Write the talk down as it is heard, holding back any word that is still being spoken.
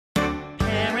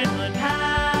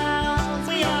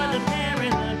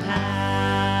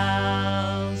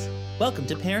Welcome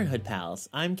to Parenthood Pals.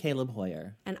 I'm Caleb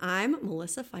Hoyer. And I'm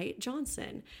Melissa Fight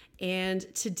Johnson. And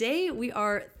today we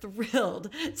are thrilled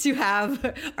to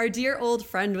have our dear old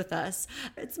friend with us.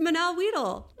 It's Manal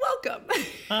Weedle. Welcome.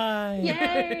 Hi.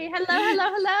 Yay.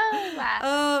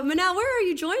 Hello. Manal, where are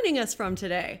you joining us from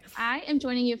today? I am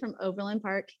joining you from Overland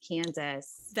Park,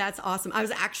 Kansas. That's awesome. I was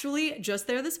actually just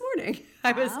there this morning.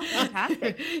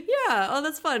 Fantastic. Yeah. Oh,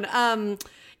 that's fun.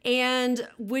 And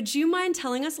would you mind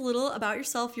telling us a little about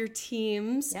yourself, your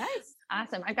teams? Yes.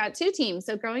 Awesome. I've got two teams.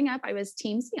 So growing up, I was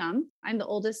Team Siam. I'm the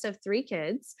oldest of three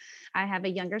kids. I have a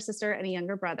younger sister and a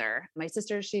younger brother. My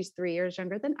sister, she's 3 years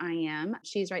younger than I am.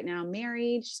 She's right now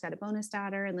married. She's got a bonus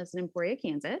daughter and lives in Emporia,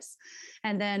 Kansas.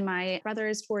 And then my brother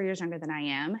is 4 years younger than I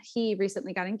am. He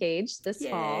recently got engaged this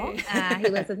fall. He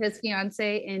lives with his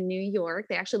fiance in New York.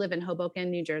 They actually live in Hoboken,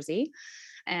 New Jersey.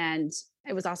 And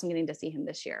it was awesome getting to see him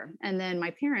this year. And then my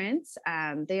parents,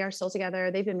 they are still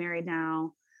together. They've been married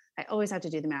now. I always have to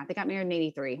do the math. They got married in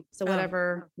 83. So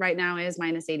whatever right now is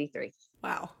minus 83.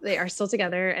 Wow. They are still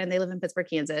together and they live in Pittsburgh,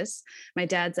 Kansas. My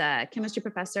dad's a chemistry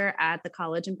professor at the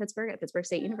college in Pittsburgh at Pittsburgh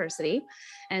State University.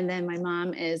 And then my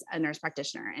mom is a nurse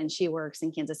practitioner and she works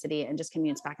in Kansas City and just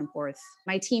commutes back and forth.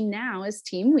 My team now is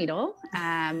Team Weedle.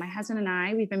 My husband and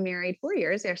I, we've been married 4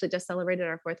 years. We actually just celebrated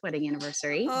our 4th wedding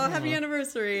anniversary. Oh, happy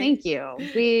anniversary. Thank you.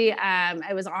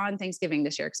 I was on Thanksgiving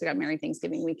this year because we got married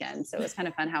Thanksgiving weekend. So it was kind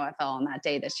of fun how I fell on that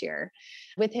day this year.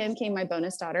 With him came my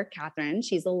bonus daughter, Catherine.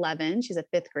 She's 11. She's a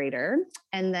 5th grader.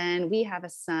 And then we have a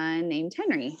son named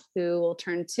Henry, who will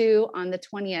turn 2 on the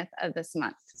 20th of this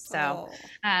month. So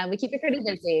we keep it pretty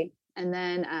busy. And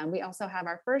then we also have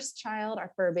our first child, our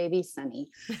fur baby, Sunny.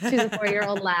 She's a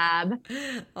 4-year-old lab.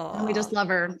 And we just love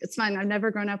her. It's fun. I've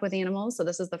never grown up with animals. So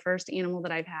this is the first animal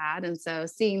that I've had. And so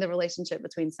seeing the relationship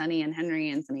between Sunny and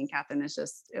Henry and Sunny and Catherine is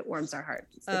just, it warms our heart.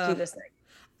 It's the cutest thing.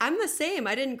 I'm the same.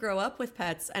 I didn't grow up with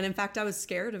pets. And in fact, I was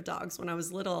scared of dogs when I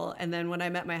was little. And then when I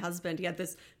met my husband, he had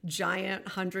this giant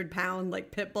 100-pound like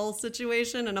pit bull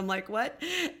situation. And I'm like, what?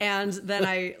 And then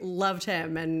I loved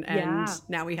him. And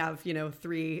now we have,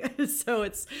 3. So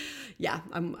it's,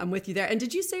 I'm with you there. And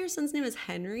did you say your son's name is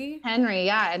Henry? Henry.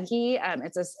 Yeah. And he,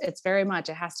 it's very much,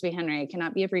 it has to be Henry. It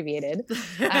cannot be abbreviated.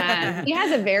 He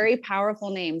has a very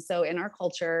powerful name. So in our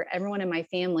culture, everyone in my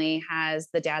family has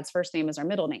the dad's first name as our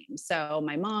middle name. So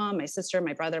my mom, my sister,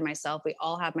 my brother, myself, we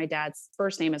all have my dad's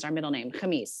first name as our middle name,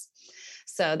 Khamis.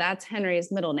 So that's Henry's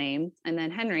middle name. And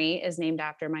then Henry is named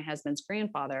after my husband's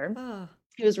grandfather.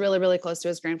 He was really, really close to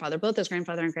his grandfather, both his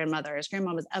grandfather and grandmother. His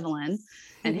grandma was Evelyn,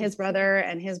 and his brother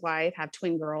and his wife have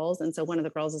twin girls. And so one of the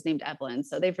girls is named Evelyn.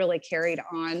 So they've really carried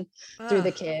on through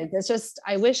the kids. It's just,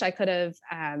 I wish I could have,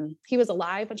 he was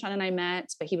alive when Sean and I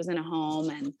met, but he was in a home.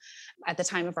 And at the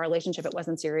time of our relationship, it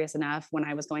wasn't serious enough when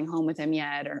I was going home with him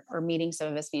yet or meeting some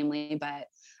of his family. But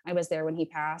I was there when he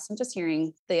passed and just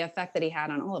hearing the effect that he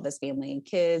had on all of his family,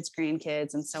 kids,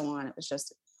 grandkids, and so on. It was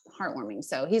just heartwarming.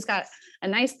 So he's got a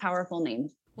nice, powerful name.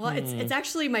 Well, it's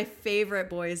actually my favorite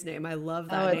boy's name. I love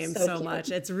that name so much.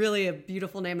 It's really a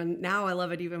beautiful name. And now I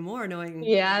love it even more knowing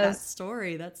that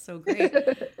story. That's so great.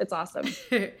 It's awesome.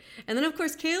 And then, of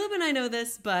course, Caleb and I know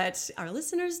this, but our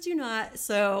listeners do not.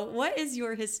 So what is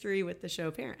your history with the show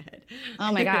Parenthood?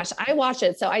 Oh my gosh, I watched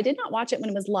it. So I did not watch it when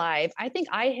it was live. I think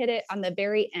I hit it on the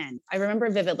very end. I remember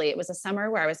vividly. It was a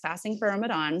summer where I was fasting for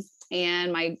Ramadan.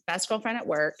 And my best girlfriend at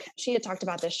work, she had talked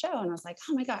about this show. And I was like,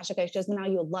 oh my gosh, okay. She goes, now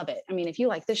you'll love it. I mean, if you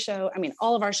like this show, I mean,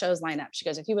 all of our shows line up. She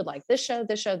goes, if you would like this show,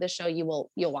 you'll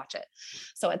watch it.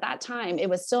 So at that time, it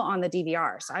was still on the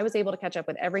DVR. So I was able to catch up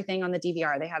with everything on the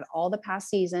DVR. They had all the past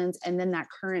seasons and then that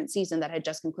current season that had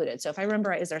just concluded. So if I remember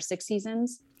right, is there 6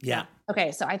 seasons? Yeah.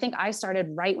 Okay. So I think I started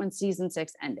right when season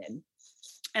 6 ended.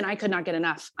 And I could not get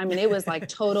enough. I mean, it was like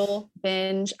total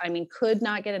binge. I mean, could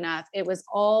not get enough. It was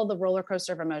all the roller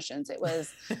coaster of emotions. It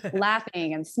was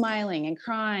laughing and smiling and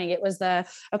crying. It was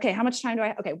okay, how much time do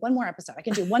okay, one more episode. I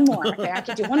can do one more. Okay, I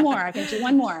can do one more. I can do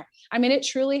one more. I mean, it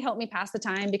truly helped me pass the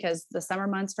time because the summer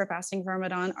months for fasting for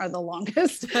Ramadan are the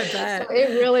longest. So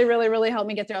it really, really, really helped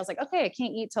me get through. I was like, okay, I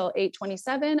can't eat till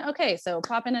 8:27. Okay, so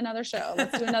pop in another show.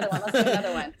 Let's do another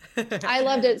one. I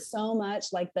loved it so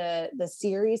much. Like the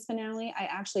series finale, I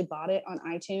actually bought it on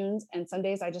iTunes, and some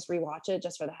days I just rewatch it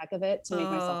just for the heck of it to make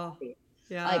myself happy.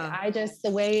 Yeah. Like I just, the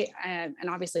way, and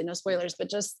obviously no spoilers, but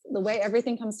just the way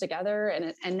everything comes together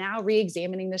and now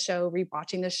re-examining the show,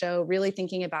 rewatching the show, really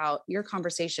thinking about your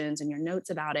conversations and your notes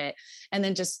about it. And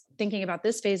then just thinking about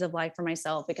this phase of life for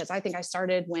myself, because I think I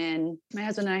started when my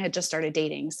husband and I had just started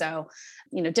dating. So,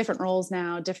 different roles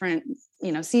now, different,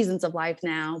 seasons of life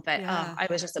now, but I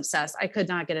was just obsessed. I could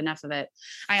not get enough of it.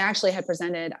 I actually had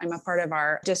presented, I'm a part of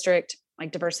our district,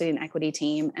 like diversity and equity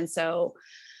team. And so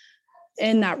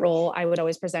in that role, I would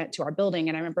always present to our building.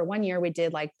 And I remember one year we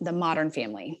did like the modern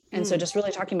family. And so just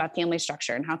really talking about family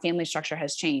structure and how family structure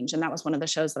has changed. And that was one of the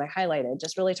shows that I highlighted,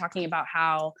 just really talking about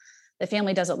how the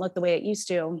family doesn't look the way it used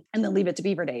to, and then Leave It to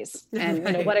Beaver Days.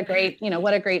 And what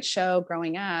a great show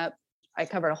growing up. I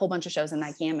covered a whole bunch of shows in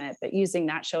that gamut, but using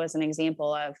that show as an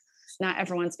example of not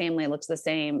everyone's family looks the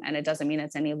same, and it doesn't mean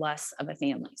it's any less of a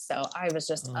family. So I was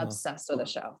just obsessed with the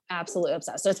show, absolutely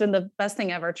obsessed. So it's been the best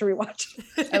thing ever to rewatch.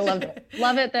 I loved it.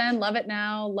 Love it then, love it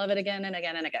now, love it again and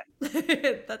again and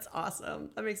again. That's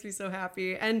awesome. That makes me so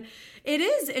happy. And it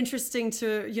is interesting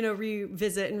to,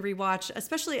 revisit and rewatch,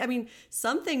 especially, I mean,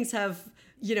 some things have,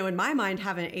 in my mind,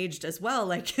 haven't aged as well.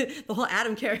 Like the whole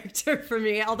Adam character for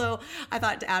me, although I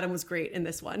thought Adam was great in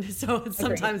this one. So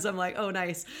sometimes I'm like, oh,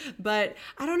 nice. But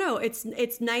I don't know.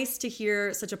 It's nice to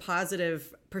hear such a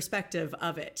positive perspective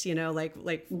of it, to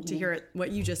hear it, what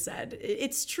you just said.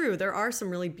 It's true. There are some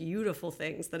really beautiful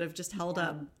things that have just held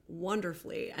up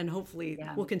wonderfully, and hopefully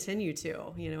will continue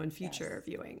to, in future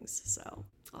viewings. So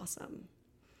awesome.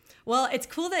 Well, it's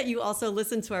cool that you also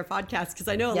listen to our podcast, because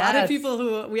I know a lot of people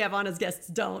who we have on as guests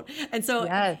don't. And so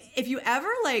if you ever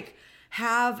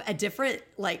have a different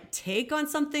take on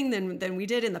something than we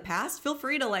did in the past, feel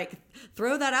free to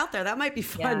throw that out there. That might be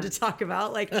fun to talk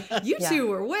about. You two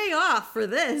were way off for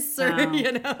this, or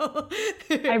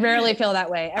I rarely feel that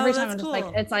way. Every time I'm just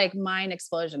cool. it's like mind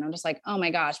explosion. I'm just like, oh my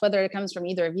gosh, whether it comes from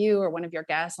either of you or one of your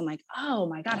guests, I'm like, oh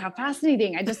my God, how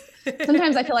fascinating.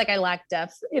 Sometimes I feel like I lack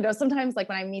depth. Sometimes when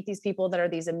I meet these people that are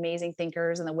these amazing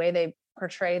thinkers, and the way they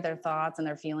portray their thoughts and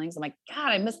their feelings, I'm like, God,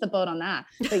 I missed the boat on that.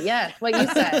 But yes, what you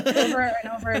said over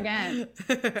and over again.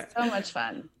 So much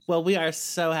fun. Well, we are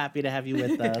so happy to have you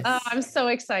with us. Oh, I'm so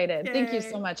excited. Yay. Thank you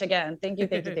so much again. Thank you.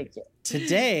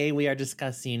 Today, we are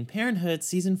discussing Parenthood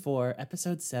Season 4,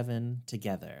 Episode 7,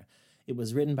 Together. It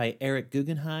was written by Eric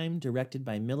Guggenheim, directed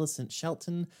by Millicent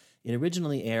Shelton. It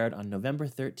originally aired on November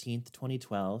 13th,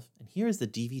 2012. And here is the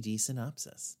DVD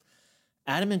synopsis.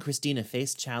 Adam and Christina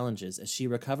face challenges as she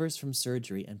recovers from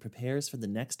surgery and prepares for the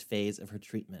next phase of her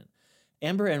treatment.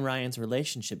 Amber and Ryan's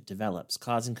relationship develops,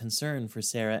 causing concern for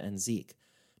Sarah and Zeke.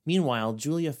 Meanwhile,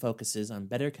 Julia focuses on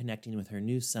better connecting with her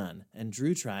new son, and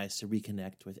Drew tries to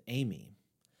reconnect with Amy.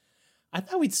 I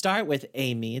thought we'd start with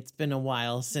Amy. It's been a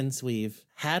while since we've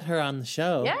had her on the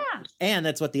show. Yeah. And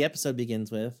that's what the episode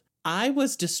begins with. I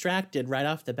was distracted right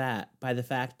off the bat by the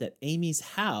fact that Amy's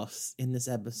house in this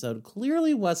episode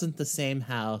clearly wasn't the same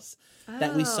house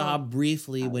that we saw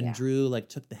briefly when Drew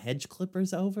took the hedge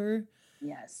clippers over.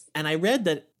 Yes. And I read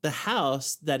that the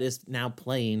house that is now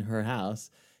playing her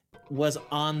house was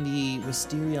on the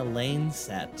Wisteria Lane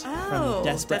set from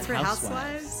Desperate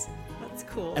Housewives. That's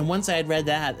cool. And once I had read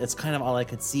that, it's kind of all I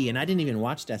could see. And I didn't even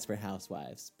watch Desperate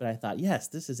Housewives. But I thought, yes,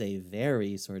 this is a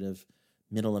very sort of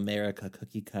middle America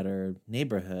cookie cutter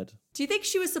neighborhood. Do you think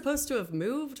she was supposed to have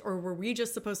moved, or were we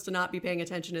just supposed to not be paying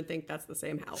attention and think that's the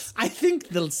same house? I think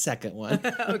the second one.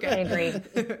 Okay.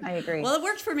 I agree. Well, it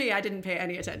worked for me. I didn't pay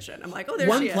any attention. I'm like, oh, there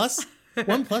she is.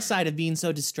 One plus side of being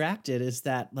so distracted is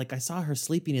that I saw her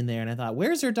sleeping in there and I thought,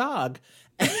 where's her dog?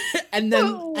 And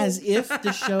then as if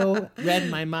the show read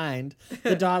my mind,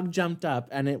 the dog jumped up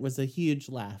and it was a huge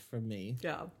laugh from me.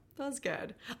 Yeah. That was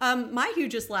good. My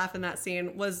hugest laugh in that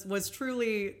scene was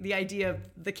truly the idea of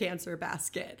the cancer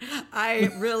basket.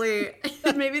 I really,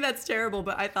 maybe that's terrible,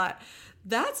 but I thought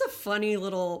that's a funny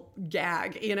little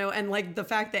gag, and the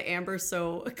fact that Amber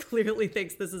so clearly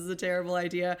thinks this is a terrible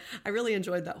idea. I really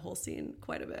enjoyed that whole scene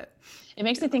quite a bit. It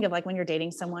makes me think of when you're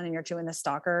dating someone and you're doing the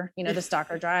stalker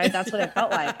drive. That's what it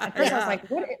felt like. At first I was like,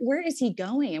 where is he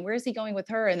going? And where is he going with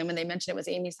her? And then when they mentioned it was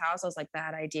Amy's house, I was like,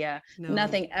 bad idea. No.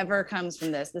 Nothing ever comes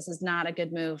from this. This is not a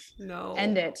good move. No.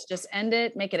 End it. Just end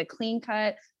it. Make it a clean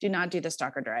cut. Do not do the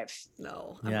stalker drive.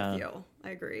 No, I'm with you.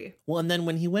 I agree. Well, and then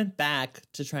when he went back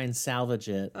to try and salvage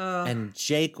it and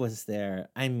Jake was there,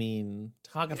 I mean,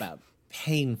 talk about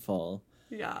painful.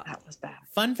 Yeah. That was bad.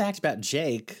 Fun fact about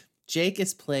Jake. Jake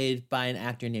is played by an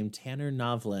actor named Tanner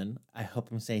Novlin. I hope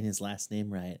I'm saying his last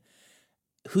name right.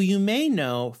 Who you may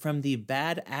know from the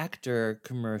Bad Actor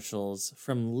commercials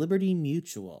from Liberty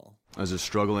Mutual. As a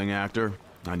struggling actor,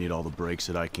 I need all the breaks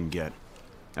that I can get.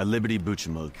 At Liberty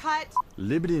Mutual. Cut.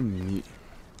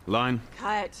 Line.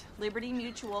 Cut. Liberty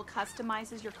Mutual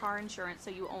customizes your car insurance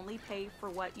so you only pay for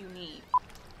what you need.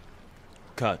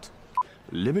 Cut.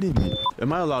 Liberty.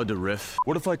 Am I allowed to riff?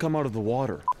 What if I come out of the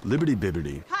water? Liberty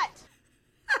Bibbity. Cut.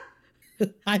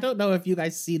 I don't know if you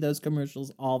guys see those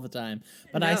commercials all the time,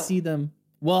 but I see them,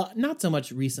 well, not so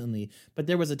much recently, but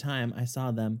there was a time I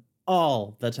saw them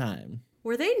all the time.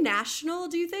 Were they national,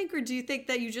 do you think? Or do you think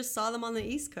that you just saw them on the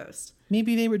East Coast?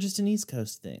 Maybe they were just an East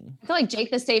Coast thing. I feel like Jake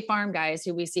the State Farm guy is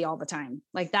who we see all the time.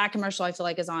 Like that commercial, I feel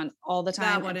like is on all the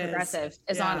time. That one and is. Progressive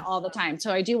is Yeah. on all the time.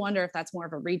 So I do wonder if that's more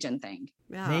of a region thing.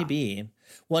 Yeah. Maybe.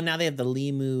 Well, now they have the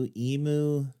Limu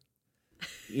Emu,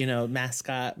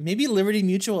 mascot. Maybe Liberty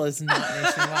Mutual is not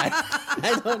nationwide.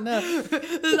 I don't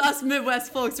know. Us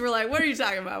Midwest folks were like, what are you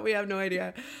talking about? We have no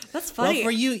idea. That's funny. Well,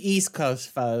 for you East Coast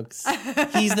folks,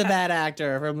 he's the bad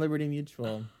actor from Liberty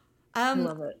Mutual. I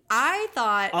love it. I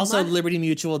thought Also, Liberty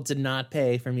Mutual did not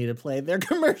pay for me to play their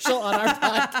commercial on our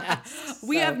podcast.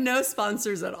 we so- have no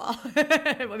sponsors at all.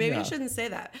 Well, maybe No. I shouldn't say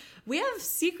that. We have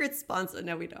secret sponsors.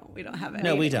 No, we don't. We don't have any.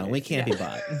 No, we don't. We can't be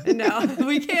bought. No,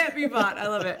 we can't be bought. I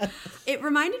love it. It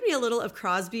reminded me a little of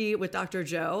Crosby with Dr.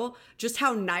 Joe, just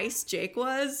how nice Jake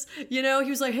was. He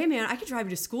was like, hey, man, I could drive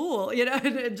you to school.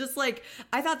 And just like,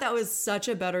 I thought that was such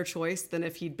a better choice than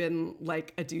if he'd been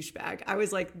like a douchebag. I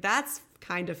was like, that's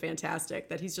kind of fantastic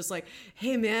that he's just like,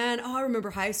 hey, man, I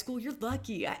remember high school. You're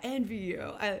lucky. I envy you.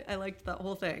 I liked that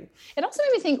whole thing. It also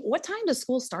made me think, what time does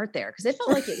school start there? Because it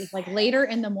felt like it was like later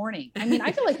in the morning. I mean,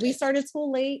 I feel like we started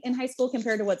school late in high school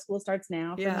compared to what school starts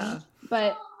now for Yeah. me.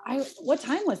 But what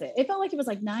time was it? It felt like it was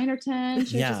like 9 or 10. She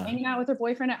was Yeah. just hanging out with her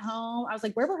boyfriend at home. I was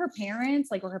like, where were her parents?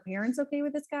 Like, were her parents okay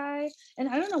with this guy? And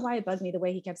I don't know why it bugged me the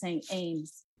way he kept saying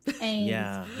Ames. Ames.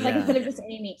 Yeah, Like yeah. instead of just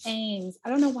Amy, Ames.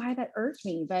 I don't know why that irked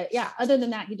me. But yeah, other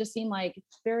than that, he just seemed like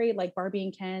very like Barbie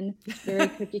and Ken, very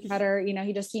cookie cutter.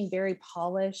 He just seemed very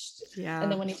polished. Yeah.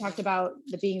 And then when he talked about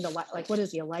being like, what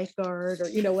is he, a lifeguard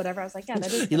or, whatever, I was like, yeah,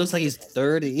 that is. He looks like he's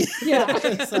 30. Yeah.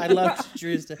 So I love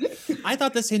Drew's. I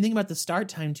thought the same thing about the start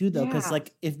time too, though, because Yeah.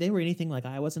 like if they were anything like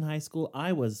I was in high school,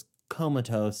 I was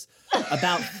comatose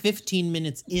about 15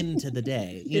 minutes into the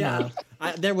day. You Yeah.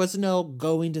 know, there was no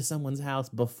going to someone's house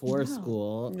before No.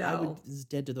 school. I No. was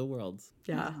dead to the world.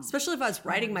 Yeah, especially if I was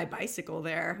riding my bicycle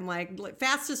there. I'm like,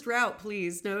 fastest route,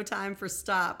 please. No time for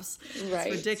stops. Right.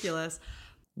 It's ridiculous.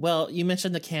 Well, you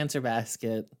mentioned the cancer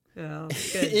basket. Yeah,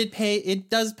 good. It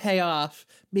does pay off.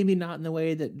 Maybe not in the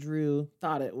way that Drew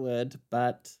thought it would,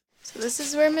 but So this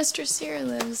is where Mr. Sear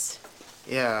lives.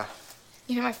 Yeah.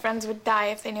 My friends would die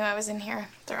if they knew I was in here.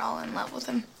 They're all in love with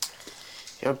him.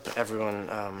 Yep.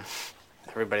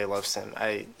 Everybody loves him.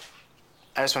 I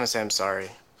just want to say I'm sorry,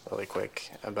 really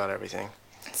quick, about everything.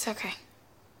 It's okay.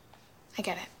 I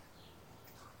get it.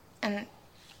 And,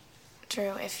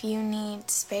 Drew, if you need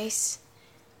space,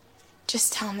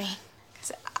 just tell me.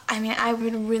 'Cause, I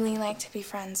would really like to be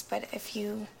friends, but if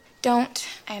you don't,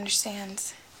 I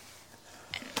understand.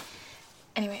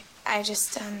 Anyway, I was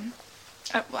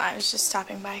just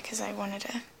stopping by because I wanted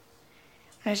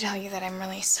to tell you that I'm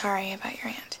really sorry about your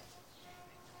aunt.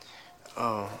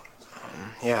 Oh,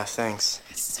 yeah, thanks.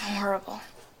 It's so horrible.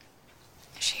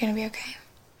 Is she gonna be okay?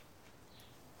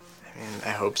 I mean, I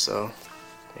hope so.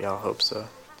 We all hope so.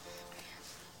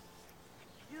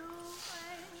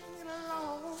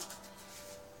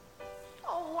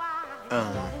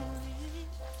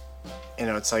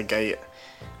 It's like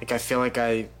I feel like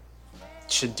I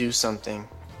should do something,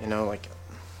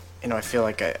 I feel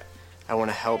like I want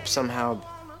to help somehow,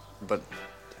 but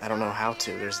I don't know how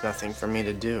to. There's nothing for me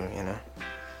to do,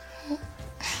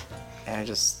 And I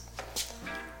just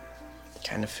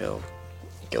kind of feel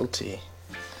guilty.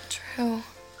 Drew,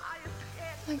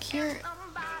 look,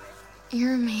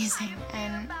 you're amazing,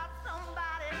 and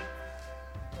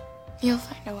you'll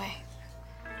find a way.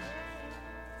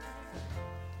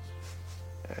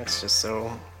 It's just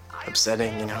so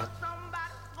upsetting,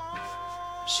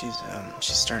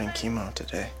 She's starting chemo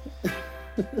today.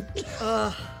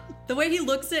 The way he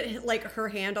looks at like her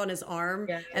hand on his arm,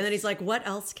 Yes. and then he's like, "What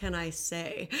else can I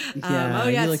say?" Yeah, oh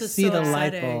yeah, you, it's like, just see so the light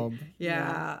upsetting. bulb.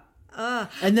 Yeah.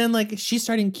 and then like she's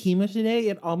starting chemo today.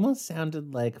 It almost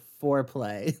sounded like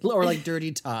foreplay or like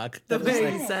dirty talk. The That was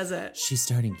way like, he says it. she's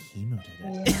starting chemo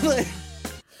today. Like,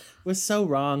 it was so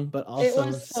wrong, but also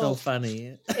was so so-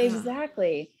 funny.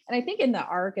 Exactly. And I think in the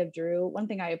arc of Drew, one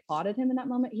thing I applauded him in that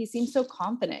moment, he seemed so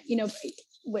confident,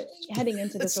 heading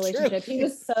into this That's true. relationship. He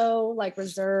was so like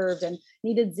reserved and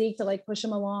needed Zeke to like push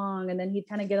him along. And then he'd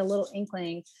kind of get a little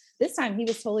inkling. This time he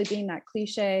was totally being that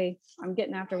cliche, I'm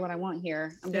getting after what I want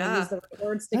here. I'm going to Yeah. use the right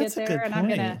words to That's a get good there and I'm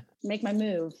going to point. make my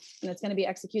move and it's going to be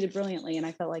executed brilliantly. And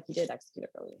I felt like he did execute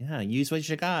it brilliantly. Yeah, use what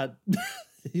you got.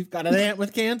 You've got an aunt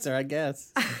with cancer, I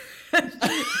guess.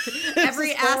 every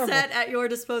is horrible. asset at your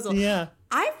disposal. Yeah.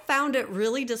 I found it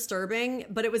really disturbing,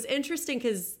 but it was interesting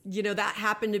because, you know, that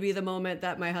happened to be the moment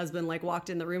that my husband like walked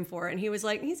in the room for, and he was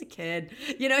like, he's a kid.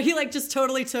 You know, he like just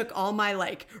totally took all my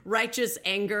like righteous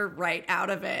anger right out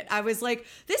of it. I was like,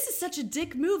 this is such a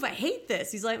dick move. I hate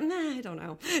this. He's like, nah, I don't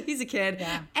know. He's a kid.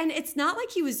 Yeah. And it's not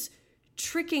like he was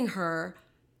tricking her.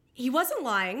 He wasn't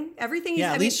lying. Everything.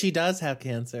 Yeah, at least she does have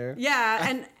cancer. Yeah,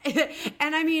 and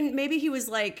and I mean, maybe he was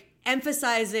like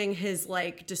emphasizing his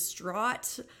like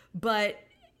distraught, but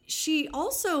she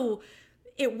also,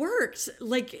 it worked.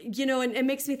 Like, you know, and it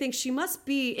makes me think she must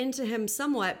be into him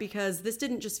somewhat, because this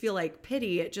didn't just feel like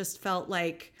pity. It just felt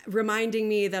like reminding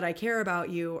me that I care about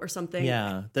you or something.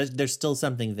 Yeah, there's still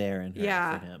something there in her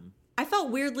Yeah. for him. I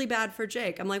felt weirdly bad for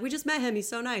Jake. I'm like, we just met him. He's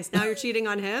so nice. Now you're cheating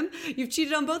on him. You've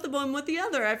cheated on both of them with the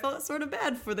other. I felt sort of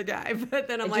bad for the guy. But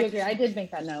then I'm I do like, agree. I did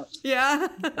make that note. yeah.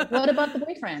 What about the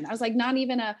boyfriend? I was like, not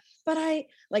even a, but I,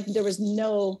 like, there was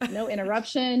no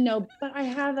interruption, no, but I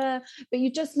have a, but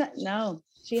you just, no,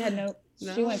 she had no, she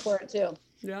No. went for it too.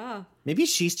 Yeah. Maybe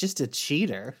she's just a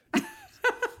cheater.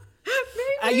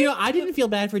 You know, I didn't feel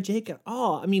bad for Jake at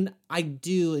all. I mean, I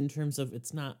do in terms of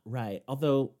it's not right.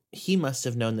 Although he must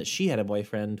have known that she had a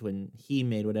boyfriend when he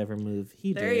made whatever move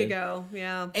he did. There you go.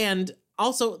 Yeah. And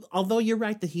also, although you're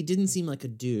right that he didn't seem like a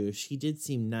douche, he did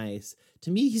seem nice.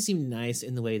 To me, he seemed nice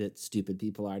in the way that stupid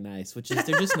people are nice, which is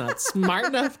they're just not smart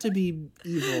enough to be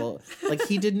evil. Like,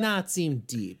 he did not seem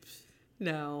deep.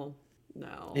 No.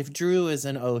 If Drew is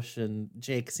an ocean,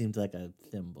 Jake seemed like a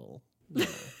thimble. You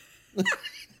know.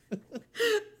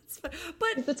 But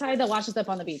It's the tide that washes up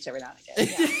on the beach every now and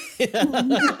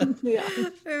again. Yeah. Yeah.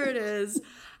 there it is.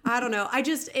 I don't know.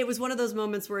 It was one of those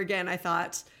moments where, again, I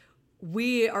thought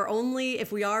we are only,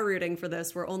 if we are rooting for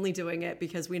this, we're only doing it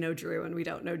because we know Drew and we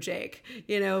don't know Jake.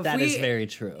 You know, if That is very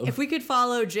true. If we could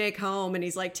follow Jake home and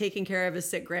he's like taking care of his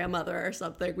sick grandmother or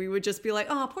something, we would just be like,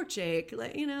 oh, poor Jake.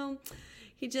 Like, you know,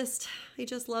 he just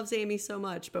loves Amy so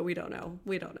much, but we don't know.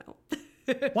 We don't know.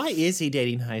 Why is he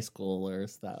dating high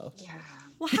schoolers, though? Yeah.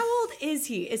 Well, how old is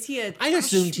he? Is he a I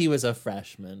assumed he was a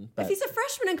freshman. But If he's a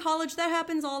freshman in college, that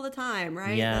happens all the time,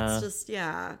 right? Yeah. That's just,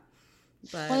 yeah.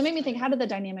 But Well, it made me think, how did the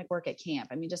dynamic work at camp?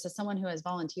 I mean, just as someone who has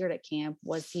volunteered at camp,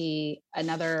 was he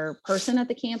another person at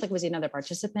the camp? Like, was he another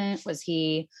participant? Was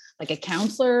he like a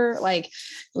counselor? Like,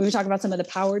 we were talking about some of the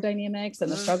power dynamics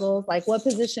and the struggles. Like, what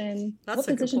position? That's what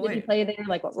a good position did he point. play there?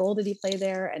 Like, what role did he play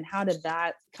there? And how did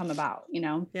that come about? You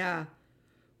know? yeah.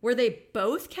 Were they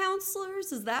both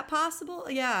counselors? Is that possible?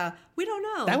 Yeah. We don't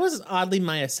know. that was oddly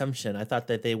my assumption. I thought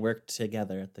that they worked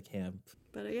together at the camp.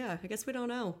 But yeah, I guess we don't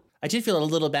know. I did feel a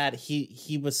little bad.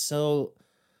 He was so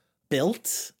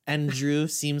built, and Drew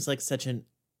seems like such an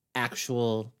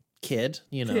actual kid,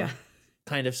 you know, Yeah.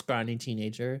 kind of scrawny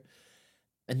teenager.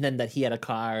 And then that he had a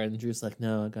car, and Drew's like,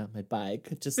 no, I got my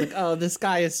bike. Just like, oh, this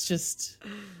guy is just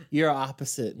your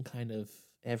opposite in kind of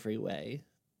every way,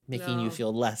 making No. you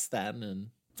feel less than. And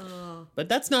Oh. but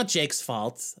that's not Jake's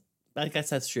fault. I guess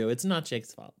that's true. It's not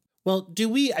Jake's fault. Well, do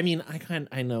we? I mean,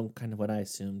 I know kind of what I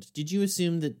assumed. Did you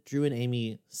assume that Drew and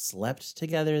Amy slept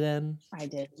together then, I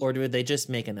did. or did they just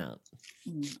make an out?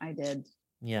 I did.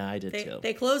 Yeah, I did too.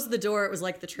 They closed the door. It was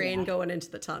like the train Yeah. going into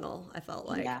the tunnel, I felt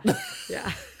like. Yeah.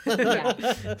 Yeah.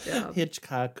 Yeah.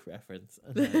 Hitchcock reference.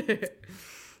 Okay.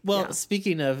 Well, Yeah.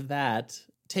 speaking of that,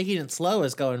 taking it slow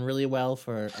is going really well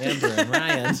for Amber and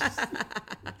Ryan.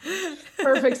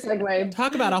 Perfect segue.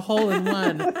 Talk about a hole in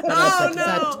one. no.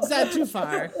 Is that too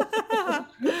far?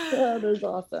 That is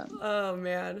awesome. Oh,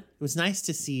 man. It was nice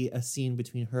to see a scene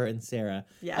between her and Sarah.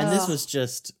 Yes. And this Oh. was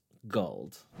just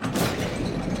gold.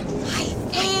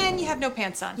 And you have no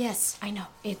pants on. Yes, I know.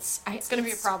 It's gonna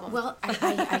be a problem. Well, I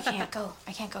can't go.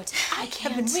 I can't go today. I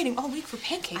I've been waiting all week for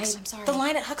pancakes. I'm sorry. The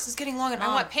line at Huck's is getting long and I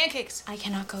Mom. want pancakes. I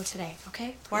cannot go today,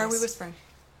 okay? Why are we Please. whispering?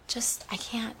 Just, I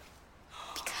can't.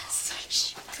 Because.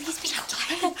 Shh, please be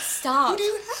quiet. Stop. What do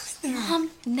you have there? Mom,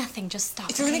 nothing. Just stop.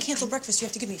 If you're gonna okay? cancel breakfast, you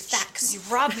have to give me facts. You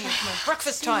robbed me of my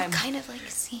breakfast time. I'm kind of like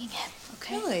seeing him,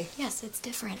 okay? Really? Yes, it's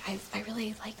different. I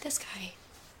really like this guy.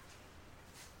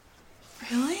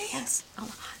 Really? Yes, a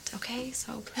lot, okay?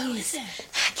 So please. Who is it?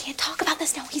 I can't talk about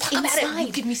this now. He's I'm at it. inside.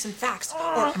 You give me some facts, or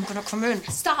I'm gonna come in.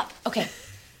 Stop. Okay.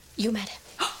 You met him.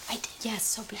 I did. Yes,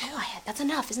 so be quiet. That's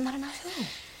enough. Isn't that enough?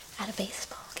 Who? At a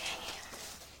baseball game.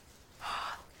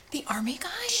 The army guy?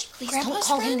 Please Grandpa's don't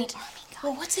call him friend? the army guy.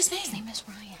 Well, what's his His name? name is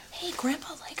Ryan. Hey,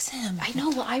 Grandpa likes him. I know.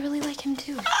 Well, I really like him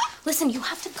too. Listen, you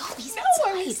have to go. He's No,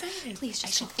 inside. I'm excited. Please, I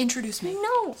just should go. introduce me.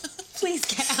 No. Please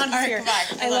get out of here. Bye.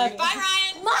 I love you. Bye,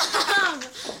 Ryan.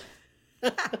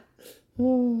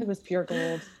 Mom. It was pure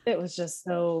gold. It was just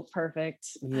so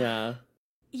perfect. Yeah.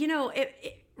 You know,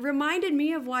 reminded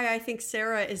me of why I think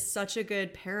Sarah is such a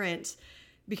good parent,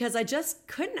 because I just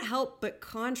couldn't help but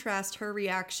contrast her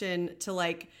reaction to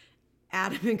like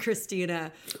Adam and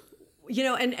Christina, you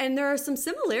know, and there are some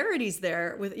similarities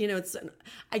there with, you know,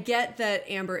 I get that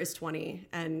Amber is 20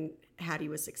 and Hattie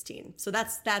was 16. So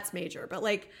that's major. But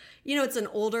like, you know, it's an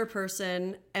older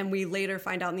person, and we later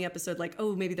find out in the episode, like,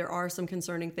 oh, maybe there are some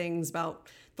concerning things about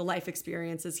the life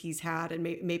experiences he's had, and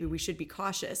maybe we should be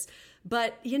cautious.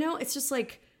 But, you know, it's just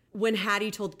like when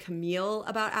Hattie told Camille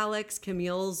about Alex,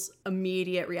 Camille's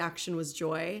immediate reaction was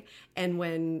joy. And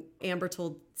when Amber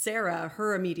told Sarah,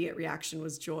 her immediate reaction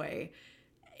was joy.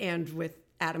 And with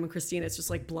Adam and Christina, it's just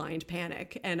like blind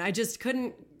panic. And I just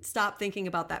couldn't stop thinking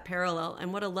about that parallel.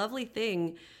 And what a lovely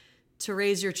thing to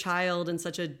raise your child in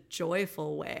such a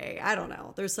joyful way. I don't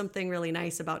know. There's something really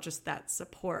nice about just that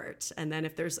support. And then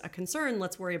if there's a concern,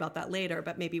 let's worry about that later.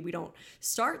 But maybe we don't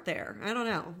start there. I don't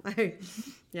know.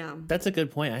 Yeah. That's a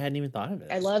good point. I hadn't even thought of it.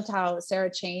 I loved how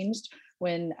Sarah changed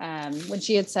when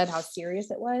she had said how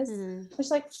serious it was. Mm-hmm.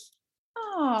 It's like,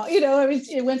 oh, you know, I mean,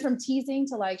 it went from teasing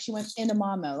to like, she went into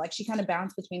mom mode. Like she kind of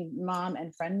bounced between mom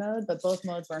and friend mode, but both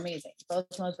modes were amazing. Both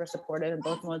modes were supportive and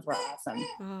both modes were awesome.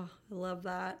 Oh, I love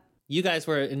that. You guys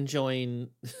were enjoying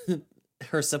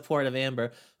her support of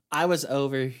Amber. I was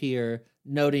over here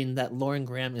noting that Lauren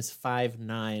Graham is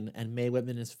 5'9" and Mae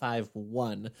Whitman is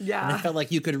 5'1". Yeah. And I felt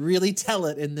like you could really tell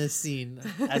it in this scene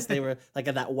as they were like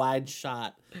at that wide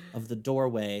shot of the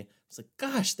doorway. It's like,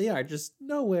 gosh, they are just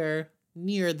nowhere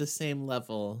near the same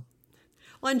level.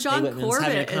 Well, and John Corbett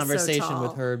having a conversation is so tall.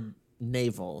 with her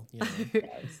navel. You know?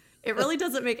 It really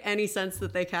doesn't make any sense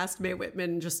that they cast Mae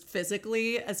Whitman just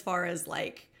physically, as far as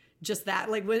like just that.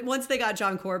 Like once they got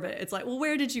John Corbett, it's like, well,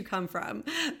 where did you come from?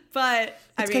 But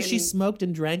it's because she smoked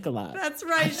and drank a lot. That's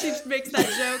right. She makes that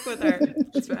joke with her.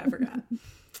 That's what I forgot.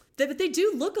 But they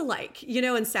do look alike, you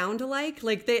know, and sound alike.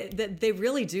 Like they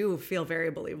really do feel very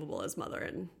believable as mother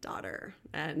and daughter.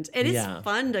 And it is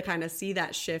fun to kind of see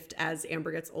that shift as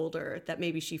Amber gets older, that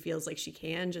maybe she feels like she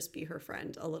can just be her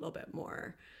friend a little bit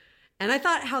more. And I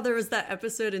thought how there was that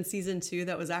episode in season 2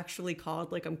 that was actually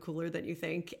called like I'm Cooler Than You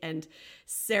Think. And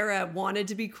Sarah wanted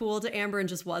to be cool to Amber and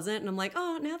just wasn't. And I'm like,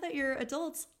 oh, now that you're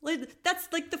adults, like, that's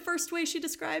like the first way she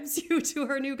describes you to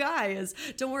her new guy is,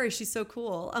 don't worry, she's so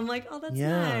cool. I'm like, oh, that's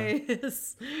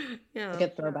nice. Yeah. A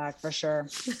good throwback for sure.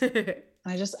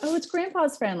 I just, it's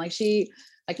Grandpa's friend. Like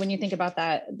when you think about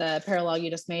that, the parallel you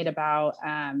just made about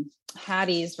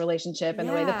Hattie's relationship and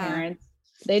the way the parents,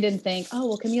 they didn't think, oh,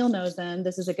 well, Camille knows them,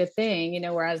 this is a good thing, you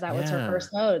know, whereas that was her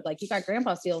first mode. Like, you got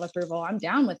Grandpa's seal of approval, I'm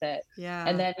down with it. Yeah.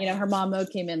 And then, you know, her mom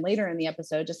mode came in later in the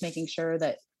episode, just making sure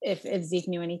that if Zeke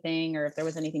knew anything or if there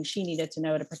was anything she needed to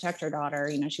know to protect her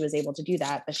daughter, you know, she was able to do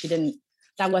that, but she didn't,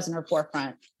 that wasn't her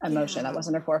forefront emotion. That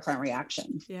wasn't her forefront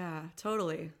reaction. Yeah,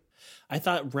 totally. I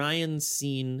thought Ryan's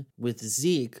scene with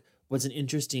Zeke was an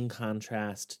interesting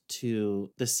contrast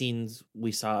to the scenes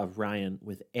we saw of Ryan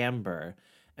with Amber,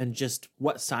 and just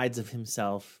what sides of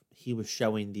himself he was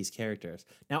showing these characters.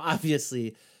 Now,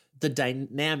 obviously, the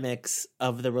dynamics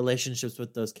of the relationships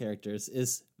with those characters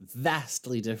is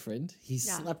vastly different. He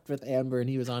slept with Amber and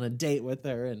he was on a date with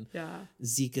her, and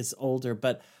Zeke is older.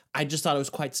 But I just thought it was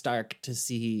quite stark to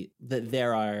see that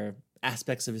there are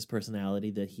aspects of his personality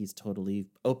that he's totally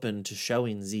open to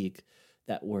showing Zeke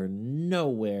that were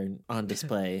nowhere on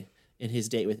display in his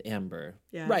date with Amber.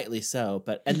 Yeah. Rightly so.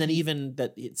 But and then even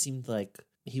that it seemed like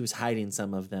he was hiding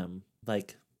some of them,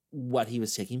 like what he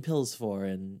was taking pills for,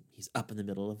 and he's up in the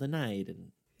middle of the night,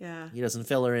 and he doesn't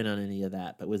fill her in on any of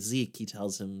that. But with Zeke, he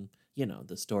tells him, you know,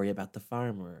 the story about the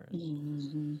farmer,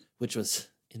 which was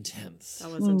intense.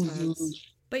 That was intense.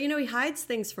 But, you know, he hides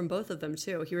things from both of them,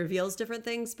 too. He reveals different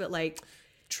things, but, like,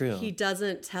 true, he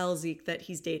doesn't tell Zeke that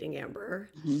he's dating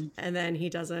Amber. And then he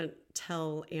doesn't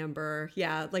tell Amber,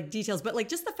 like, details. But, like,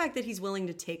 just the fact that he's willing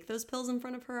to take those pills in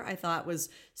front of her, I thought was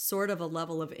sort of a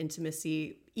level of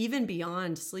intimacy, even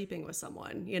beyond sleeping with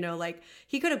someone. You know, like,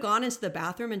 he could have gone into the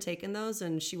bathroom and taken those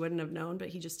and she wouldn't have known, but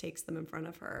he just takes them in front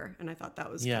of her. And I thought that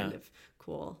was kind of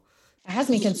cool. It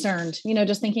has me concerned, you know,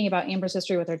 just thinking about Amber's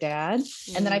history with her dad.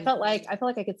 And then I felt like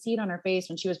I could see it on her face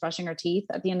when she was brushing her teeth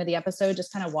at the end of the episode,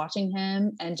 just kind of watching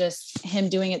him and just him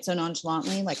doing it so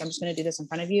nonchalantly. Like, I'm just going to do this in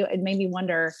front of you. It made me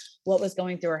wonder what was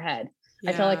going through her head.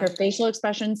 I felt like her facial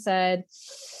expression said,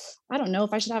 I don't know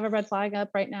if I should have a red flag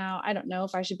up right now. I don't know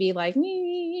if I should be like,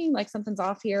 like something's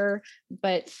off here.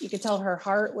 But you could tell her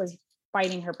heart was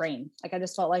fighting her brain. Like, I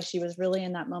just felt like she was really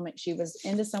in that moment. She was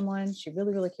into someone. She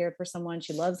really, really cared for someone.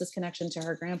 She loves this connection to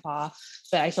her grandpa.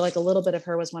 But I feel like a little bit of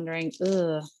her was wondering,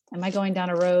 am I going down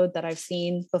a road that I've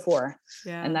seen before?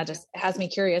 Yeah. And that just has me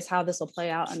curious how this will play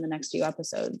out in the next few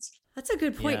episodes. That's a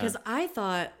good point, Yeah. because I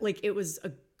thought like it was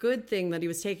a good thing that he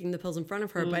was taking the pills in front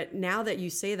of her. Mm. But now that you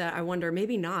say that, I wonder,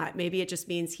 maybe not. Maybe it just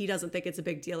means he doesn't think it's a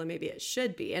big deal and maybe it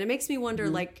should be. And it makes me wonder,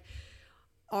 Mm-hmm. like,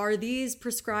 are these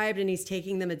prescribed and he's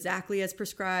taking them exactly as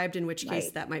prescribed, in which case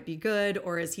Right. that might be good?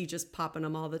 Or is he just popping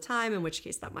them all the time, in which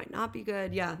case that might not be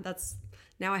good? Yeah, that's,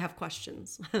 now I have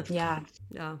questions. Yeah.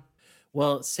 Yeah.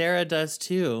 Well, Sarah does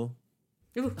too.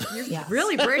 Ooh, you're Yes.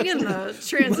 really bringing the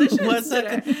transitions What's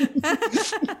today.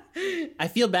 I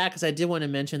feel bad because I did want to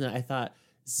mention that I thought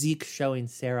Zeke showing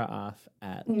Sarah off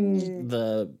at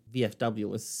the VFW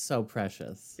was so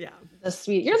precious. Yeah. The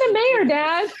sweet. You're the mayor,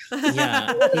 Dad.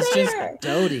 Yeah, he's just Mayor.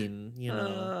 doting, you know.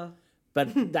 Uh,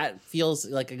 But that feels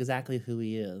like exactly who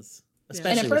he is, Yeah.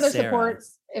 especially And it with further Sarah.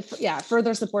 supports.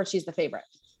 Further supports. She's the favorite.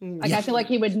 mm. Like I feel like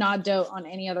he would not dote on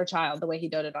any other child the way he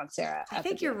doted on Sarah. I at the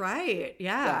think you're beginning. right.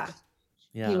 Yeah.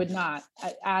 Yeah, He would not.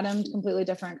 Adam completely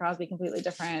different. Crosby completely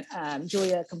different.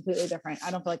 Julia completely different. I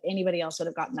don't feel like anybody else would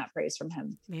have gotten that praise from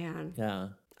him. Man. yeah.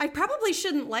 I probably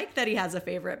shouldn't like that he has a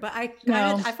favorite, but I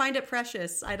No. I find it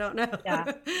precious. I don't know. Yeah.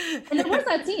 And there was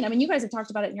that scene. I mean, you guys have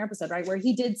talked about it in your episode, right? Where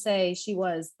he did say she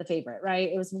was the favorite, right?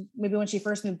 It was maybe when she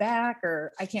first moved back,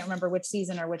 or I can't remember which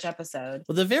season or which episode.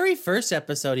 Well, the very first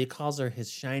episode, he calls her his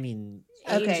shining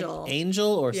Okay. Angel.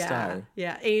 angel or Yeah. star.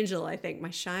 Yeah. Angel, I think. My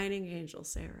shining angel,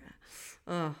 Sarah.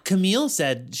 Oh, Camille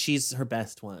said she's her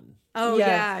best one. oh Yes.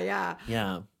 yeah. Yeah.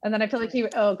 Yeah. And then I feel like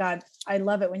oh God, I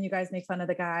love it when you guys make fun of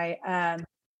the guy.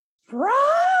 From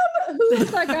who's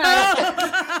that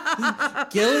guy?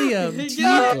 Gilliam. Yeah. T.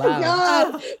 Oh Cloud.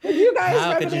 God! When you guys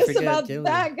How could you reminisce forget about Gilliam?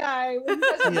 that guy, when you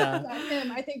guys reminisce Yeah. about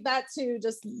him, I think that too,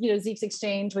 just Zeke's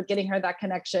exchange with getting her that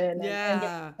connection and getting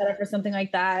Yeah. set up for something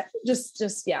like that. Just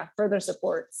further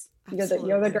supports. You're the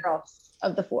Absolutely. girl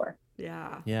of the four.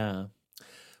 Yeah. Yeah.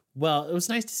 Well, it was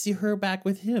nice to see her back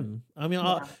with him. I mean,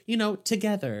 all,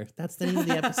 together. That's the name of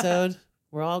the episode.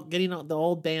 We're all getting all the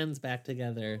old bands back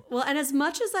together. Well, and as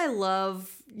much as I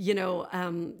love,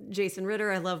 Jason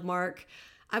Ritter, I love Mark,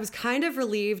 I was kind of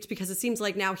relieved because it seems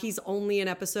like now he's only in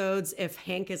episodes if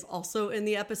Hank is also in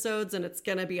the episodes, and it's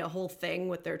going to be a whole thing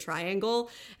with their triangle.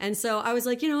 And so I was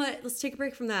like, you know what? Let's take a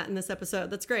break from that in this episode.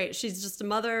 That's great. She's just a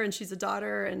mother and she's a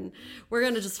daughter, and we're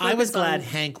going to just I was focus glad on-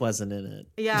 Hank wasn't in it.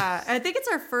 Yeah, I think it's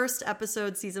our first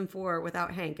episode, season 4,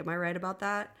 without Hank. Am I right about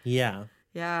that? Yeah.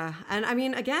 Yeah. And I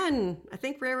mean, again, I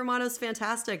think Ray Romano's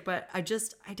fantastic, but I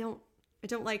don't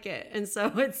like it. And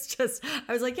so it's just,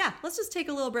 I was like, yeah, let's just take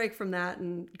a little break from that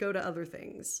and go to other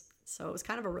things. So it was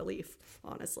kind of a relief,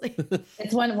 honestly.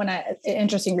 It's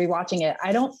interesting rewatching it.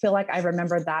 I don't feel like I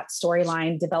remember that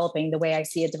storyline developing the way I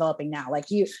see it developing now. Like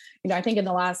I think in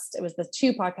the last, it was the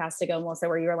 2 podcasts ago, Melissa,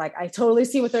 where you were like, I totally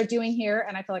see what they're doing here.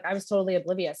 And I feel like I was totally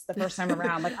oblivious the first time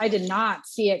around. Like I did not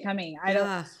see it coming.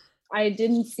 I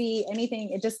didn't see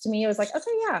anything. It just, to me, it was like,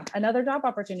 okay, yeah, another job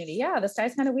opportunity. Yeah, this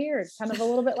guy's kind of weird, kind of a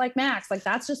little bit like Max. Like,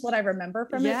 that's just what I remember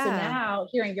from it. So now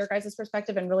hearing your guys'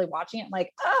 perspective and really watching it,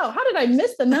 like, oh, how did I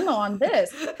miss the memo on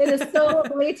this? It is so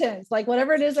blatant. Like,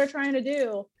 whatever it is they're trying to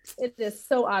do, it is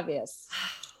so obvious.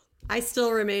 I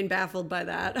still remain baffled by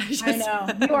that. I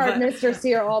know. You are Mr.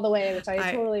 Sear all the way, which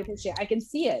I totally appreciate. I can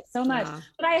see it so much. Yeah.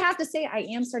 But I have to say, I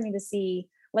am starting to see,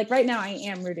 like right now, I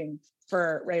am rooting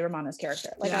for Ray Romano's character.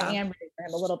 Like I am rooting for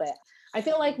him a little bit. I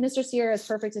feel like Mr. Sear, as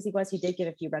perfect as he was, he did give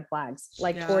a few red flags,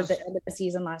 like toward the end of the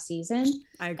season last season.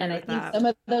 I agree and I with think that. some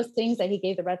of those things that he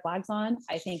gave the red flags on,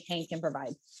 I think Hank can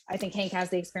provide. I think Hank has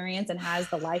the experience and has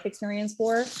the life experience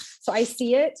for. So I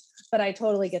see it, but I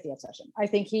totally get the obsession. I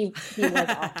think he was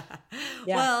awesome.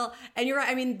 Yeah. Well, and you're right.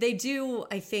 I mean, they do,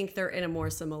 I think they're in a more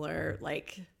similar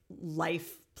like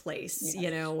life place,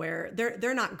 where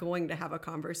they're not going to have a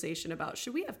conversation about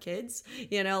should we have kids,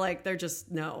 like they're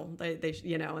just they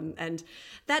and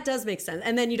that does make sense.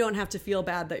 And then you don't have to feel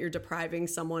bad that you're depriving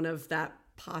someone of that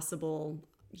possible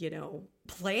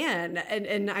plan.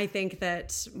 And I think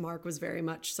that Mark was very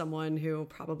much someone who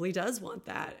probably does want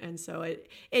that, and so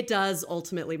it does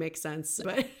ultimately make sense.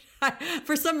 But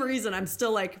for some reason, I'm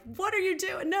still like, what are you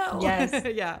doing? No. Yes.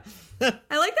 Yeah.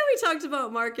 I like that we talked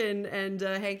about Mark and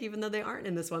Hank, even though they aren't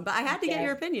in this one. But I had to get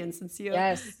your opinion since you.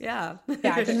 Yes. Yeah.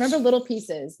 Yeah. I can remember little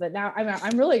pieces, but now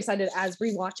I'm really excited as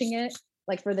rewatching it.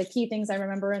 Like for the key things I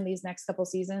remember in these next couple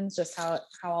seasons, just how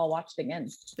I'll watch it again.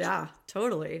 Yeah.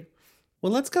 Totally.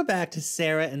 Well, let's go back to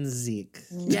Sarah and Zeke.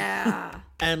 Yeah.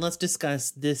 And let's discuss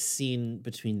this scene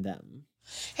between them.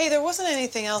 Hey, there wasn't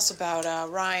anything else about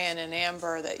Ryan and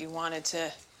Amber that you wanted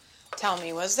to tell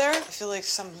me, was there? I feel like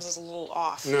something was a little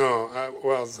off. No,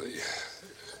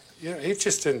 he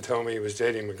just didn't tell me he was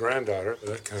dating my granddaughter.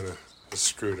 That kind of was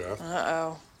screwed up.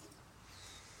 Uh-oh.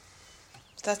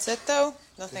 That's it, though?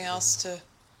 Nothing else to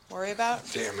worry about?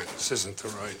 Damn it, this isn't the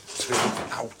right...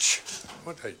 Ouch.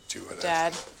 What did I do with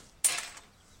Dad. that?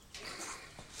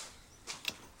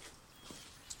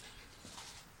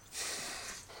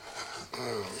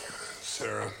 Oh,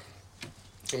 Sarah.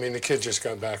 I mean, the kid just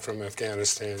got back from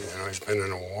Afghanistan. You know, he's been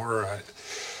in a war. I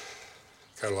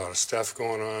got a lot of stuff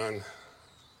going on.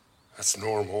 That's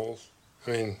normal.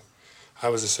 I mean, I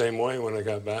was the same way when I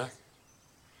got back.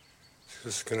 It's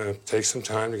just gonna take some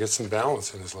time to get some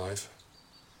balance in his life.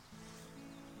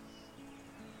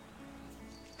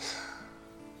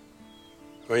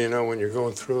 Well, you know, when you're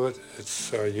going through it,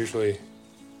 it's usually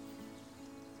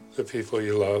the people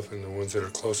you love and the ones that are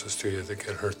closest to you that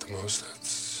get hurt the most.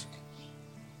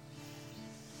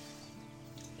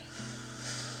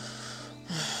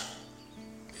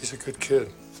 He's a good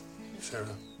kid, Sarah.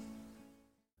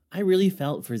 I really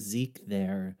felt for Zeke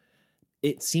there.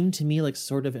 It seemed to me like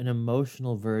sort of an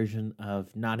emotional version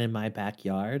of Not in My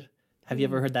Backyard. Have you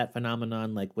ever heard that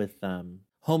phenomenon, like with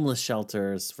homeless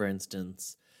shelters, for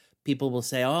instance? People will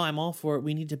say, oh, I'm all for it.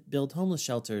 We need to build homeless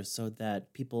shelters so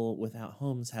that people without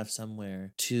homes have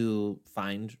somewhere to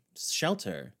find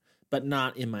shelter, but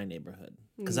not in my neighborhood.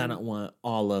 Because I don't want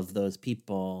all of those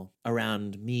people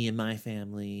around me and my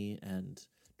family and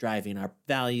driving our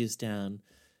values down.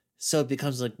 So it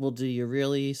becomes like, well, do you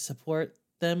really support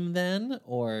them then?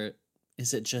 Or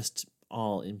is it just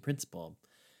all in principle?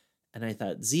 And I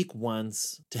thought Zeke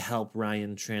wants to help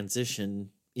Ryan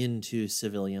transition into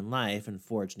civilian life and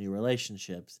forge new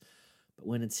relationships. But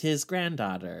when it's his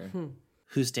granddaughter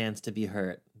who stands to be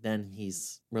hurt, then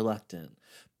he's reluctant.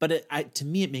 But to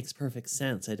me, it makes perfect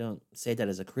sense. I don't say that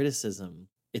as a criticism.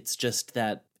 It's just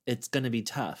that it's going to be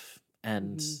tough.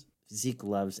 And Zeke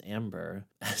loves Amber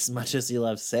as much as he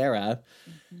loves Sarah.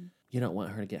 You don't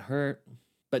want her to get hurt.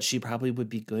 But she probably would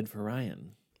be good for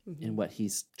Ryan in what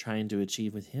he's trying to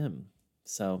achieve with him.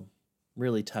 So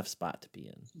really tough spot to be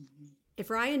in. If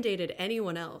Ryan dated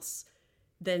anyone else,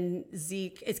 then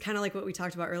Zeke, it's kind of like what we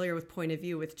talked about earlier with point of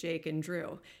view with Jake and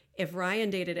Drew. If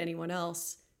Ryan dated anyone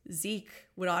else, Zeke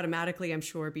would automatically, I'm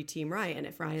sure, be Team Ryan.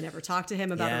 If Ryan ever talked to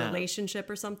him about a relationship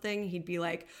or something, he'd be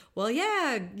like, well,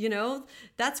 yeah, you know,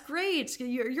 that's great.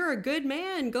 You're a good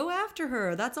man. Go after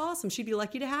her. That's awesome. She'd be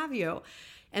lucky to have you.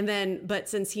 And then, but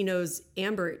since he knows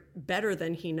Amber better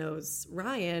than he knows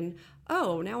Ryan,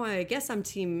 oh, now I guess I'm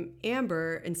Team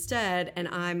Amber instead, and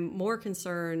I'm more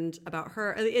concerned about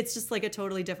her. It's just like a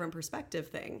totally different perspective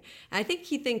thing. And I think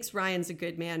he thinks Ryan's a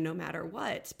good man no matter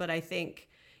what, but I think,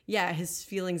 yeah, his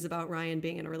feelings about Ryan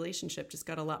being in a relationship just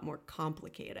got a lot more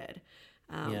complicated.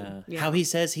 How he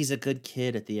says he's a good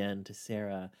kid at the end to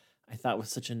Sarah, I thought was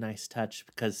such a nice touch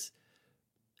because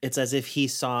it's as if he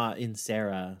saw in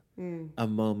Sarah a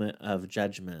moment of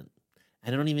judgment.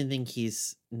 And I don't even think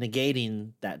he's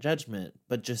negating that judgment,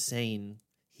 but just saying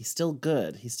he's still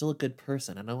good. He's still a good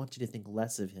person. I don't want you to think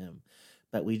less of him,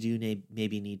 but we do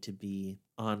maybe need to be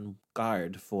on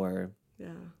guard for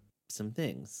some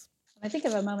things. I think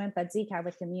of a moment that Zeke had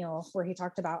with Camille where he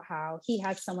talked about how he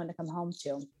had someone to come home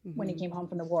to when he came home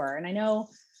from the war. And I know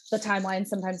the timelines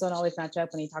sometimes don't always match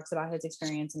up when he talks about his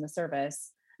experience in the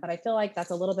service. But I feel like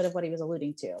that's a little bit of what he was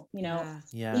alluding to. You know,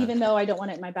 even though I don't want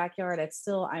it in my backyard,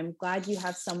 I'm glad you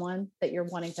have someone that you're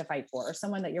wanting to fight for, or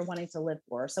someone that you're wanting to live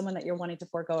for, or someone that you're wanting to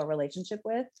forego a relationship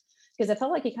with. Because I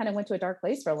felt like he kind of went to a dark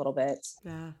place for a little bit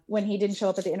when he didn't show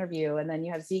up at the interview. And then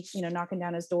you have Zeke, you know, knocking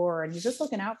down his door and he's just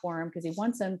looking out for him because he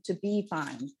wants him to be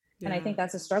fine. And I think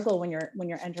that's a struggle when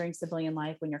you're entering civilian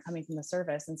life, when you're coming from the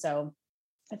service. And so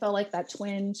I felt like that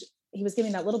twinge, he was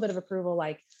giving that little bit of approval.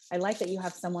 Like, I like that you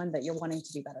have someone that you're wanting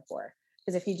to be better for.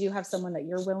 Because if you do have someone that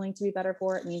you're willing to be better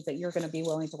for, it means that you're going to be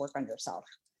willing to work on yourself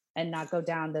and not go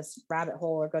down this rabbit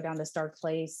hole or go down this dark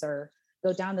place or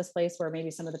go down this place where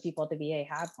maybe some of the people at the VA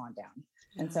have gone down.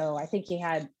 And so I think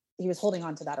he was holding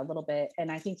on to that a little bit.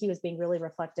 And I think he was being really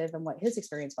reflective in what his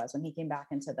experience was when he came back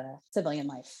into the civilian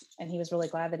life. And he was really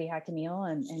glad that he had Camille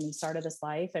and he started this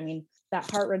life. I mean, that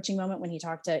heart-wrenching moment when he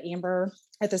talked to Amber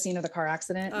at the scene of the car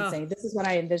accident and saying, this is what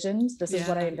I envisioned. This is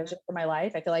what I envisioned for my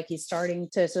life. I feel like he's starting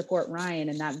to support Ryan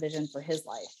in that vision for his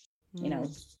life, you know,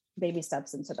 baby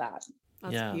steps into that.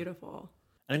 That's beautiful.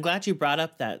 And I'm glad you brought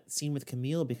up that scene with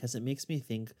Camille because it makes me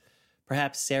think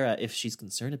perhaps Sarah, if she's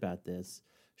concerned about this,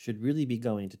 should really be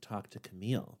going to talk to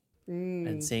Camille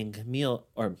and saying, Camille,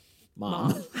 or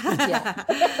Mom.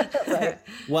 Right.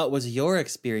 What was your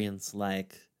experience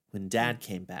like when Dad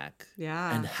came back?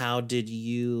 Yeah. And how did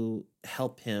you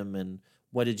help him? And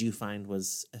what did you find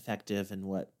was effective and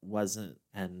what wasn't?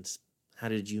 And how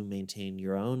did you maintain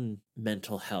your own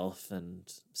mental health and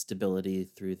stability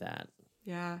through that?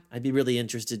 Yeah. I'd be really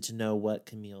interested to know what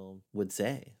Camille would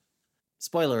say.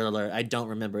 Spoiler alert, I don't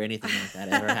remember anything like that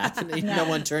ever happening. No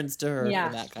one turns to her for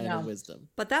that kind of wisdom.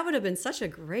 But that would have been such a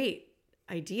great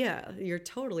idea. You're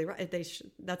totally right.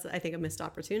 That's, I think, a missed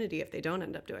opportunity if they don't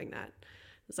end up doing that.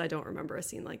 Because I don't remember a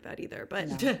scene like that either.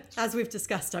 But as we've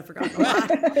discussed, I've forgotten a lot.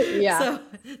 So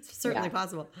it's certainly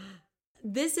possible.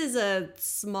 This is a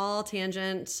small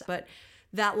tangent, but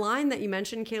that line that you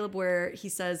mentioned, Caleb, where he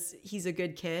says he's a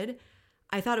good kid,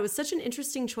 I thought it was such an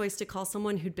interesting choice to call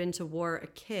someone who'd been to war a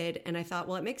kid. And I thought,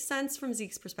 well, it makes sense from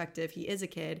Zeke's perspective. He is a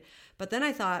kid. But then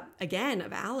I thought, again,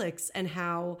 of Alex and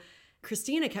how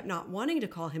Christina kept not wanting to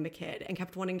call him a kid and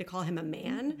kept wanting to call him a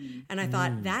man. And I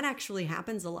thought that actually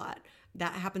happens a lot.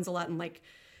 That happens a lot in like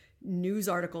news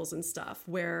articles and stuff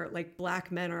where like black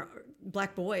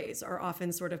boys are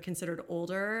often sort of considered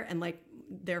older and like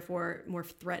therefore more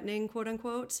threatening, quote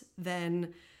unquote,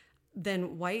 than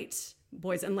white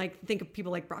boys. And like think of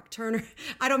people like Brock Turner.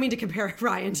 I don't mean to compare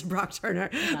Ryan to Brock Turner.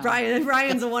 No.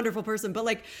 Ryan's a wonderful person, but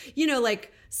like, you know,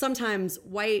 like sometimes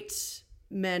white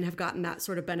men have gotten that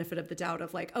sort of benefit of the doubt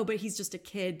of like, oh, but he's just a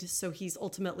kid, so he's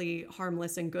ultimately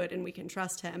harmless and good and we can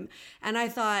trust him. And I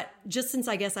thought, just since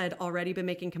I guess I had already been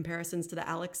making comparisons to the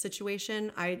Alex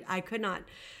situation, I could not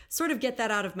sort of get that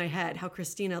out of my head, how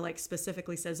Christina like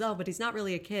specifically says, oh, but he's not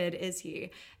really a kid, is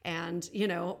he? And, you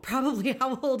know, probably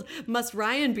how old must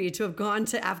Ryan be to have gone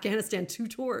to Afghanistan 2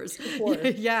 tours?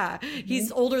 Yeah,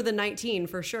 he's older than 19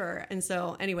 for sure. And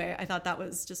so anyway, I thought that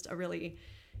was just a really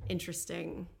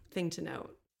interesting thing to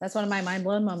note. That's one of my mind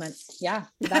blown moments. Yeah,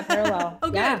 that parallel.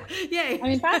 Oh, yeah. good. Yay. I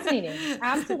mean, fascinating.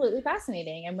 Absolutely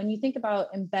fascinating. And when you think about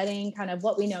embedding kind of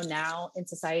what we know now in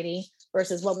society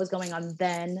versus what was going on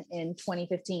then in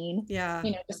 2015, you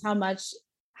know, just how much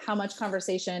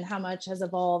conversation, how much has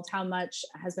evolved, how much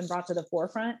has been brought to the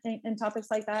forefront in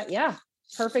topics like that. Yeah,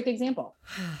 perfect example.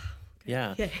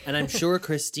 Yeah. And I'm sure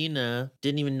Christina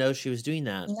didn't even know she was doing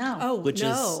that. No. Which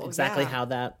is exactly how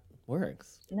that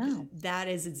works. No, that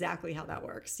is exactly how that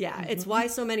works. Yeah. It's why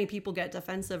so many people get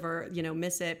defensive or, you know,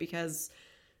 miss it, because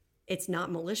it's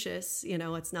not malicious, you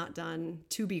know, it's not done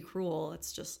to be cruel.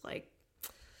 It's just like,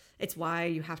 it's why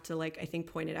you have to like, I think,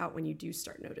 point it out when you do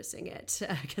start noticing it,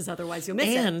 because otherwise you'll miss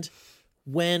it. And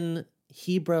when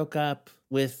he broke up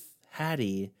with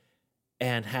Hattie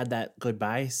and had that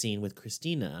goodbye scene with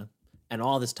Christina, and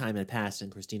all this time had passed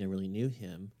and Christina really knew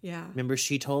him. Yeah. Remember,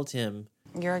 she told him,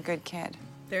 "You're a good kid."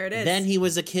 There it is. Then he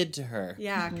was a kid to her.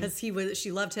 Yeah, because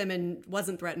she loved him and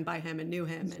wasn't threatened by him and knew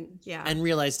him, and and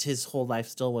realized his whole life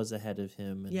still was ahead of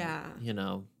him. And, you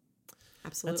know,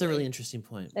 absolutely, that's a really interesting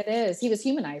point. It is. He was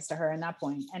humanized to her in that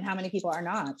point, and how many people are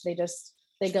not?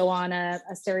 They go on a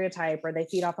stereotype, or they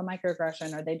feed off a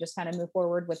microaggression, or they just kind of move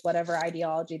forward with whatever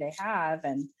ideology they have,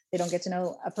 and they don't get to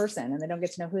know a person, and they don't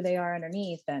get to know who they are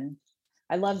underneath. And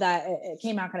I love that it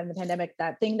came out kind of in the pandemic,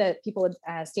 that thing that people would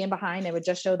stand behind, they would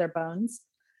just show their bones.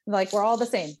 Like, we're all the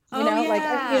same, you know, like,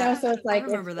 you know, so it's like,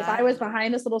 if I was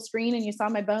behind this little screen and you saw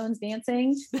my bones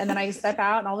dancing, and then I step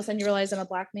out and all of a sudden you realize I'm a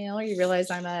black male, or you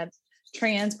realize I'm a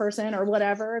trans person or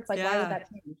whatever. It's like, why would that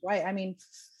change? Why? I mean,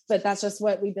 but that's just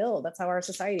what we build. That's how our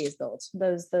society is built.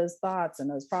 Those thoughts and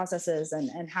those processes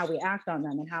and how we act on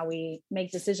them and how we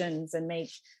make decisions and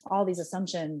make all these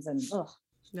assumptions and,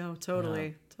 No,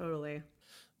 totally.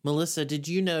 Melissa, did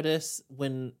you notice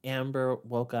when Amber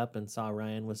woke up and saw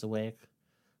Ryan was awake,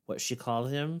 what she called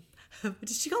him? Did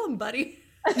she call him Buddy?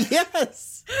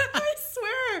 Yes. I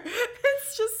swear.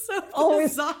 It's just so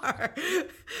bizarre.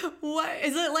 What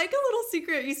is it, like a little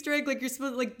secret Easter egg? Like you're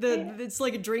supposed it's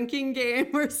like a drinking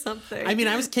game or something. I mean,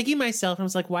 I was kicking myself and I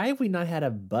was like, why have we not had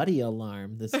a Buddy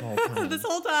alarm this whole time? This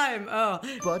whole time. Oh.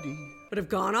 Buddy. Would have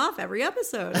gone off every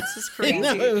episode. It's just crazy.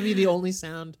 No, it would be the only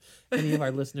sound any of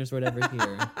our listeners would ever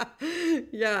hear.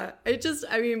 Yeah.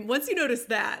 I mean, once you notice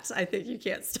that, I think you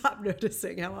can't stop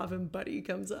noticing how often Buddy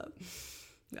comes up.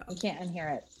 No. You can't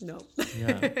unhear it. No.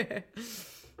 Yeah.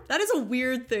 That is a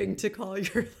weird thing to call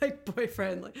your like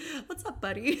boyfriend. Like, what's up,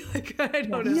 buddy? Like, I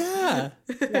don't know.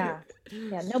 Yeah.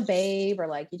 No, babe, or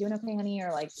like, you doing okay, honey?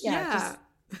 Or like, just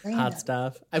hot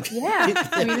stuff. Yeah.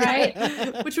 I mean,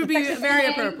 right. Which would be very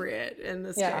appropriate in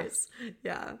this case.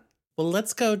 Yeah. Well,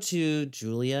 let's go to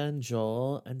Julia and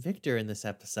Joel and Victor in this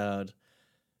episode.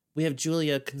 We have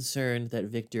Julia concerned that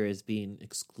Victor is being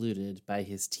excluded by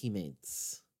his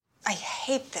teammates. I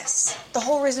hate this. The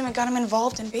whole reason we got him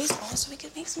involved in baseball is so we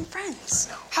could make some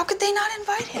friends. How could they not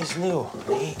invite him? He's new.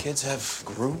 Hey, kids have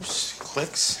groups,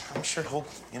 cliques. I'm sure he'll,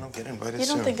 get invited soon. You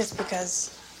don't think it's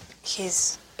because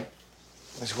he's...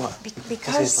 Is what?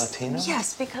 Because he's Latino?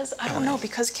 Yes, because, I don't know,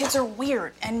 because kids are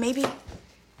weird. And maybe,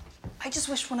 I just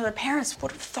wish one of the parents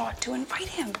would have thought to invite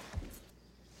him.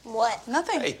 What?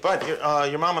 Nothing. Hey, Bud,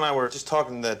 your mom and I were just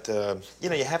talking that,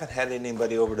 you haven't had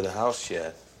anybody over to the house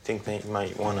yet. Think that you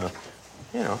might want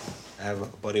to, have a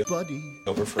buddy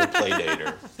over for a play date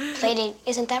or... Play date,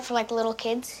 isn't that for like little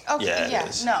kids? Okay, Yeah, it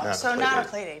is. no, Not a so play not date. a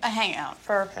play date. A hangout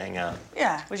for... Hang out.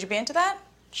 Yeah, would you be into that?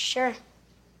 Sure.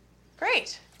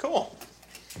 Great. Cool.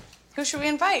 Who should we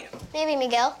invite? Maybe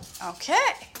Miguel. Okay.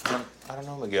 I don't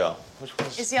know Miguel. Which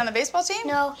one's... Is he on the baseball team?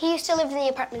 No, he used to live in the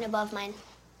apartment above mine.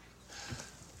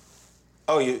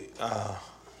 Oh, you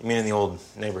mean in the old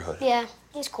neighborhood? Yeah,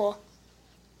 he's cool.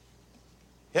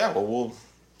 Yeah, well,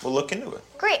 we'll look into it.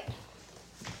 Great.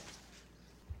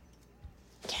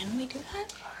 Can we do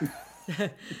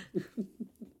that?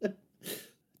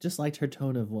 Just liked her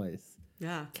tone of voice.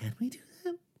 Yeah. Can we do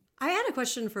that? I had a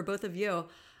question for both of you.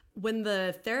 When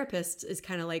the therapist is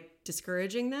kind of like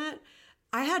discouraging that,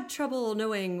 I had trouble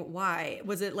knowing why.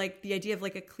 Was it like the idea of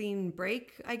like a clean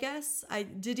break, I guess?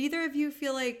 Did either of you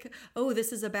feel like, oh,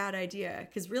 this is a bad idea?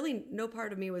 Because really no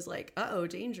part of me was like, uh-oh,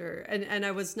 danger. And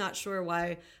I was not sure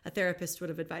why a therapist would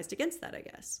have advised against that, I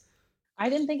guess. I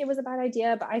didn't think it was a bad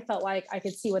idea, but I felt like I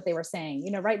could see what they were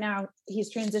saying. Right now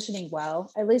he's transitioning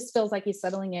well. At least feels like he's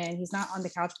settling in. He's not on the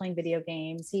couch playing video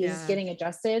games. He's getting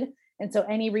adjusted. And so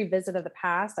any revisit of the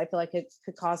past, I feel like it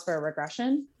could cause for a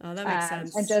regression. Oh, that makes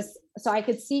sense. And just, so I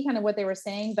could see kind of what they were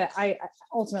saying, but I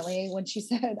ultimately, when she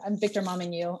said, I'm Victor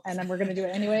momming you, and then we're going to do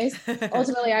it anyways,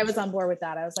 ultimately I was on board with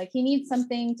that. I was like, he needs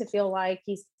something to feel like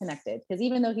he's connected. Because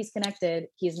even though he's connected,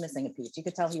 he's missing a piece. You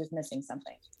could tell he was missing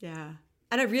something. Yeah.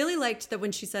 And I really liked that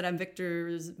when she said, I'm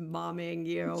Victor's momming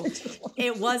you,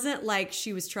 it wasn't like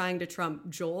she was trying to trump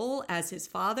Joel as his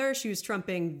father. She was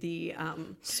trumping the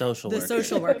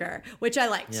social worker, which I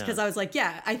liked because I was like,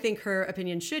 yeah, I think her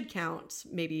opinion should count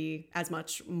maybe as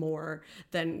much more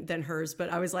than hers. But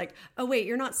I was like, oh, wait,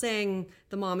 you're not saying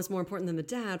the mom is more important than the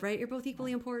dad, right? You're both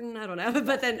equally important. I don't know.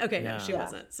 But then, okay, no, she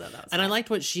wasn't. So that was And fine. I liked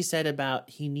what she said about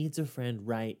he needs a friend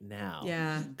right now.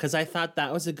 Yeah. Because I thought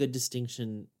that was a good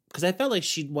distinction. Because I felt like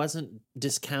she wasn't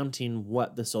discounting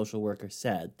what the social worker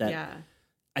said. That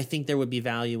I think there would be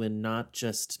value in not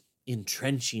just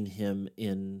entrenching him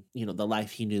in, the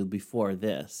life he knew before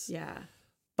this. Yeah.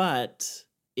 But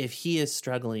if he is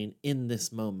struggling in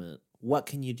this moment, what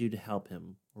can you do to help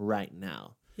him right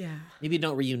now? Yeah. Maybe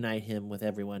don't reunite him with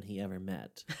everyone he ever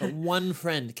met. But one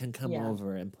friend can come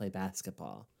over and play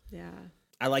basketball. Yeah.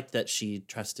 I liked that she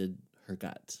trusted her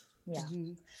gut. Yeah.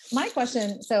 My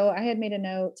question, so I had made a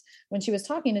note when she was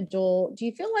talking to Joel, do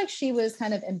you feel like she was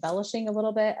kind of embellishing a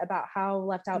little bit about how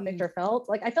left out Victor felt?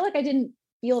 Like, I feel like I didn't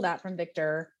feel that from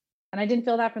Victor, and I didn't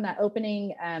feel that from that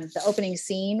opening, the opening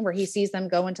scene where he sees them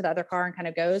go into the other car and kind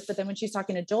of goes. But then when she's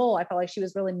talking to Joel, I felt like she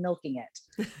was really milking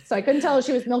it. So I couldn't tell if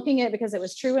she was milking it because it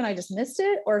was true and I just missed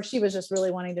it, or if she was just really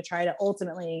wanting to try to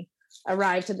ultimately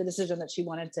arrive to the decision that she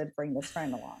wanted to bring this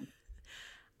friend along.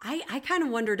 I kind of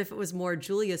wondered if it was more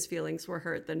Julia's feelings were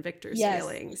hurt than Victor's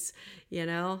feelings,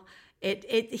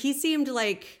 He seemed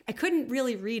like, I couldn't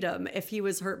really read him if he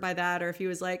was hurt by that or if he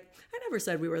was like, I never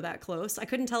said we were that close. I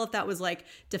couldn't tell if that was like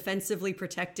defensively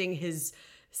protecting his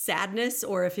sadness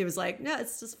or if he was like, no,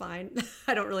 it's just fine.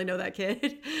 I don't really know that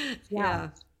kid. Yeah.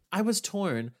 I was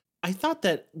torn. I thought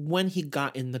that when he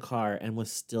got in the car and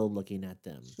was still looking at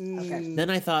them, then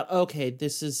I thought, okay,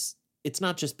 it's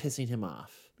not just pissing him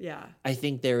off. Yeah. I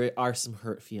think there are some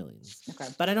hurt feelings. Okay.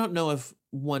 But I don't know if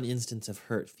one instance of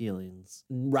hurt feelings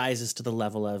rises to the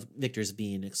level of Victor's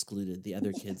being excluded. The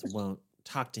other kids won't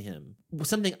talk to him.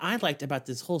 Something I liked about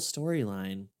this whole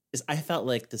storyline is I felt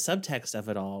like the subtext of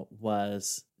it all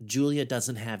was Julia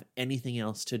doesn't have anything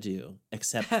else to do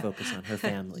except focus on her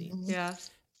family. Yeah.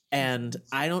 And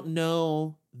I don't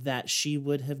know that she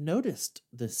would have noticed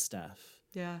this stuff.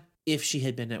 Yeah. If she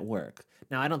had been at work.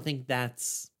 Now, I don't think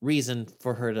that's reason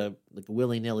for her to like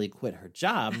willy-nilly quit her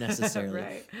job necessarily,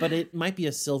 right. But it might be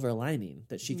a silver lining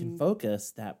that she can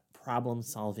focus that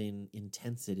problem-solving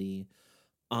intensity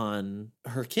on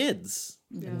her kids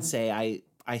and say,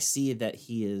 I see that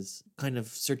he is kind of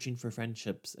searching for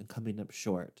friendships and coming up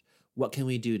short. What can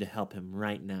we do to help him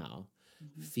right now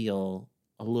feel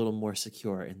a little more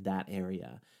secure in that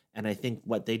area? And I think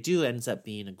what they do ends up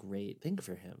being a great thing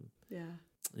for him. Yeah.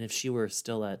 And if she were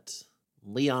still at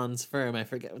Leon's firm, I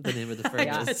forget what the name of the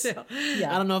firm is.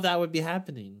 Yeah. I don't know if that would be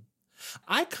happening.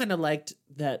 I kind of liked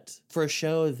that for a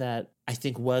show that I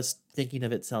think was thinking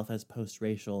of itself as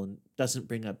post-racial and doesn't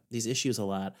bring up these issues a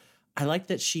lot. I liked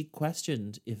that she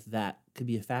questioned if that could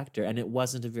be a factor. And it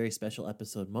wasn't a very special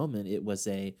episode moment. It was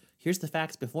here's the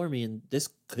facts before me, and this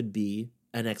could be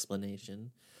an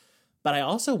explanation. But I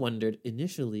also wondered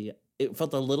initially, it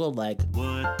felt a little like,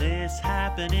 would this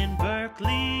happen in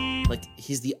Berkeley? Like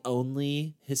he's the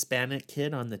only Hispanic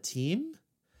kid on the team.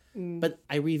 But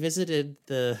I revisited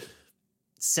the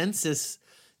census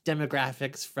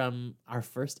demographics from our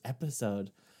first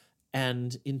episode.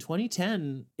 And in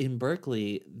 2010, in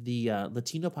Berkeley, the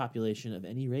Latino population of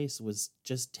any race was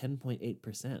just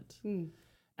 10.8%.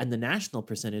 And the national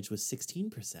percentage was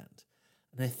 16%.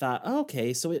 And I thought, oh,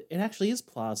 okay, so it actually is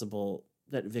plausible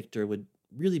that Victor would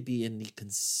really be in the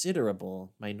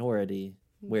considerable minority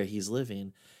where he's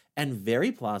living, and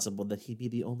very plausible that he'd be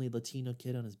the only Latino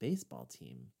kid on his baseball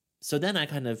team. So then I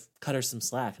kind of cut her some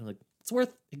slack. I'm like, it's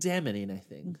worth examining, I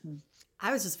think.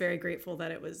 I was just very grateful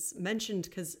that it was mentioned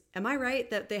because am I right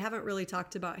that they haven't really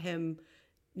talked about him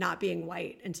not being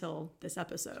white until this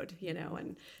episode, you know?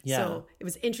 And so it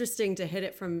was interesting to hit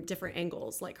it from different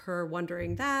angles, like her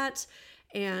wondering that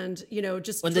and, you know,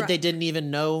 just... When they didn't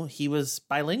even know he was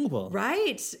bilingual.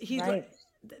 Right.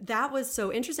 That was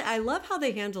so interesting. I love how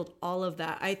they handled all of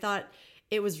that. I thought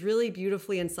it was really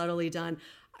beautifully and subtly done.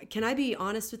 Can I be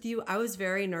honest with you? I was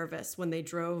very nervous when they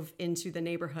drove into the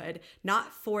neighborhood,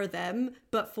 not for them,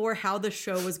 but for how the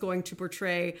show was going to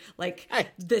portray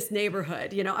this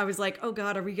neighborhood. You know, I was like, oh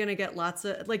God, are we going to get lots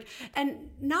of and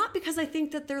not because I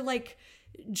think that they're like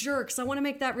jerks. I want to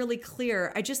make that really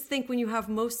clear. I just think when you have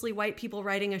mostly white people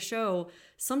writing a show,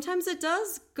 sometimes it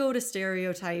does go to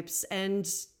stereotypes and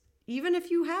even if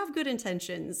you have good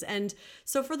intentions. And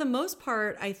so for the most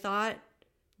part, I thought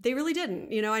they really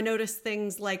didn't. You know, I noticed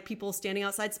things like people standing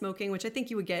outside smoking, which I think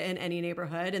you would get in any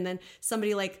neighborhood. And then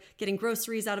somebody like getting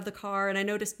groceries out of the car. And I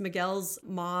noticed Miguel's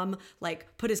mom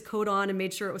like put his coat on and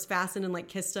made sure it was fastened and like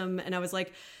kissed him. And I was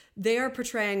like, they are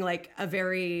portraying like a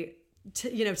very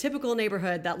typical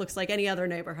neighborhood that looks like any other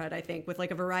neighborhood, I think, with like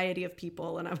a variety of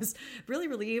people. And I was really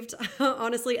relieved,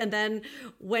 honestly. And then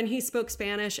when he spoke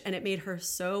Spanish and it made her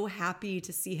so happy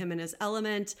to see him in his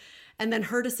element, and then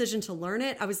her decision to learn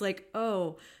it, I was like,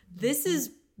 oh, this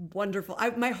is wonderful.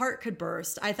 My heart could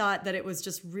burst. I thought that it was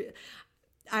just,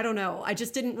 I don't know. I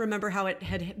just didn't remember how it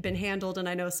had been handled. And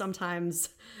I know sometimes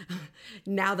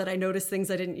now that I notice things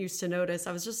I didn't used to notice,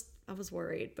 I was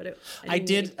worried, but I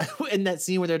did. In that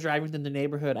scene where they're driving in the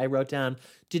neighborhood, I wrote down,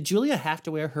 did Julia have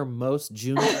to wear her most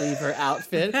June Cleaver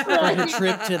outfit for her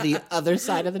trip to the other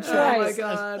side of the tracks? Oh my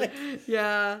God.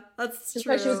 Yeah, that's just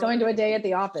true. like she was going to a day at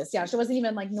the office. Yeah, she wasn't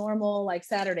even like normal, like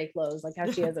Saturday clothes, like how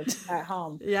she is at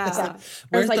home. Yeah.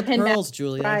 Where's the pearls,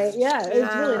 Julia? Right. Yeah, it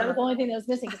was really, that was the only thing that was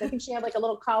missing because I think she had like a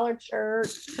little collared shirt,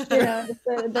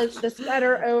 the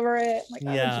sweater over it. Like,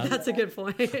 yeah. That's a good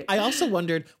point. I also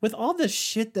wondered, with all the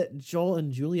shit that Joel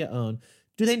and Julia own,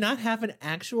 do they not have an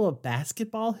actual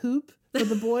basketball hoop for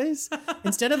the boys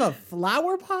instead of a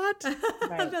flower pot?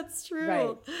 Right. That's true.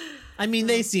 Right. I mean,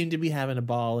 they seem to be having a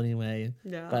ball anyway.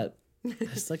 Yeah. But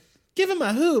it's like, give him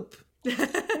a hoop.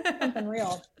 Something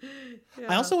real. Yeah.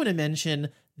 I also want to mention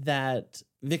that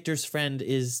Victor's friend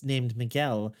is named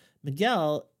Miguel.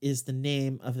 Miguel is the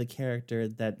name of the character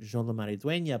that Xolo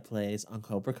Maridueña plays on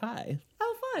Cobra Kai.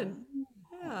 Oh, fun.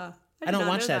 Yeah. I don't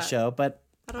watch that show, but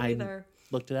I don't either.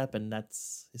 Looked it up, and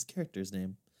that's his character's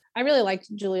name. I really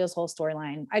liked Julia's whole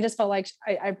storyline. I just felt like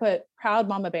I put proud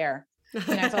mama bear.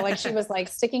 I felt like she was like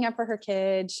sticking up for her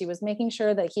kid. She was making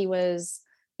sure that he was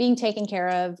being taken care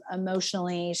of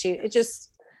emotionally.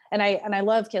 I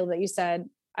love, Caleb, that you said,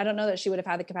 I don't know that she would have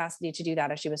had the capacity to do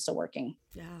that if she was still working.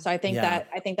 Yeah. So I think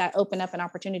that opened up an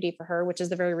opportunity for her, which is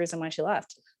the very reason why she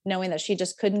left, knowing that she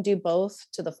just couldn't do both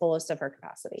to the fullest of her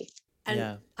capacity.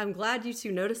 And I'm glad you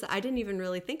two noticed that. I didn't even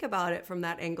really think about it from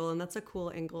that angle. And that's a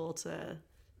cool angle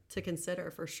to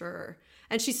consider for sure.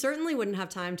 And she certainly wouldn't have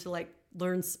time to like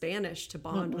learn Spanish to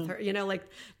bond with her. You know, like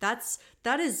that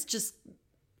is just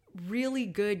really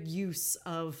good use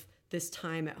of this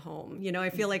time at home. You know, I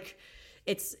feel like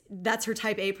that's her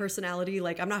type A personality.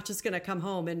 Like, I'm not just going to come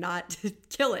home and not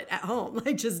kill it at home.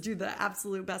 Like, just do the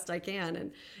absolute best I can.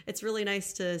 And it's really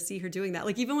nice to see her doing that.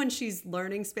 Like, even when she's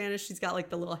learning Spanish, she's got like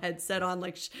the little headset on,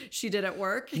 like she did at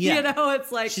work. Yeah. You know,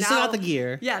 it's like, she's still got the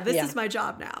gear. Yeah, this is my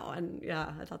job now. And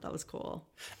yeah, I thought that was cool.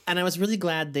 And I was really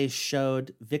glad they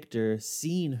showed Victor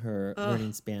seeing her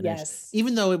learning Spanish. Yes.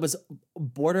 Even though it was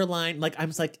borderline, like, I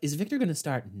was like, is Victor going to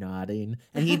start nodding?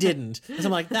 And he didn't. So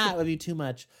I'm like, that would be too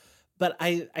much. But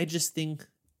I just think,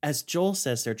 as Joel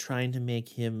says, they're trying to make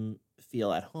him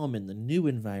feel at home in the new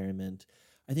environment.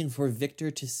 I think for Victor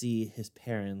to see his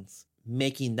parents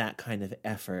making that kind of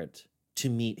effort to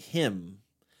meet him,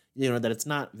 you know, that it's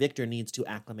not Victor needs to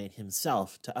acclimate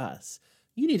himself to us.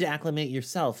 You need to acclimate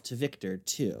yourself to Victor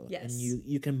too. Yes. And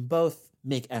you can both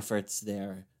make efforts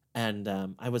there. And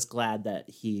I was glad that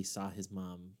he saw his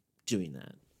mom doing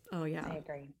that. Oh yeah. I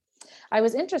agree. I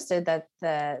was interested that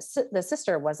the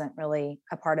sister wasn't really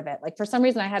a part of it. Like for some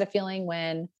reason, I had a feeling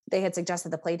when they had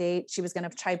suggested the play date, she was going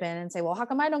to chime in and say, well, how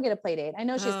come I don't get a play date? I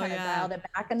know she's kind of dialed it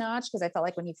back a notch because I felt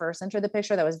like when he first entered the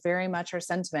picture, that was very much her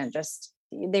sentiment. Just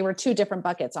they were two different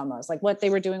buckets almost. Like what they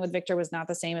were doing with Victor was not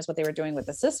the same as what they were doing with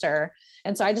the sister.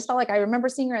 And so I just felt like I remember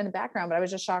seeing her in the background, but I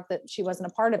was just shocked that she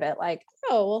wasn't a part of it. Like,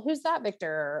 oh, well, who's that Victor?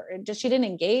 Or just she didn't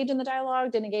engage in the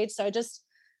dialogue, didn't engage. So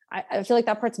I feel like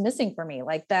that part's missing for me.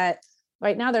 Like that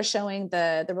right now they're showing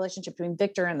the relationship between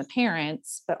Victor and the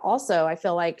parents, but also I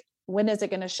feel like when is it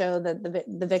going to show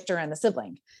the Victor and the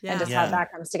sibling and just how that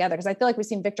comes together? Because I feel like we've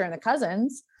seen Victor and the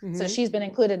cousins. So she's been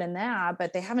included in that,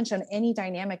 but they haven't shown any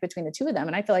dynamic between the two of them.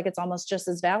 And I feel like it's almost just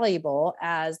as valuable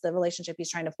as the relationship he's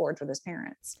trying to forge with his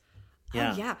parents.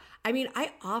 Yeah. Oh, yeah. I mean,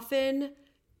 I often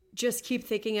just keep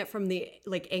thinking it from the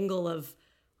like angle of,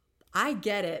 I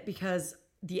get it because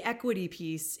the equity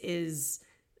piece is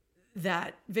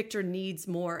that Victor needs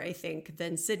more, I think,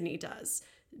 than Sydney does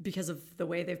because of the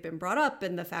way they've been brought up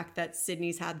and the fact that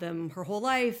Sydney's had them her whole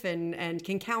life and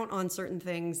can count on certain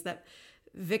things that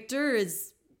Victor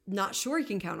is not sure he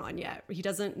can count on yet. He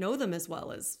doesn't know them as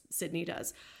well as Sydney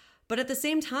does. But at the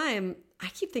same time, I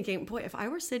keep thinking, boy, if I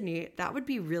were Sydney, that would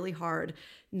be really hard.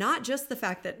 Not just the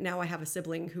fact that now I have a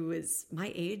sibling who is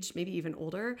my age, maybe even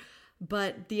older,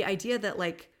 but the idea that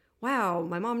like, wow,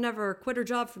 my mom never quit her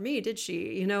job for me, did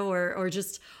she? You know, or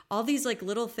just all these like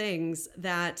little things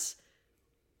that.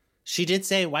 She did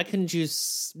say, why couldn't you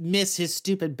miss his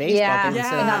stupid baseball game? In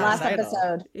that last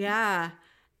episode. Yeah.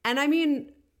 And I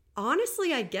mean,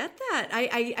 honestly, I get that.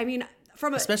 I mean,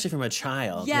 especially from a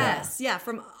child. Yes. Yeah.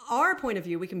 From our point of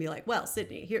view, we can be like, well,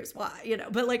 Sydney, here's why, you know,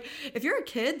 but like if you're a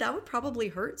kid, that would probably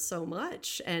hurt so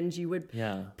much. And you would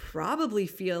probably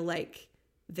feel like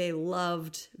they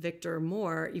loved Victor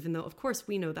more, even though, of course,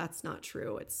 we know that's not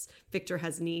true. Victor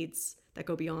has needs that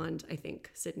go beyond, I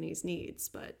think, Sydney's needs,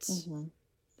 but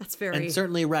that's very... And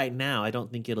certainly right now, I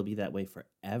don't think it'll be that way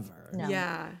forever. No.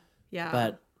 Yeah.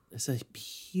 But it's a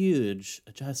huge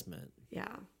adjustment.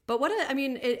 Yeah. But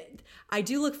I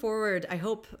do look forward. I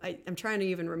hope, I'm trying to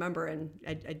even remember, and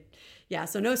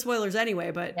so no spoilers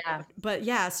anyway, but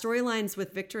storylines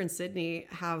with Victor and Sydney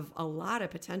have a lot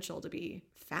of potential to be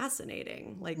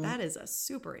fascinating. Like that is a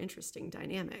super interesting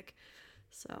dynamic.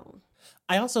 So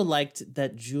I also liked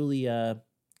that Julia,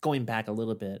 going back a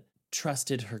little bit,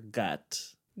 trusted her gut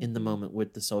in the moment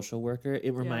with the social worker.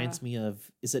 It reminds me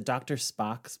of, is it Dr.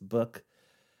 Spock's book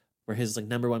where his like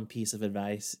number one piece of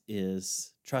advice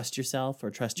is trust yourself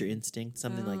or trust your instinct,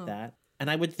 something like that.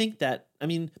 And I would think that, I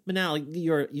mean, Manal,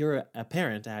 you're a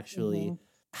parent actually.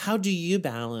 How do you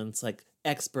balance like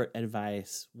expert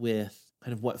advice with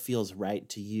kind of what feels right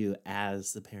to you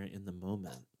as the parent in the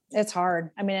moment? It's hard.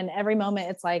 I mean, in every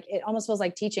moment, it's like, it almost feels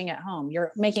like teaching at home.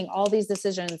 You're making all these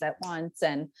decisions at once.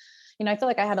 And, you know, I feel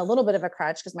like I had a little bit of a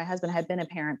crutch because my husband had been a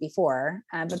parent before,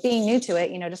 but being new to it,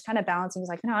 you know, just kind of balancing, he's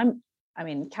like, no,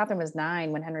 Catherine was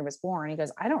 9 when Henry was born. He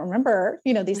goes, I don't remember,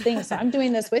 you know, these things. So I'm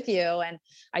doing this with you. And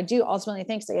I do ultimately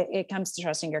think it comes to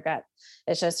trusting your gut.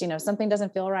 It's just, you know, something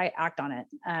doesn't feel right, act on it.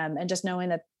 And just knowing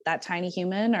that tiny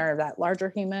human or that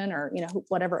larger human or, you know,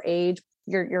 whatever age,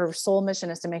 your sole mission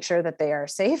is to make sure that they are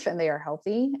safe and they are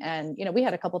healthy. And, you know, we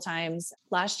had a couple times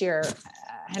last year,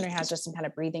 Henry has just some kind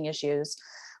of breathing issues.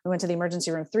 We went to the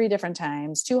emergency room 3 different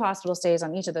times, 2 hospital stays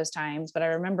on each of those times. But I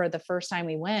remember the first time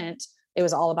we went, it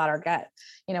was all about our gut.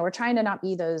 You know, we're trying to not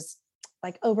be those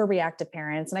like overreactive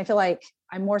parents. And I feel like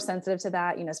I'm more sensitive to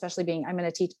that, you know, especially being,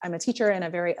 I'm a teacher in a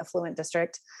very affluent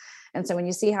district. And so when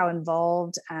you see how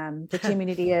involved the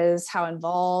community is, how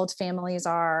involved families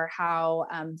are, how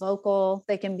vocal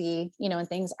they can be, you know, and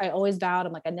things, I always vowed,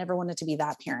 I'm like, I never wanted to be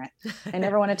that parent. I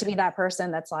never wanted to be that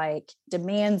person that's like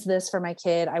demands this for my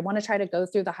kid. I want to try to go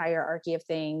through the hierarchy of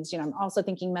things. You know, I'm also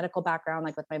thinking medical background,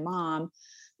 like with my mom,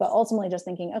 but ultimately just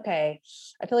thinking, okay,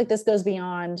 I feel like this goes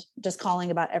beyond just calling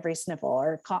about every sniffle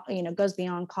or, you know, goes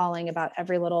beyond calling about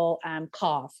every little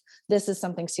cough. This is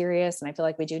something serious. And I feel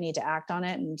like we do need to act on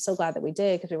it. And I'm so glad that we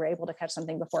did because we were able to catch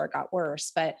something before it got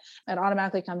worse. But it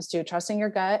automatically comes to trusting your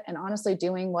gut and honestly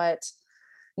doing what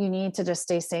you need to just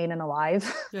stay sane and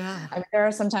alive. Yeah. I mean, there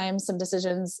are sometimes some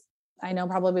decisions I know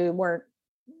probably weren't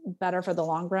better for the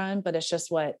long run, but it's just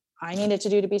what I needed to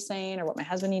do to be sane or what my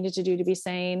husband needed to do to be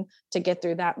sane to get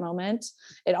through that moment.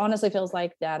 It honestly feels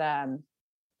like that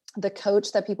the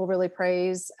coach that people really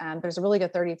praise, there's a really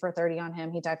good 30 for 30 on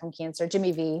him. He died from cancer,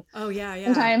 Jimmy V. Oh yeah.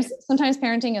 Sometimes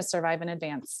parenting is survive in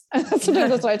advance.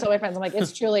 Sometimes that's what I tell my friends. I'm like,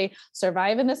 it's truly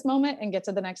survive in this moment and get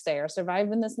to the next day, or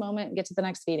survive in this moment and get to the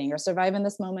next feeding, or survive in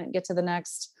this moment and get to the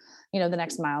next, you know, the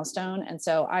next milestone. And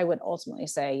so I would ultimately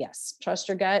say, yes, trust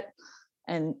your gut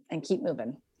and keep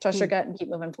moving. Trust your gut and keep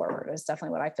moving forward is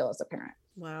definitely what I feel as a parent.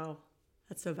 Wow.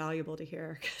 That's so valuable to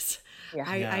hear because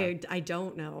Yeah. I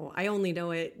don't know. I only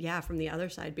know it, from the other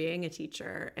side, being a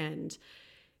teacher. And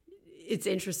it's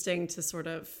interesting to sort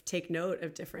of take note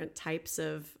of different types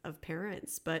of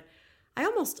parents. But I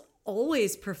almost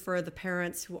always prefer the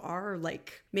parents who are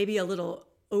like maybe a little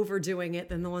overdoing it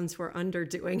than the ones who are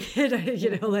underdoing it.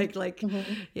 You know,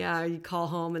 yeah, you call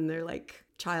home and they're like,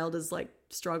 child is like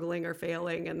struggling or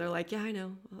failing, and they're like, yeah, I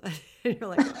know. And you're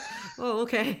like, oh,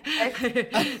 okay.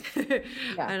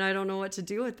 And I don't know what to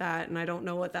do with that, and I don't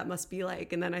know what that must be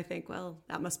like. And then I think, well,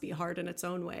 that must be hard in its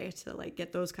own way to like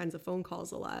get those kinds of phone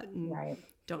calls a lot, and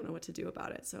don't know what to do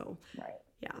about it. So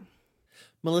yeah.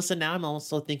 Melissa, now I'm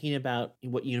also thinking about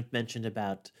what you mentioned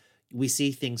about we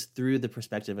see things through the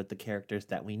perspective of the characters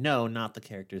that we know, not the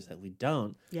characters that we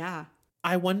don't. Yeah.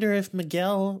 I wonder if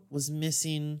Miguel was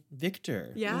missing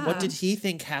Victor. Yeah. What did he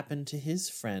think happened to his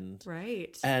friend?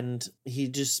 Right. And he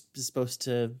just is supposed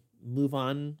to move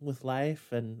on with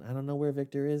life. And I don't know where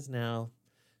Victor is now.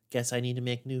 Guess I need to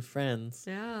make new friends.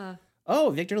 Yeah. oh,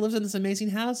 Victor lives in this amazing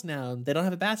house now. They don't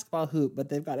have a basketball hoop, but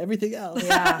they've got everything else.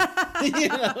 Yeah. You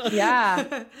know?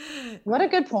 Yeah. What a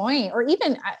good point. Or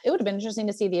even, it would have been interesting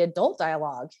to see the adult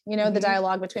dialogue, you know, the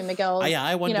dialogue between Miguel's,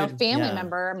 I wondered, family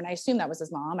member. I mean, I assume that was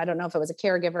his mom. I don't know if it was a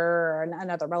caregiver or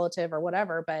another relative or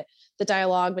whatever, but the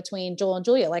dialogue between Joel and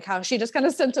Julia, like how she just kind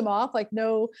of sent him off, like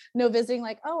no visiting,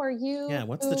 like, oh, are you? Yeah.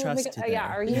 What's the trust?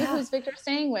 Are you who's Victor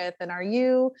staying with? And are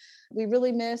you, we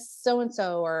really miss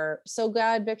so-and-so, or so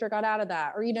glad Victor got out of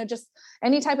that, or, you know, just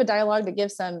any type of dialogue that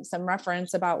gives some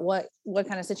reference about what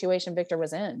kind of situation Victor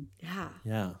was in. Yeah.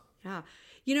 Yeah. Yeah.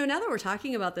 You know, now that we're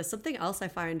talking about this, something else I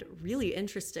find really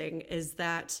interesting is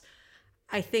that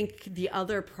I think the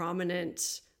other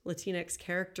prominent Latinx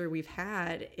character we've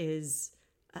had is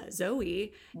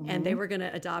Zoe, and they were going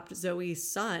to adopt Zoe's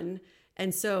son.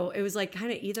 And so it was like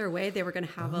kind of either way, they were going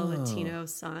to have a Latino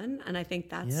son. And I think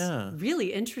that's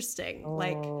really interesting.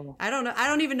 Like, I don't know. I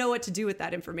don't even know what to do with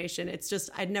that information. It's just,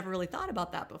 I'd never really thought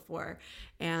about that before.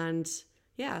 And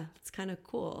yeah, it's kind of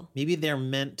cool. Maybe they're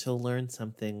meant to learn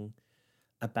something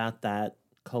about that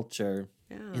culture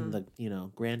in the, you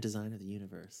know, grand design of the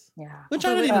universe. Yeah. Which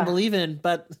I don't even believe in,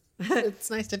 but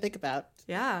it's nice to think about.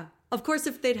 Yeah. Of course,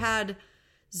 if they'd had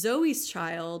Zoe's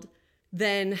child,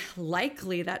 then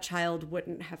likely that child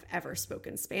wouldn't have ever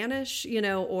spoken Spanish, you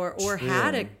know, or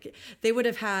had they would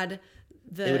have had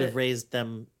they would have raised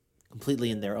them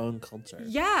completely in their own culture.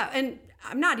 Yeah. And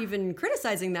I'm not even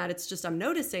criticizing that. It's just, I'm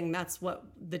noticing that's what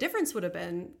the difference would have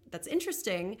been. That's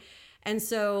interesting. And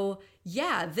so,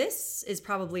 yeah, this is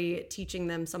probably teaching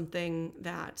them something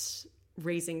that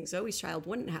raising Zoe's child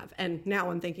wouldn't have. And now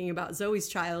I'm thinking about Zoe's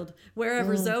child,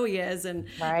 wherever Zoe is, and,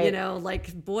 you know,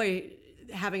 like, boy,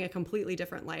 having a completely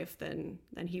different life than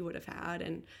he would have had,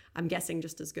 and I'm guessing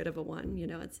just as good of a one. You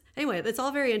know, it's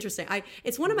all very interesting.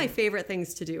 It's one of my favorite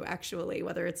things to do, actually,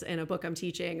 whether it's in a book I'm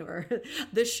teaching or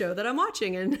this show that I'm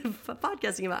watching and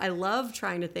podcasting about. I love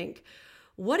trying to think,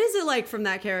 what is it like from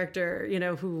that character, you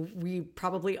know, who we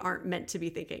probably aren't meant to be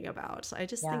thinking about. I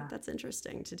just think that's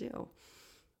interesting to do.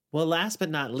 Well, last but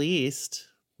not least,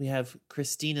 we have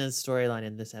Christina's storyline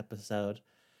in this episode.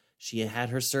 She had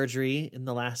her surgery in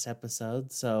the last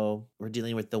episode, so we're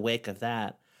dealing with the wake of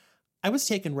that. I was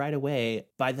taken right away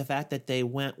by the fact that they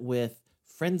went with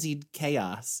frenzied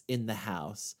chaos in the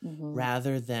house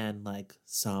rather than like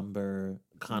somber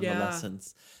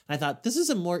convalescence. And I thought this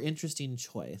is a more interesting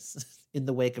choice in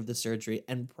the wake of the surgery,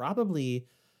 and probably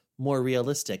more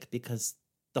realistic, because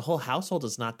the whole household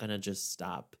is not going to just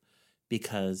stop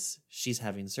because she's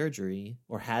having surgery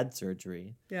or had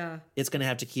surgery. Yeah. It's going to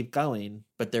have to keep going,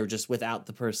 but they're just without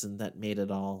the person that made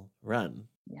it all run.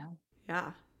 Yeah.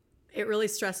 Yeah. It really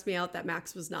stressed me out that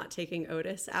Max was not taking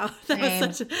Otis out. I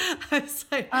was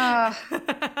like,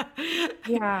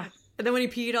 yeah. And then when he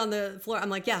peed on the floor, I'm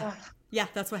like, yeah,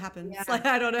 that's what happens. Yeah. Like,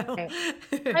 I don't know.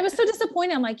 Right. I was so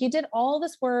disappointed. I'm like, you did all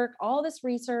this work, all this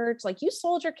research, like you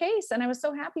sold your case, and I was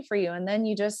so happy for you. And then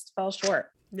you just fell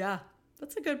short. Yeah.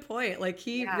 That's a good point. Like,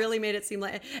 he really made it seem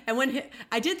like, and when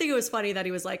I did think it was funny that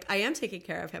he was like, I am taking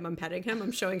care of him. I'm petting him.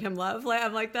 I'm showing him love. Like,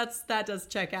 I'm like, that does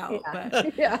check out.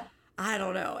 Yeah. But I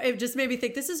don't know. It just made me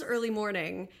think, this is early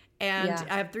morning and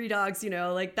I have 3 dogs, you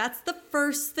know, like that's the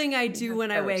first thing I do when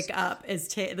I wake up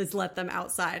is let them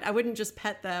outside. I wouldn't just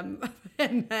pet them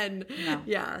and then,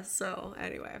 So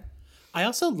anyway. I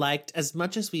also liked, as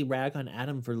much as we rag on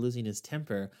Adam for losing his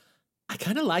temper, I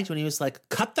kind of liked when he was like,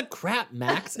 cut the crap,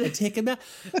 Max, and take him out.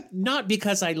 Not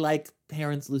because I like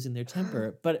parents losing their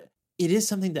temper, but it is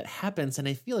something that happens, and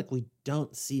I feel like we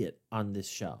don't see it on this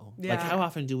show. Yeah. Like, how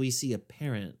often do we see a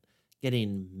parent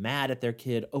getting mad at their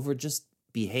kid over just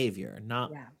behavior,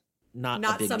 not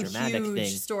a big some dramatic huge thing.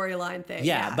 storyline thing.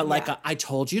 Yeah, but like I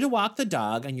told you to walk the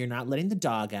dog and you're not letting the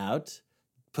dog out.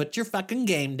 Put your fucking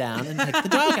game down and take the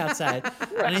dog outside.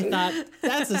 Right. And I thought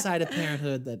that's the side of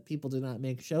parenthood that people do not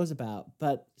make shows about.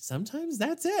 But sometimes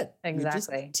that's it.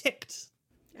 Exactly. You're just ticked.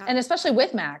 And especially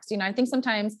with Max, you know, I think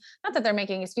sometimes, not that they're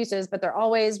making excuses, but they're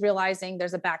always realizing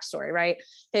there's a backstory, right?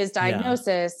 His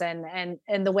diagnosis and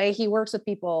the way he works with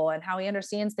people and how he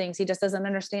understands things. He just doesn't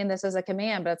understand this as a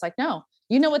command, but it's like, no,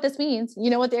 you know what this means. You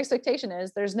know what the expectation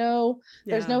is. There's no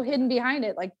hidden behind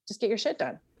it. Like, just get your shit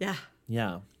done. Yeah.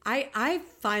 Yeah. I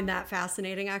find that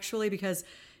fascinating actually, because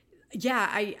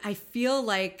I feel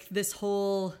like this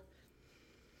whole,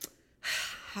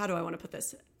 how do I want to put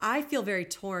this? I feel very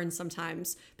torn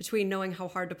sometimes between knowing how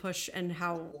hard to push and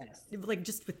how like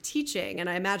just with teaching. And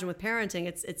I imagine with parenting,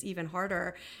 it's even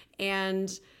harder.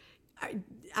 And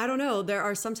I don't know. There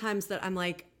are some times that I'm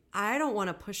like, I don't want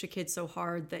to push a kid so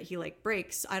hard that he like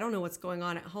breaks. I don't know what's going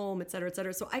on at home, et cetera, et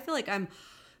cetera. So I feel like I'm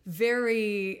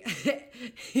very,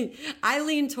 I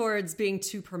lean towards being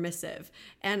too permissive.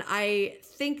 And I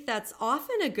think that's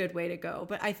often a good way to go,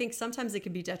 but I think sometimes it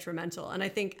can be detrimental. And I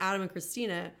think Adam and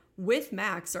Christina with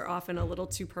Max are often a little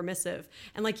too permissive.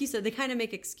 And like you said, they kind of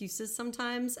make excuses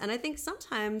sometimes. And I think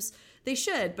sometimes they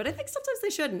should, but I think sometimes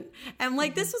they shouldn't. And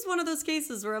like, this was one of those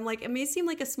cases where I'm like, it may seem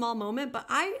like a small moment, but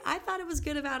I thought it was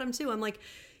good of Adam too. I'm like,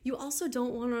 you also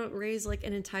don't want to raise like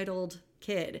an entitled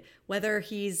kid, whether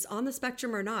he's on the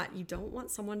spectrum or not. You don't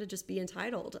want someone to just be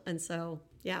entitled. And so,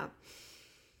 yeah.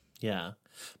 Yeah.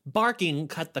 Barking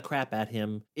cut the crap at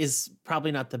him is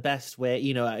probably not the best way.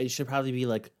 You know, it should probably be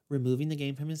like removing the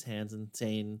game from his hands and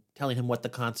telling him what the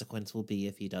consequence will be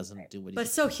if he doesn't do what he's. But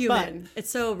it's so human.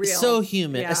 It's so real. So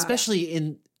human, Yeah. especially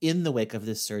in the wake of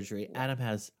this surgery. Adam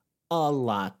has a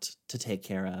lot to take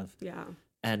care of. Yeah.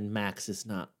 And Max is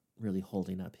not really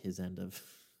holding up his end of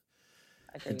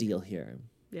the deal here.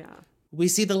 Yeah. We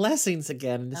see the Lessings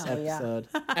again in this episode.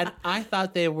 And I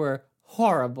thought they were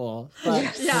horrible, but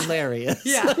hilarious.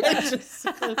 Yeah.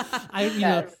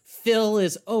 Phil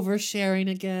is oversharing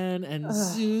again, and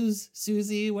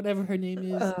Susie, whatever her name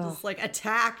is, just like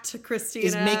attacked Christina.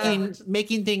 Is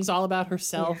making things all about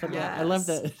herself. And I love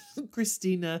that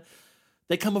Christina.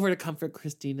 They come over to comfort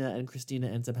Christina, and Christina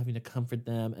ends up having to comfort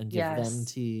them and give them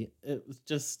tea. It was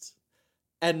just,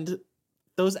 and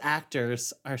those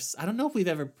actors are, I don't know if we've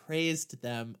ever praised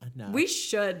them enough. We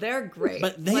should. They're great.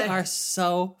 But they are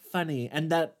so funny. And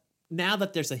that now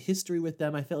that there's a history with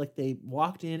them, I feel like they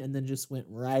walked in and then just went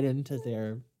right into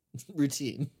their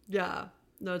routine. Yeah.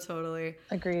 No, totally.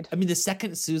 Agreed. I mean, the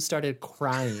second Sue started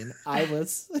crying, I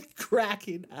was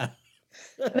cracking up.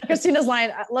 Christina's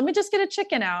line, let me just get a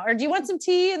chicken out, or do you want some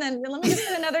tea? And then let me just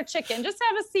get another chicken. Just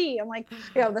have a seat. I'm like,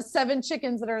 the 7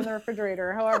 chickens that are in the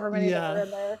refrigerator, however many that are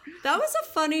in there. That was a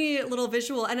funny little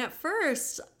visual. And at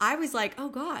first I was like, oh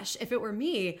gosh, if it were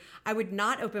me, I would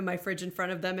not open my fridge in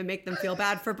front of them and make them feel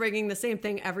bad for bringing the same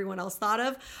thing everyone else thought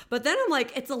of. But then I'm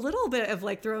like, it's a little bit of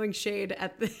like throwing shade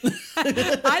at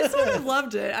the, I sort of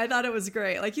loved it. I thought it was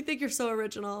great. Like, you think you're so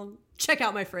original, check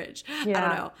out my fridge. Yeah. I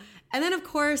don't know. And then, of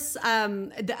course, I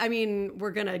mean,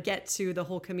 we're going to get to the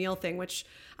whole Camille thing, which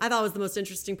I thought was the most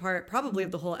interesting part probably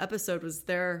of the whole episode, was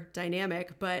their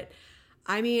dynamic. But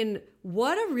I mean,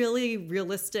 what a really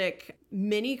realistic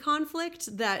mini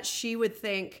conflict that she would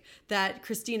think that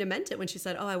Christina meant it when she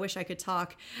said, oh, I wish I could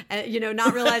talk. And,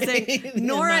 not realizing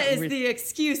Nora is the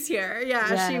excuse here.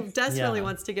 Yeah, she desperately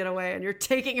wants to get away, and you're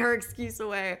taking her excuse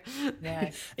away.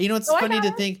 Yes. It's funny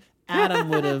to think Adam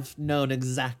would have known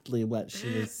exactly what she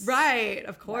was right,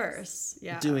 of course.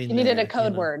 Yeah. doing. She needed a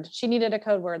code word. She needed a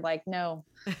code word like, no,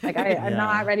 like I'm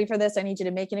not ready for this. I need you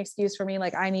to make an excuse for me.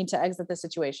 Like, I need to exit the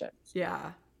situation.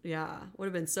 Yeah. Yeah. Would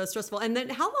have been so stressful. And then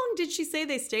how long did she say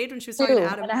they stayed when she was talking to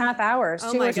Adam? 2.5 hours.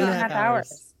 Oh 2 my or 2.5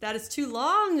 hours. That is too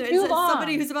long. Too is long. It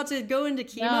somebody who's about to go into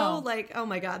chemo? No. Like, oh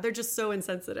my God, they're just so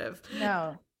insensitive.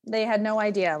 No. They had no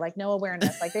idea, like no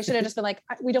awareness. Like, they should have just been like,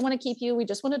 we don't want to keep you. We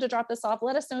just wanted to drop this off.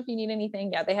 Let us know if you need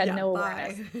anything. Yeah, they had no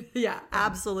awareness. Yeah,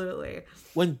 absolutely.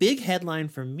 One big headline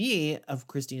for me of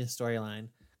Christina's storyline,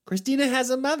 Christina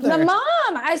has a mother. The mom,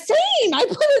 I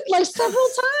put it like several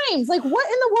times. Like, what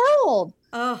in the world?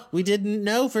 Oh, we didn't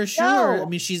know for sure. No. I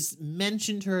mean, she's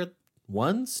mentioned her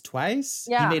once, twice.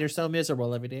 Yeah. He made her so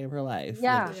miserable every day of her life.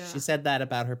 Yeah. Like, she said that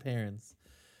about her parents.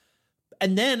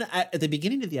 And then at the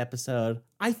beginning of the episode,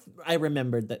 I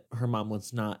remembered that her mom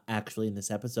was not actually in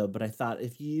this episode, but I thought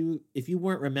if you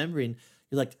weren't remembering,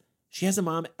 you're like, she has a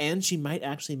mom and she might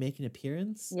actually make an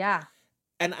appearance. Yeah.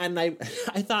 And I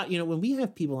thought, when we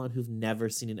have people on who've never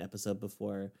seen an episode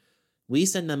before, we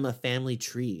send them a family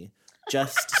tree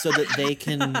just so that they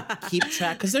can keep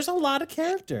track, because there's a lot of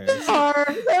characters.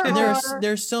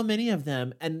 There's so many of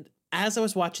them. And as I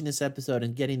was watching this episode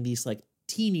and getting these like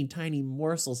teeny tiny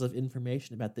morsels of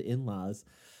information about the in-laws,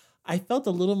 I felt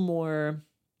a little more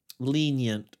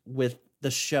lenient with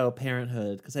the show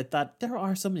Parenthood, because I thought there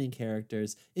are so many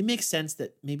characters. It makes sense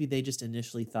that maybe they just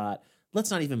initially thought, let's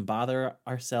not even bother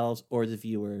ourselves or the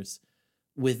viewers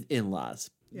with in-laws.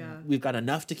 Yeah. We've got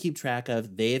enough to keep track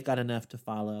of. They've got enough to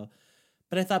follow.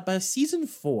 But I thought by season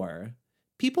 4,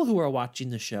 people who are watching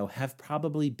the show have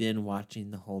probably been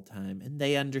watching the whole time, and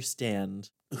they understand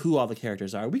who all the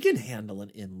characters are. We can handle an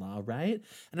in-law, right?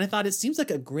 And I thought it seems like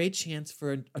a great chance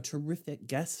for a terrific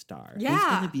guest star. Yeah. Who's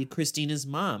going to be Christina's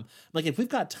mom? Like, if we've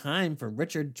got time for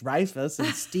Richard Dreyfuss and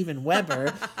Steven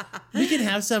Weber, we can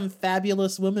have some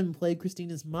fabulous woman play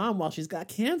Christina's mom while she's got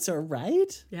cancer,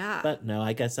 right? Yeah. But no,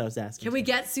 I guess I was asking. Can we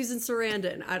get Susan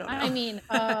Sarandon? I don't know. I mean,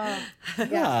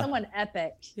 someone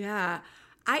epic. Yeah.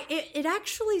 It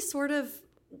actually sort of,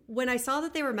 when I saw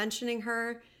that they were mentioning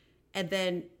her and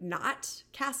then not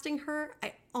casting her,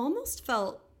 I almost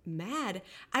felt mad.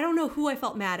 I don't know who I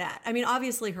felt mad at. I mean,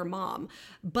 obviously her mom,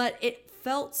 but it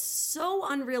felt so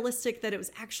unrealistic that it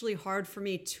was actually hard for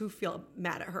me to feel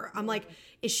mad at her. I'm like,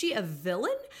 is she a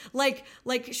villain? Like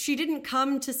she didn't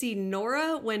come to see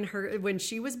Nora when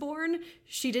she was born.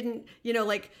 She didn't,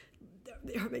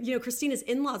 Christina's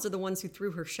in-laws are the ones who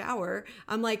threw her shower.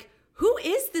 I'm like, who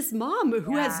is this mom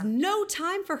who has no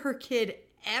time for her kid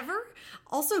ever?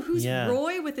 Also, who's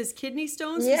Roy with his kidney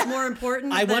stones? Who's more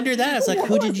important? I wonder that. It's like,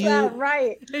 who did you?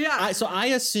 Right. Yeah. So I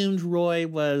assumed Roy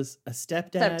was a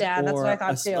stepdad, that's what I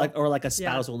thought too. Like a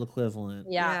spousal equivalent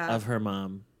of her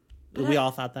mom. But we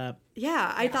all thought that.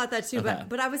 Yeah, I thought that too. Okay.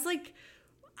 But I was like,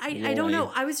 I don't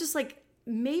know. I was just like,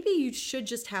 maybe you should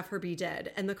just have her be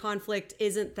dead. And the conflict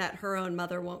isn't that her own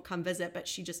mother won't come visit, but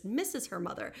she just misses her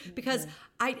mother. Because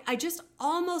I just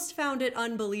almost found it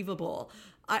unbelievable.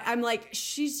 I'm like,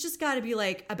 she's just got to be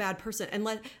like a bad person, and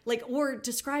or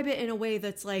describe it in a way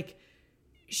that's like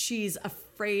she's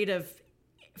afraid of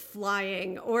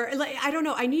flying, or like, I don't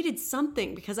know. I needed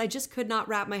something, because I just could not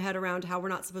wrap my head around how we're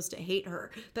not supposed to hate her,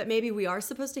 but maybe we are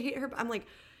supposed to hate her. But I'm like,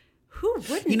 who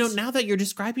wouldn't? Now that you're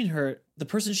describing her, the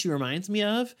person she reminds me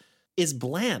of is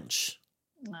Blanche.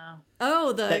 Wow.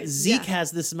 Oh, that Zeke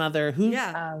has this mother who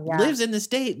lives in the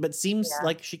state, but seems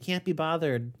like she can't be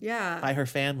bothered by her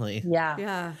family. Yeah.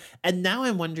 Yeah. And now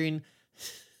I'm wondering,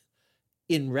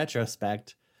 in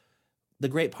retrospect, the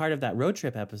great part of that road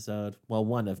trip episode, well,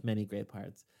 one of many great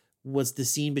parts, was the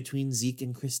scene between Zeke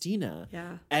and Christina.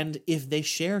 Yeah. And if they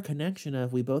share a connection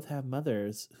of, we both have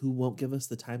mothers who won't give us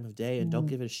the time of day and don't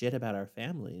give a shit about our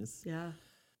families. Yeah.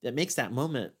 That makes that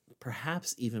moment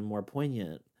perhaps even more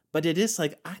poignant. But it is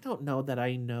like, I don't know that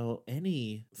I know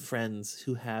any friends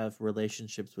who have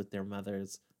relationships with their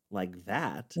mothers like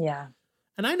that. Yeah.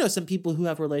 And I know some people who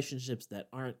have relationships that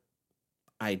aren't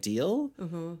ideal,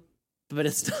 but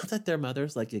it's not that their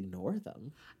mothers like ignore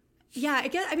them. Yeah,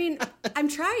 I mean, I'm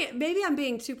trying, maybe I'm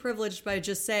being too privileged by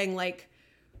just saying like,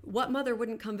 what mother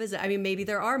wouldn't come visit? I mean, maybe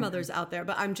there are mothers out there,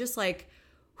 but I'm just like,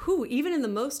 who, even in the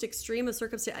most extreme of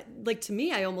circumstances, like to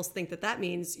me, I almost think that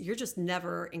means you're just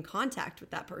never in contact with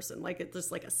that person. Like it's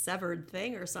just like a severed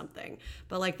thing or something.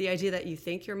 But like the idea that you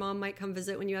think your mom might come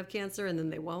visit when you have cancer and then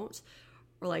they won't,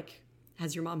 or like,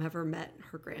 has your mom ever met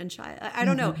her grandchild? I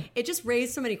don't know. It just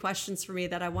raised so many questions for me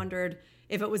that I wondered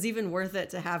if it was even worth it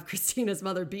to have Christina's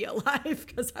mother be alive.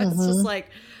 Because I was just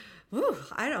like, ooh,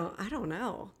 I don't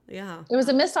know. Yeah. It was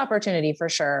a missed opportunity for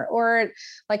sure. Or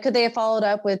like, could they have followed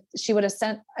up with, she would have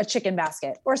sent a chicken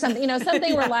basket or something,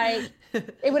 something where like,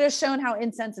 it would have shown how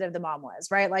insensitive the mom was,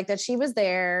 right? Like that she was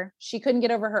there, she couldn't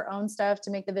get over her own stuff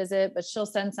to make the visit, but she'll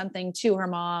send something to her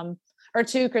mom or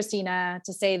to Christina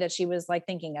to say that she was like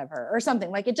thinking of her or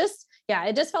something. Like it just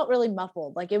felt really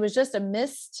muffled. Like it was just a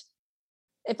missed,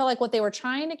 it felt like what they were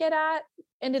trying to get at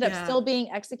ended up still being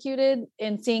executed,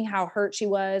 and seeing how hurt she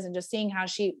was and just seeing how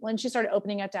when she started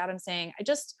opening up to Adam saying, I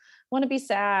just want to be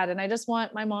sad and I just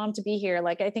want my mom to be here.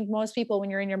 Like, I think most people,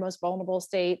 when you're in your most vulnerable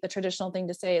state, the traditional thing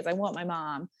to say is, I want my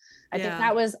mom. I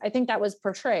think that was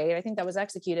portrayed. I think that was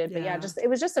executed, but it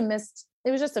was just a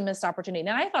missed opportunity. And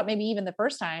I thought maybe even the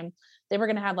first time they were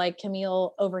going to have like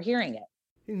Camille overhearing it.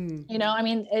 I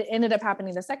mean, it ended up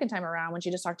happening the second time around when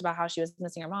she just talked about how she was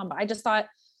missing her mom. But I just thought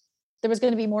there was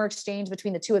going to be more exchange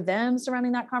between the two of them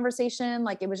surrounding that conversation.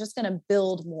 Like it was just going to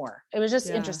build more. It was just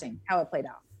interesting how it played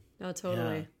out. No,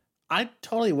 totally. Yeah. I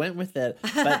totally went with it,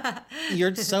 but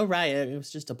you're so right. It was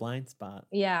just a blind spot.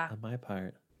 Yeah. On my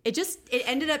part. It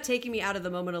ended up taking me out of the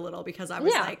moment a little, because I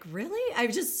was like, really? I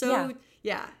was just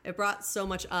it brought so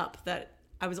much up that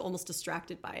I was almost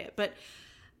distracted by it. But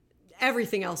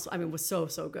everything else, I mean, was so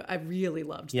good. I really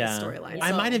loved this storyline. I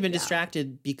So, might have been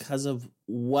distracted because of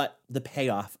what the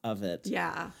payoff of it.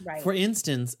 Yeah. Right. For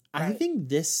instance, I think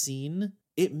this scene,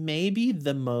 it may be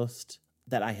the most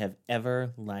that I have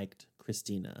ever liked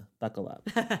Christina. Buckle up.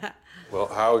 Well,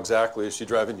 how exactly is she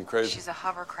driving you crazy? She's a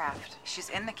hovercraft. She's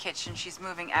in the kitchen. She's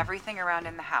moving everything around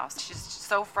in the house. She's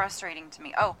so frustrating to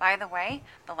me. Oh, by the way,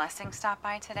 the Lessings stopped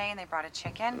by today and they brought a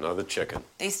chicken. Another chicken.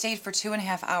 They stayed for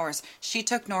 2.5 hours. She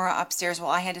took Nora upstairs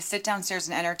while I had to sit downstairs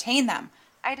and entertain them.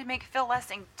 I had to make Phil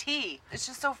Lessing tea. It's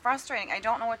just so frustrating. I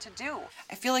don't know what to do.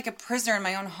 I feel like a prisoner in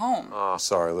my own home. Oh,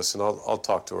 sorry. Listen, I'll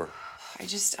talk to her.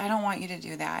 I don't want you to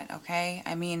do that, okay?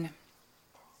 I mean,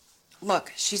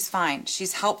 look, she's fine.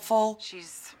 She's helpful.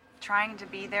 She's trying to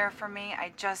be there for me.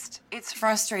 It's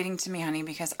frustrating to me, honey,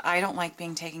 because I don't like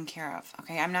being taken care of,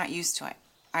 okay? I'm not used to it.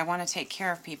 I want to take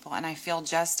care of people, and I feel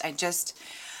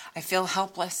I feel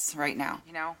helpless right now,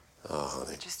 you know? Oh,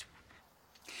 honey.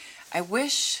 I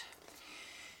wish...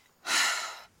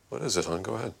 What is it, hon?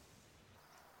 Go ahead.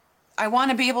 I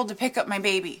want to be able to pick up my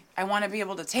baby. I want to be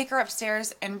able to take her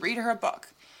upstairs and read her a book.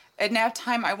 At nap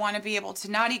time, I want to be able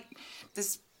to not eat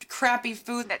this crappy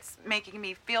food that's making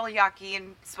me feel yucky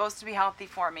and supposed to be healthy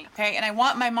for me, okay? And I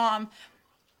want my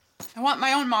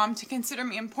own mom to consider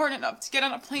me important enough to get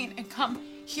on a plane and come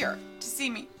here to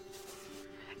see me.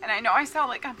 And I know I sound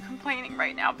like I'm complaining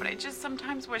right now, but I just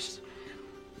sometimes wish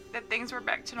that things were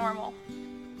back to normal.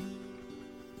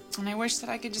 And I wish that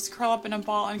I could just curl up in a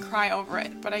ball and cry over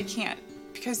it, but I can't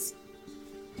because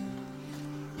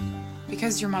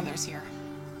your mother's here.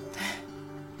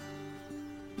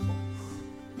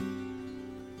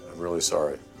 I'm really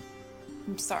sorry.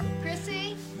 I'm sorry.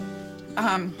 Chrissy?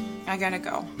 I gotta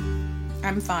go.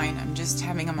 I'm fine. I'm just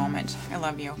having a moment. I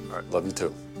love you. All right, love you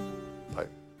too. Bye.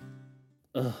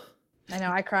 Ugh. I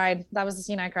know, I cried. That was the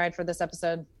scene I cried for this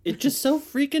episode. It's just so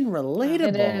freaking relatable.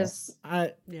 It is.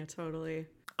 Yeah, totally.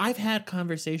 I've had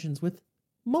conversations with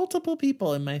multiple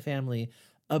people in my family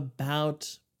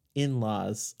about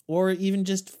in-laws or even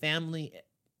just family,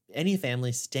 any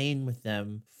family staying with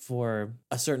them for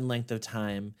a certain length of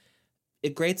time.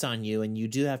 It grates on you and you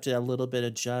do have to a little bit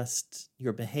adjust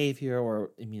your behavior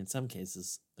or, I mean, in some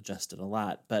cases adjust it a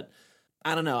lot. But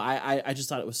I don't know. I just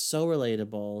thought it was so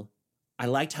relatable. I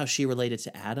liked how she related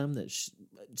to Adam, that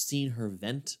seeing her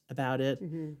vent about it.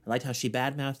 Mm-hmm. I liked how she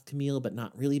badmouthed Camille, but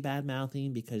not really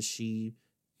badmouthing because she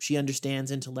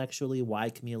understands intellectually why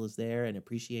Camille is there and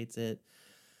appreciates it.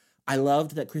 I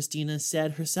loved that Christina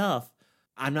said herself,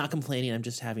 I'm not complaining, I'm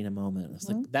just having a moment. I was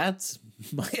like, that's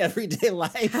my everyday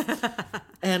life.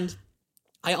 And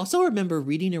I also remember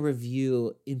reading a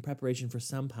review in preparation for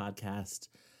some podcast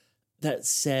that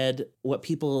said what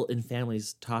people in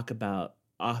families talk about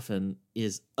often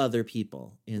is other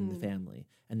people in the family.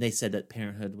 And they said that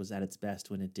Parenthood was at its best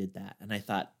when it did that. And I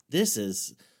thought, this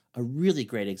is a really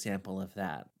great example of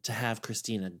that, to have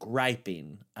Christina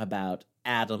griping about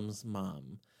Adam's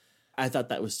mom. I thought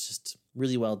that was just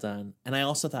really well done. And I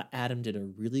also thought Adam did a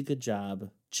really good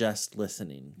job just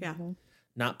listening. Yeah.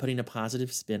 Not putting a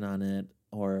positive spin on it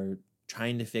or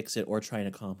trying to fix it or trying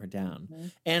to calm her down.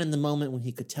 And in the moment when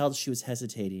he could tell she was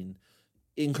hesitating,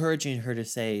 encouraging her to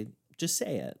say, just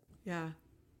say it. Yeah.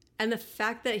 And the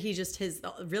fact that he just,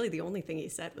 really the only thing he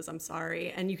said was, I'm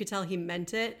sorry. And you could tell he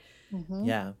meant it.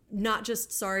 Yeah. Not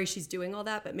just sorry she's doing all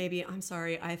that, but maybe I'm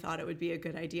sorry, I thought it would be a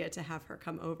good idea to have her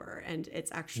come over and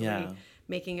it's actually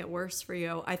making it worse for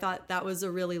you. I thought that was a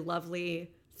really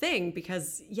lovely thing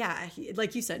because,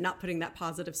 like you said, not putting that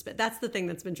positive spin. That's the thing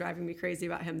that's been driving me crazy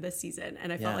about him this season.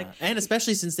 And I felt like... And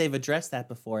especially since they've addressed that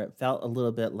before, it felt a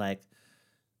little bit like,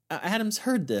 Adam's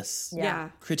heard this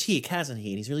critique, hasn't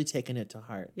he? And he's really taken it to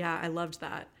heart. Yeah, I loved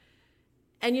that.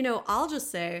 And, I'll just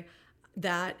say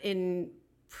that in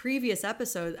previous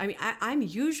episodes, I mean, I'm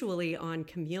usually on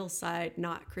Camille's side,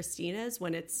 not Christina's,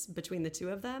 when it's between the two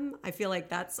of them. I feel like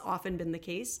that's often been the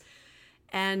case.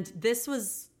 And this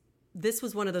was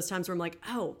one of those times where I'm like,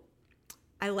 oh,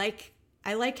 I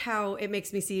like how it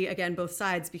makes me see, again, both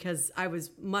sides, because I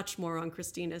was much more on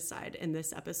Christina's side in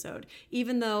this episode,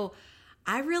 even though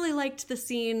I really liked the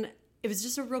scene. It was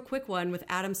just a real quick one with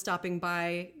Adam stopping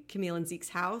by Camille and Zeke's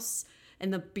house in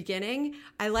the beginning.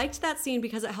 I liked that scene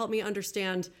because it helped me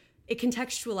understand, it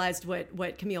contextualized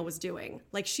what Camille was doing.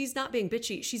 Like, she's not being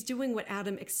bitchy. She's doing what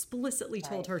Adam explicitly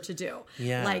told her to do.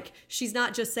 Yeah. Like, she's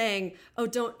not just saying, oh,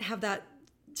 don't have that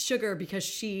sugar because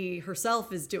she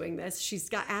herself is doing this. She's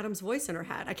got Adam's voice in her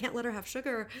head. I can't let her have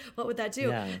sugar. What would that do?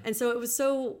 Yeah. And so it was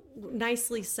so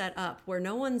nicely set up where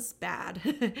no one's bad.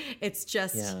 It's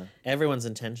just... Yeah. Everyone's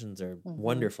intentions are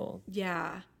wonderful.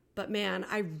 Yeah. But man,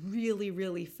 I really,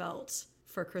 really felt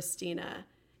for Christina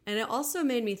And it also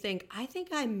made me think, I think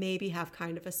I maybe have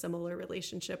kind of a similar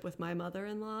relationship with my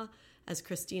mother-in-law as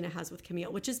Christina has with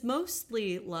Camille, which is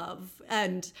mostly love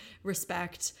and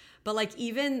respect. But like,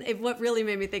 even if what really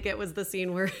made me think it was the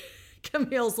scene where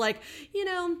Camille's like,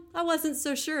 I wasn't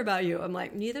so sure about you. I'm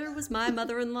like, neither was my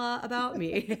mother-in-law about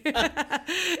me.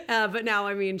 But now,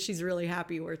 I mean, she's really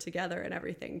happy we're together and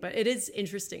everything. But it is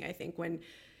interesting, I think, when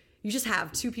you just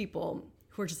have two people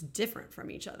who are just different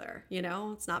from each other.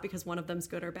 It's not because one of them's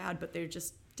good or bad, but they're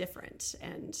just different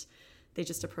and they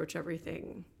just approach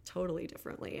everything totally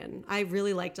differently. And I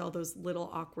really liked all those little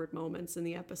awkward moments in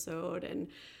the episode and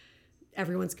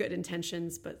everyone's good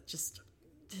intentions, but just...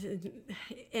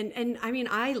 And I mean,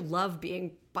 I love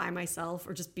being by myself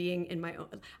or just being in my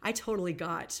own. I totally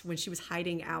got when she was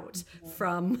hiding out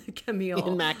from Camille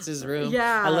in Max's room.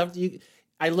 Yeah. I loved you.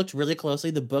 I looked really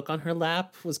closely. The book on her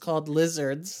lap was called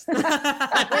Lizards.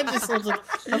 I just was like,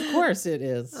 of course it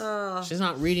is. She's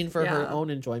not reading for her own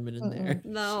enjoyment in there.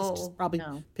 No. She's just probably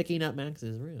picking up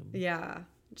Max's room. Yeah.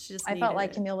 I felt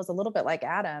like Camille was a little bit like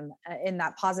Adam in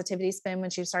that positivity spin when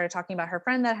she started talking about her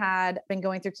friend that had been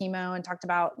going through chemo and talked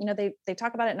about, they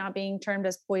talk about it not being termed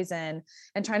as poison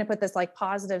and trying to put this like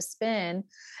positive spin.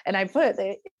 And I put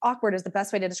awkward is the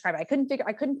best way to describe it. I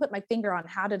couldn't put my finger on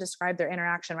how to describe their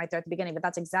interaction right there at the beginning, but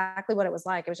that's exactly what it was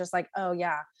like. It was just like, oh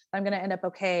yeah, I'm going to end up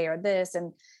okay, or this.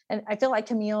 And I feel like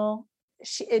Camille,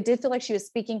 it did feel like she was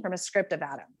speaking from a script of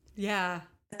Adam. Yeah.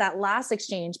 That last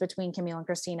exchange between Camille and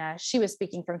Christina, she was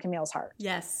speaking from Camille's heart.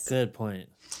 Yes. Good point.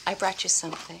 I brought you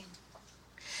something.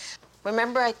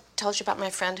 Remember I told you about my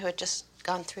friend who had just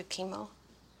gone through chemo?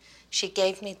 She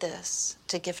gave me this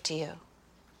to give to you.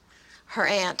 Her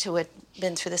aunt, who had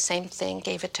been through the same thing,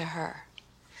 gave it to her.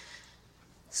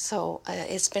 So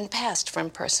it's been passed from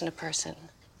person to person.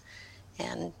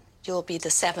 And you'll be the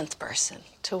 7th person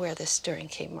to wear this during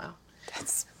chemo.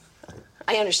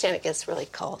 I understand it gets really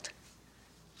cold.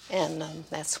 And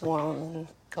that's warm and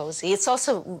cozy. It's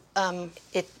also,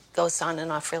 it goes on and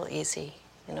off real easy,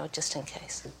 just in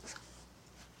case. So.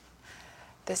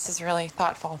 This is really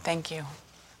thoughtful. Thank you.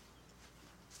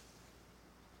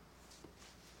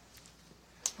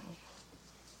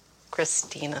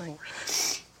 Christina,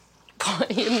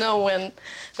 boy,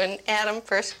 when Adam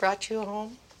first brought you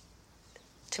home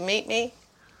to meet me,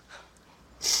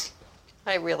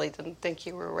 I really didn't think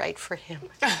you were right for him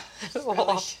at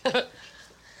all.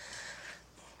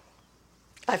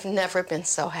 I've never been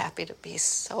so happy to be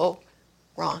so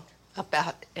wrong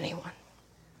about anyone.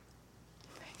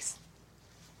 Thanks.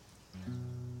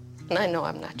 And I know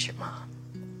I'm not your mom.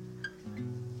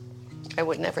 I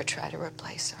would never try to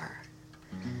replace her.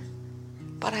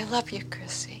 But I love you,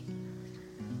 Chrissy.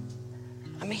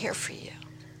 I'm here for you.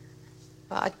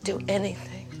 I'd do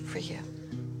anything for you.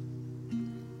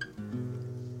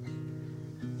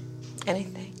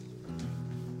 Anything.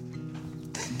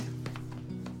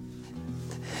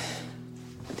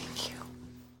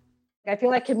 I feel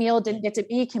like Camille didn't get to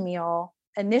be Camille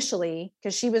initially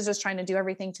because she was just trying to do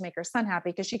everything to make her son happy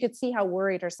because she could see how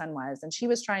worried her son was. And she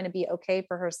was trying to be okay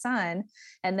for her son.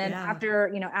 And then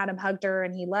after, Adam hugged her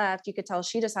and he left, you could tell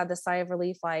she just had this sigh of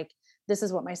relief, like, this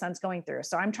is what my son's going through.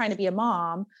 So I'm trying to be a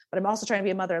mom, but I'm also trying to be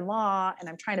a mother-in-law and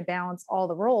I'm trying to balance all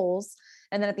the roles.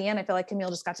 And then at the end, I feel like Camille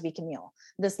just got to be Camille,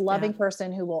 this loving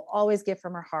person who will always give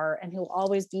from her heart and who will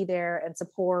always be there and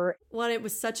support. Well, it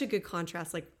was such a good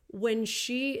contrast. Like when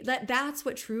that's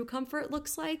what true comfort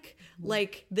looks like. Mm-hmm.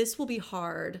 Like, this will be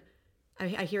hard. I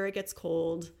hear it gets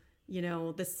cold.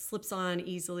 This slips on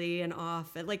easily and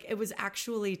off. And like, it was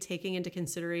actually taking into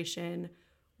consideration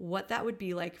what that would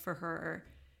be like for her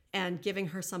and giving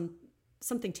her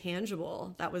something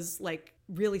tangible that was like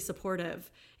really supportive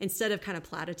instead of kind of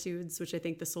platitudes, which I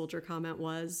think the soldier comment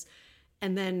was.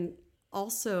 And then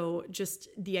also just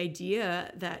the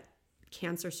idea that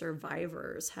cancer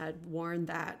survivors had worn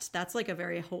that's like a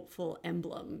very hopeful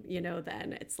emblem,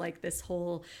 then it's like this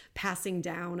whole passing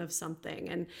down of something.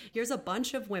 And here's a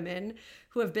bunch of women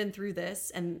who have been through this,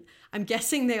 and I'm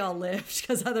guessing they all lived,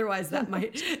 because otherwise that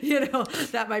might,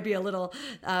 that might be a little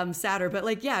sadder. But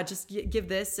like, just give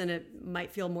this and it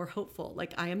might feel more hopeful.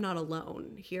 Like, I am not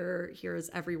alone. Here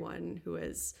is everyone who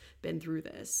has been through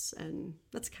this. And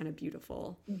that's kind of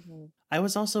beautiful. Mm-hmm. I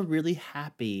was also really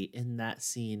happy in that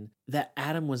scene that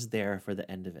Adam was there for the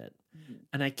end of it. Mm-hmm.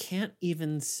 And I can't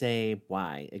even say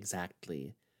why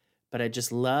exactly, but I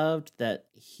just loved that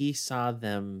he saw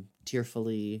them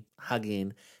tearfully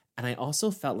hugging. And I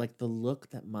also felt like the look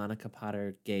that Monica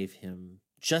Potter gave him,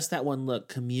 just that one look,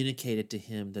 communicated to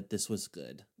him that this was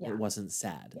good. Yeah. It wasn't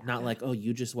sad. Yeah. Not like, oh,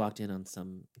 you just walked in on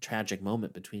some tragic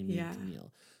moment between me and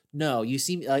Camille. No, you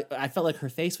see, I felt like her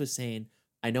face was saying,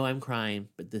 I know I'm crying,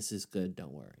 but this is good.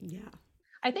 Don't worry. Yeah.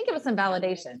 I think it was some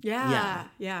validation. Yeah.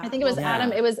 I think it was Yeah.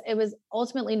 Adam. It was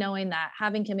ultimately knowing that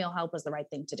having Camille help was the right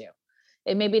thing to do.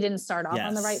 It maybe didn't start off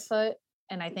on the right Yes. foot.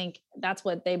 And I think that's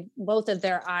what both of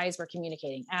their eyes were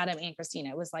communicating, Adam and Christina.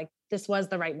 It was like, this was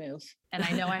the right move. And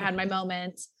I know I had my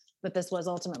moments, but this was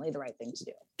ultimately the right thing to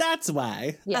do. That's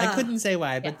why. Yeah. I couldn't say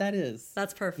why, but that is.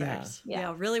 That's perfect.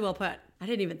 Yeah. Really well put. I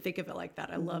didn't even think of it like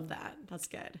that. I love that. That's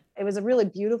good. It was a really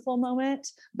beautiful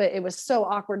moment, but it was so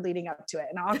awkward leading up to it.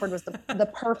 And awkward was the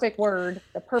perfect word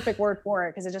for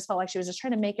it. Cause it just felt like she was just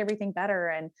trying to make everything better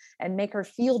and make her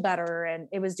feel better. And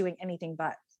it was doing anything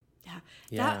but.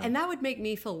 That would make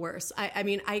me feel worse. I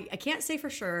mean, I can't say for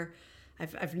sure.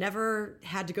 I've never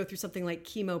had to go through something like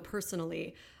chemo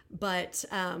personally, but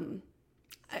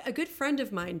a good friend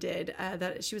of mine did.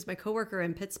 That she was my coworker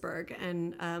in Pittsburgh,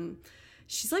 and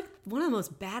she's like one of the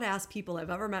most badass people I've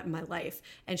ever met in my life.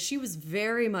 And she was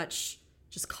very much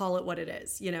just call it what it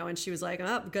is, you know. And she was like,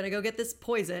 "Oh, I'm gonna go get this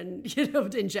poison,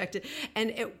 injected,"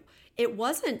 and it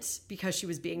wasn't because she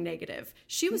was being negative.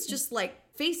 She was just like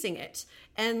facing it.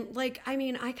 And like, I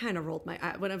mean, I kind of rolled my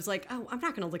eye when I was like, oh, I'm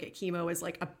not going to look at chemo as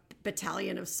like a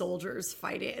battalion of soldiers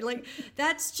fighting. Like,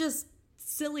 that's just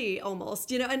silly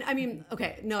almost, And I mean,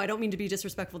 okay, no, I don't mean to be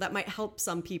disrespectful. That might help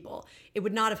some people. It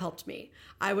would not have helped me.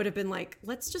 I would have been like,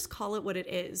 let's just call it what it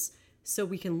is so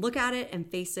we can look at it and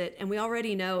face it. And we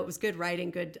already know it was good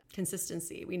writing, good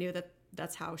consistency. We knew that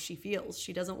that's how she feels.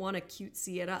 She doesn't want to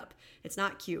cutesy it up. It's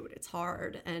not cute. It's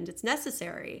hard and it's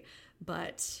necessary,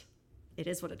 but it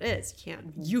is what it is. You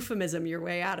can't euphemism your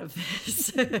way out of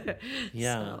this.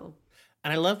 Yeah. So.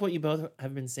 And I love what you both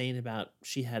have been saying about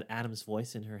she had Adam's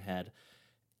voice in her head.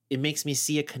 It makes me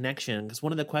see a connection, because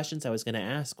one of the questions I was going to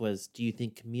ask was, do you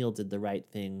think Camille did the right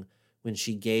thing when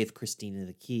she gave Christina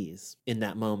the keys in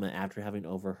that moment after having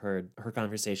overheard her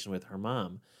conversation with her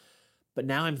mom? But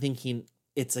now I'm thinking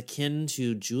it's akin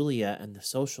to Julia and the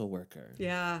social worker.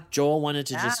 Yeah. Joel wanted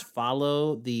to just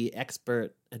follow the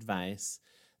expert advice,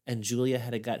 and Julia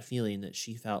had a gut feeling that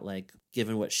she felt like,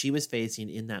 given what she was facing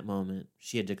in that moment,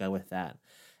 she had to go with that.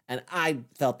 And I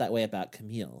felt that way about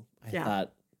Camille. I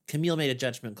thought Camille made a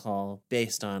judgment call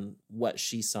based on what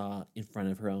she saw in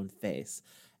front of her own face.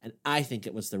 And I think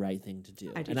it was the right thing to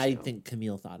do. I think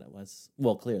Camille thought it was.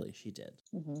 Well, clearly she did.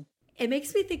 Mm-hmm. It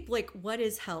makes me think, like, what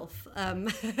is health?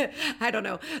 I don't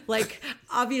know. Like,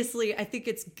 obviously, I think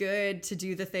it's good to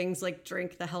do the things like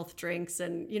drink the health drinks.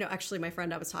 And, actually, my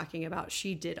friend I was talking about,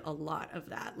 she did a lot of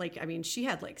that. Like, I mean, she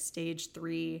had like stage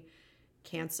 3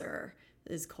 cancer,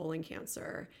 is colon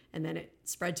cancer, and then it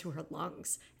spread to her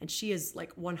lungs. And she is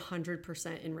like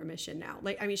 100% in remission now.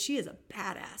 Like, I mean, she is a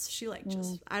badass. She like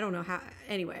just, I don't know how,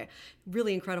 anyway,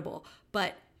 really incredible.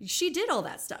 But she did all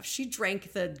that stuff. She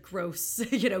drank the gross,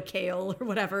 kale or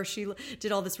whatever. She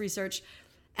did all this research.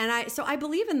 And I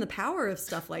believe in the power of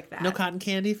stuff like that. No cotton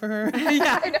candy for her?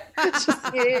 Yeah.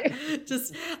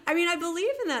 I mean, I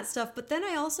believe in that stuff. But then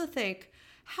I also think,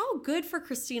 how good for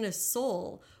Christina's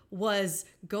soul was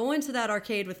going to that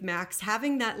arcade with Max,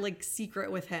 having that like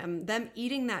secret with him, them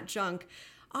eating that junk.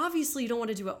 Obviously, you don't want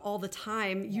to do it all the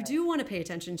time. You do want to pay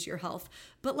attention to your health.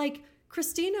 But like,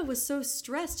 Christina was so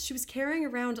stressed. She was carrying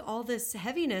around all this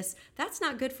heaviness. That's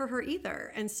not good for her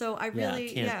either. And so I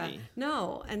really,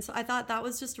 no. And so I thought that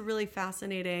was just a really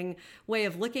fascinating way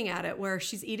of looking at it, where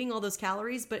she's eating all those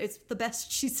calories, but it's the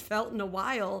best she's felt in a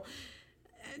while.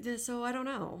 So I don't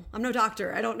know. I'm no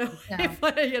doctor. I don't know. If,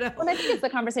 Well, I think it's the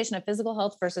conversation of physical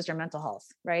health versus your mental health,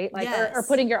 right? Like, or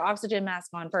putting your oxygen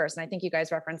mask on first. And I think you guys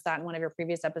referenced that in one of your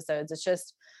previous episodes. It's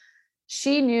just,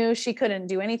 she knew she couldn't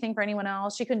do anything for anyone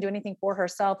else. She couldn't do anything for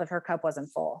herself if her cup wasn't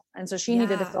full. And so she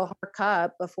needed to fill her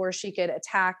cup before she could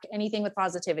attack anything with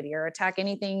positivity or attack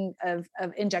anything of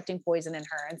injecting poison in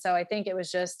her. And so I think it was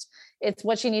just, it's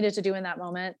what she needed to do in that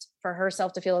moment for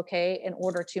herself to feel okay in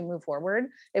order to move forward.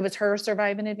 It was her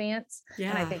survive in advance. Yeah.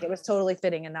 And I think it was totally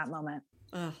fitting in that moment.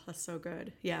 Oh, that's so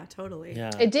good. Yeah, totally.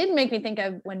 Yeah. It did make me think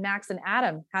of when Max and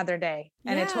Adam had their day,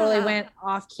 and it totally went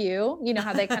off cue. You know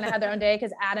how they kind of had their own day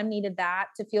because Adam needed that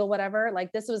to feel whatever.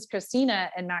 Like, this was Christina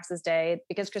and Max's day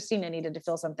because Christina needed to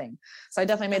feel something. So I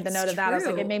definitely made the note of that. I was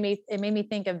like, it made me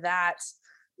think of that,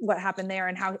 what happened there,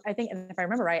 and how I think, and if I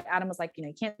remember right, Adam was like,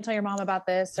 you can't tell your mom about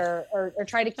this, or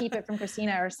try to keep it from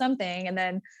Christina or something. And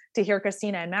then to hear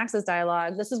Christina and Max's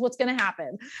dialogue, this is what's going to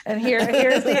happen. And here's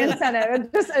the incentive.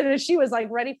 And she was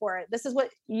like ready for it. This is what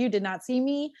you did not see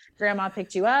me. Grandma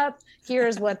picked you up.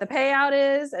 Here's what the payout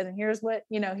is. And here's what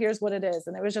it is.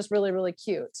 And it was just really, really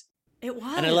cute. It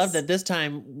was. And I love that this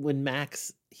time when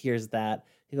Max hears that,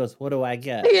 he goes, what do I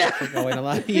get? Yeah. For going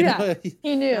along? He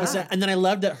knew. And then I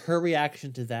love that her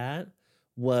reaction to that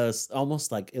was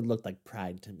almost like it looked like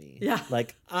pride to me. Yeah.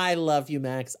 Like, I love you,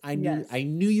 Max. I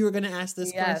knew you were going to ask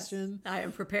this question. I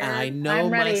am prepared. I know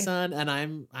my son, and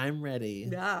I'm ready.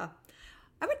 Yeah.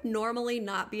 I would normally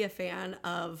not be a fan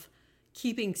of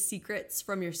keeping secrets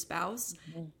from your spouse.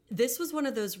 Mm-hmm. This was one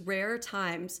of those rare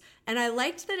times, and I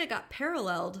liked that it got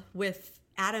paralleled with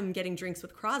Adam getting drinks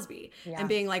with Crosby and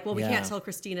being like, well, we can't tell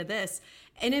Christina this.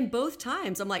 And in both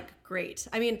times, I'm like, great.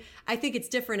 I mean, I think it's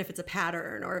different if it's a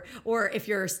pattern or if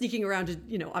you're sneaking around to,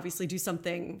 you know, obviously do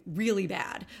something really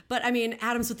bad. But I mean,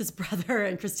 Adam's with his brother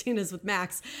and Christina's with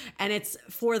Max, and it's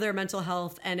for their mental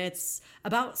health, and it's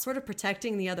about sort of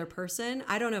protecting the other person.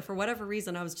 I don't know, for whatever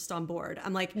reason, I was just on board.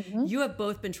 I'm like, you have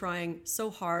both been trying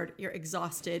so hard. You're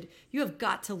exhausted. You have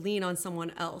got to lean on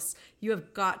someone else. You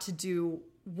have got to do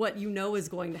what you know is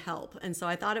going to help. And so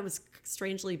I thought it was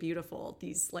strangely beautiful,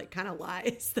 these like kind of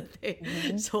lies that they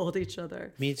told each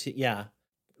other. Me too. Yeah.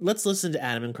 Let's listen to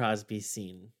Adam and Crosby's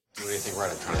scene. Do anything right.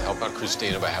 I'm trying to help out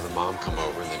Christina by having Mom come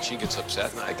over, and then she gets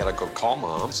upset, and I gotta go call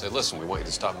Mom and say, listen, we want you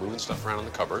to stop moving stuff around in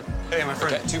the cupboard. Hey, my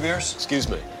friend, Okay. 2 beers? Excuse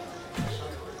me.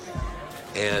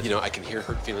 And, you know, I can hear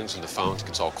hurt feelings in the phone.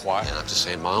 It's all quiet. And I'm just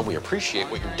saying, Mom, we appreciate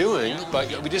what you're doing, but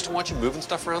we just don't want you moving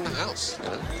stuff around the house. You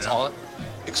know, that's all it.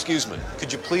 Excuse me.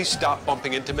 Could you please stop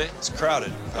bumping into me? It's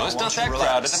crowded. No, it's not that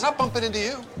crowded. I'm not bumping into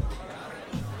you.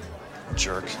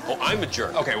 Jerk. Oh, I'm a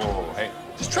jerk. Okay, whoa. Hey.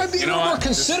 Just try to be a little more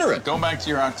considerate. Go back to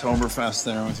your Oktoberfest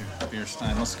there with your beer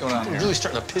stein. Let's go down You're here. really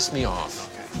starting to piss me off.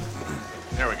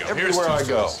 There we go. Everywhere I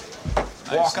go. Nice.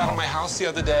 Walk out of my house the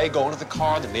other day, go into the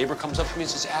car, the neighbor comes up to me and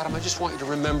says, Adam, I just want you to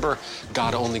remember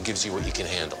God only gives you what you can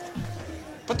handle.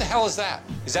 What the hell is that?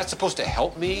 Is that supposed to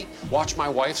help me watch my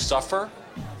wife suffer?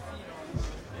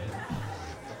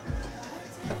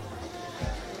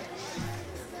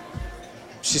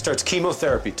 She starts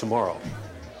chemotherapy tomorrow.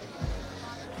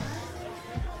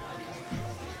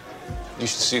 You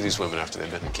should see these women after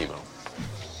they've been in chemo.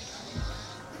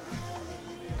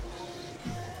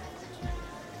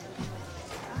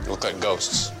 They look like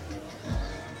ghosts.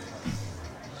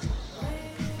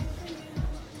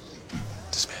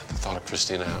 Just, man, the thought of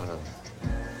Christina having to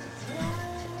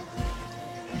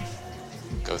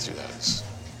go through that is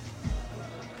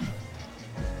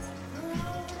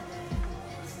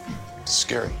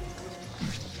scary.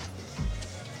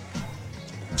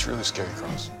 It's really scary,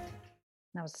 Cross.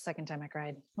 That was the second time I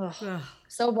cried. Ugh.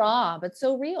 So raw, but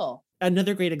so real.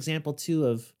 Another great example, too,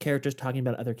 of characters talking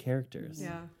about other characters.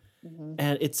 Yeah.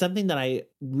 And it's something that I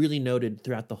really noted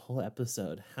throughout the whole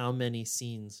episode, how many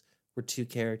scenes were two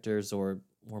characters or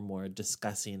more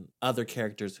discussing other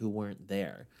characters who weren't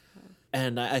there.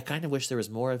 And I kind of wish there was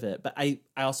more of it. But I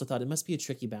also thought it must be a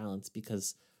tricky balance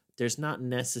because there's not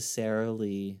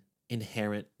necessarily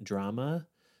inherent drama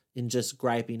in just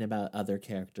griping about other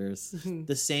characters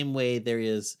the same way there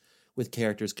is with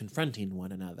characters confronting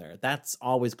one another. That's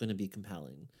always going to be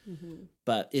compelling.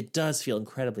 But it does feel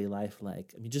incredibly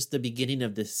lifelike. I mean, just the beginning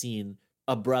of this scene,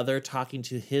 a brother talking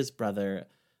to his brother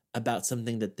about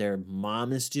something that their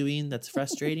mom is doing that's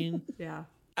frustrating. Yeah.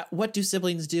 What do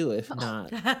siblings do if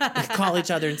not call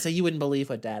each other and say, you wouldn't believe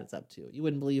what dad's up to. You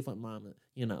wouldn't believe what mom,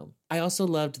 you know. I also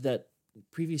loved that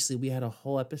previously we had a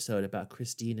whole episode about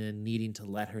Christina needing to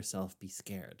let herself be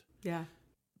scared. Yeah.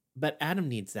 But Adam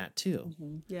needs that too.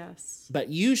 Yes. But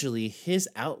usually his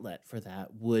outlet for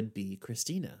that would be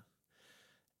Christina.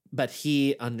 But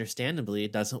he understandably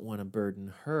doesn't want to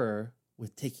burden her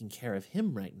with taking care of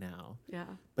him right now. Yeah.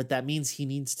 But that means he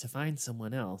needs to find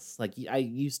someone else. Like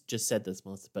you just said this,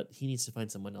 Melissa, but he needs to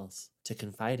find someone else to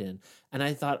confide in. And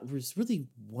I thought it was really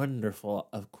wonderful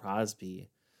of Crosby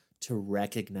to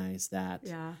recognize that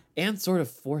and sort of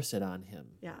force it on him.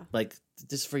 Yeah. Like,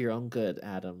 just for your own good,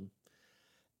 Adam.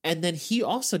 And then he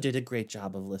also did a great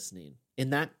job of listening.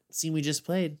 In that scene we just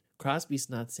played, Crosby's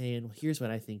not saying, well, here's what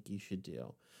I think you should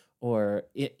do. Or,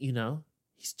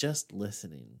 he's just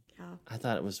listening. Yeah. I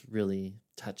thought it was really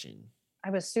touching.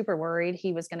 I was super worried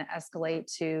he was going to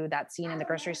escalate to that scene in the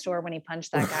grocery store when he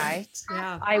punched that guy.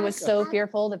 Yeah. I was so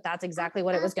fearful that that's exactly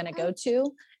what it was going to go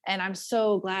to. And I'm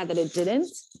so glad that it didn't.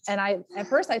 And at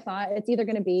first I thought it's either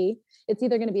going to be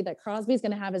that Crosby's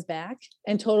going to have his back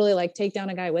and totally like take down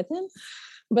a guy with him.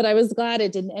 But I was glad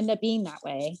it didn't end up being that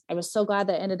way. I was so glad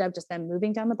that it ended up just them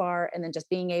moving down the bar and then just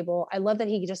being able, I love that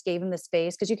he just gave him the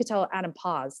space because you could tell Adam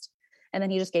paused. And then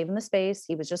he just gave him the space.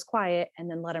 He was just quiet and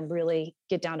then let him really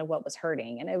get down to what was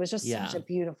hurting. And it was just such a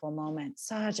beautiful moment.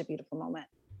 Such a beautiful moment.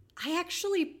 I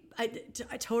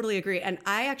totally agree. And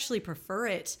I actually prefer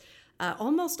it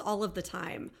almost all of the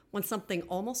time when something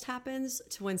almost happens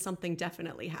to when something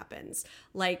definitely happens.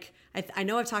 Like, I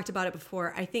know I've talked about it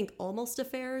before. I think almost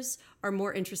affairs are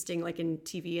more interesting, like in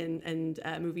TV and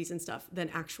movies and stuff, than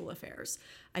actual affairs.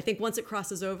 I think once it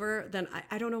crosses over, then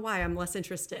I don't know why I'm less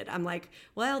interested. I'm like,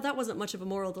 well, that wasn't much of a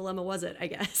moral dilemma, was it? I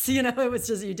guess, you know, it was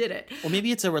just, you did it. Or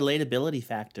maybe it's a relatability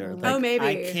factor. Oh, maybe.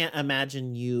 I can't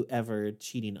imagine you ever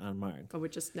cheating on Mark. I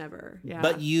would just never. Yeah.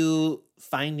 But you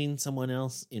finding someone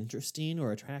else interesting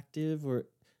or attractive, or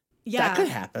yeah, that could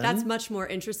happen. That's much more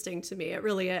interesting to me. It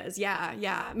really is. Yeah,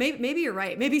 yeah. Maybe you're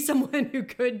right. Maybe someone who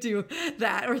could do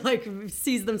that or like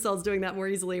sees themselves doing that more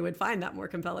easily would find that more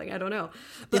compelling. I don't know.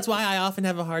 But That's why I often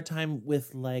have a hard time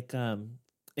with like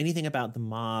anything about the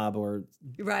mob or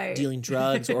dealing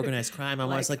drugs or organized crime. I'm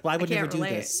always like, well, I would never do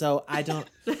this. So I don't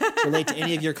relate to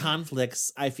any of your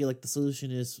conflicts. I feel like the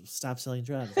solution is stop selling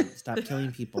drugs, stop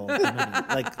killing people.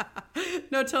 Like,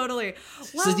 no, totally.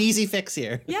 It's an easy fix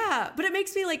here. Yeah, but it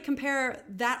makes me like compare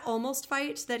that almost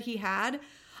fight that he had.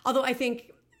 Although I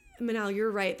think, Manal,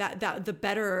 you're right, that the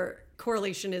better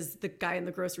correlation is the guy in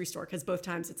the grocery store, because both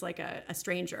times it's like a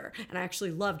stranger, and I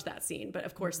actually loved that scene. But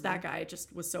of course, that guy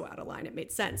just was so out of line, it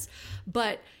made sense.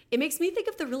 But it makes me think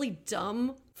of the really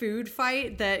dumb food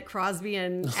fight that Crosby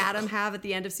and Adam have at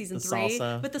the end of season 3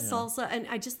 with the salsa, and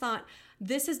I just thought,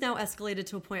 this has now escalated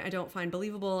to a point I don't find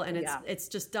believable, and it's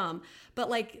just dumb.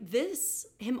 But like this,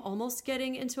 him almost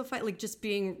getting into a fight, like just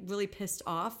being really pissed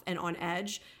off and on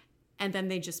edge, and then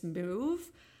they just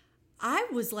move. I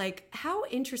was like, how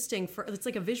interesting it's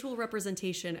like a visual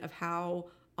representation of how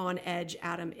on edge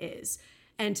Adam is.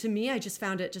 And to me, I just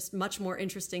found it just much more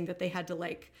interesting that they had to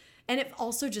like, and it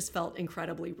also just felt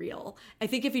incredibly real. I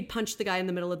think if he'd punched the guy in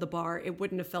the middle of the bar, it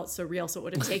wouldn't have felt so real. So it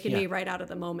would have taken me right out of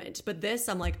the moment. But this,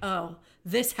 I'm like, oh,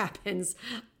 this happens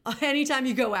anytime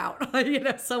you go out. You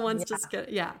know, someone's just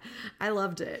I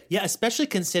loved it. Yeah, especially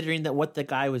considering that what the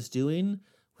guy was doing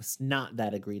was not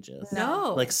that egregious.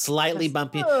 No. Like slightly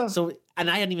bumpy. So, and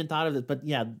I hadn't even thought of it, but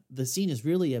yeah, the scene is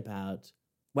really about,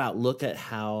 wow, look at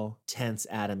how tense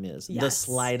Adam is. Yes. The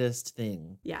slightest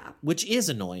thing. Yeah. Which is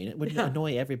annoying. It would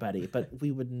annoy everybody, but we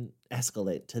wouldn't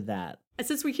escalate to that. And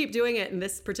since we keep doing it in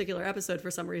this particular episode for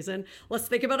some reason, let's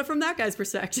think about it from that guy's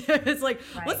perspective. It's like,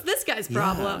 what's this guy's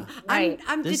problem? Yeah.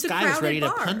 I'm this it's guy a was ready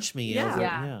bar. to punch me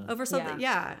over something.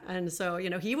 Yeah. And so,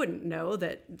 you know, he wouldn't know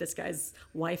that this guy's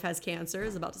wife has cancer,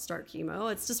 is about to start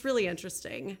chemo. It's just really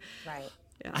interesting. Right.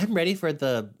 Yeah. I'm ready for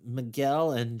the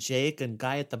Miguel and Jake and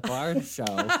Guy at the Bar show.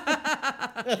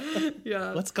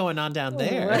 Yeah. What's going on down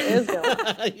there? What is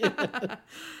going on?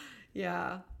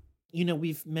 Yeah. You know,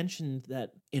 we've mentioned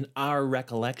that in our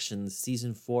recollections,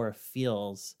 season 4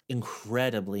 feels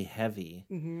incredibly heavy.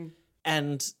 Mm-hmm.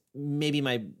 And maybe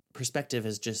my perspective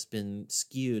has just been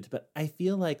skewed, but I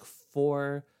feel like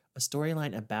for a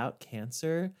storyline about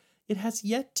cancer, it has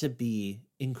yet to be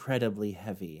incredibly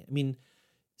heavy. I mean,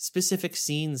 specific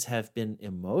scenes have been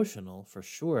emotional for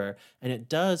sure, and it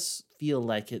does feel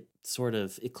like it sort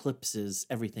of eclipses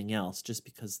everything else just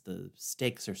because the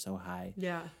stakes are so high.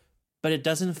 Yeah. But it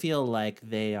doesn't feel like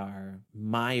they are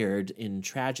mired in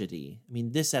tragedy. I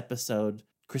mean, this episode,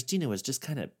 Christina was just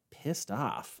kind of pissed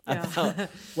off about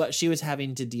what she was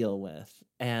having to deal with.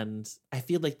 And I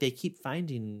feel like they keep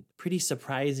finding pretty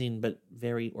surprising but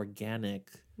very organic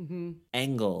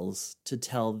angles to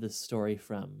tell this story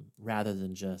from, rather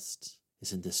than just,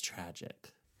 isn't this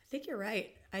tragic? I think you're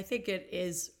right. I think it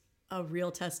is a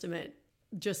real testament,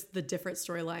 just the different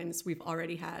storylines we've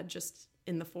already had just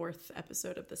in the 4th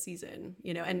episode of the season,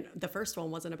 you know, and the first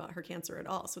one wasn't about her cancer at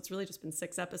all. So it's really just been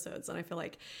 6 episodes. And I feel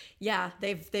like,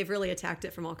 they've really attacked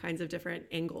it from all kinds of different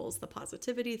angles. The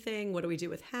positivity thing, what do we do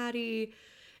with Hattie?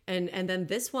 And then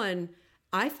this one,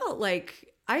 I felt like,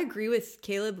 I agree with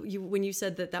Caleb when you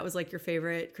said that was like your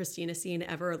favorite Christina scene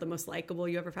ever, or the most likable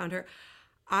you ever found her.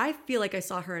 I feel like I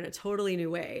saw her in a totally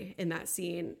new way in that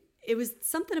scene. It was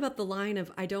something about the line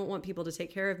of, I don't want people to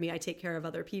take care of me, I take care of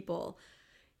other people.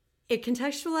 It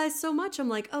contextualized so much. I'm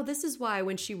like, oh, this is why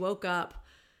when she woke up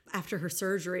after her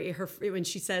surgery, when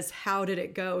she says, how did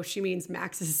it go? She means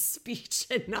Max's speech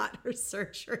and not her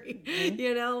surgery,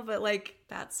 you know? But like,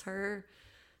 that's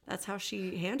how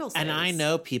she handles And things. I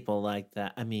know people like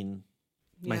that. I mean,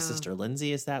 my sister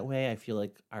Lindsay is that way. I feel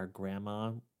like our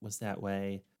grandma was that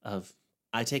way of,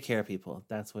 I take care of people.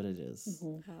 That's what it is.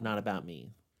 Mm-hmm. Not about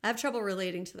me. I have trouble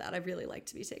relating to that. I really like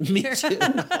to be taken Me care too.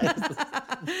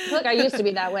 Look, I used to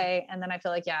be that way. And then I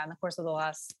feel like, in the course of the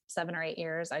last 7 or 8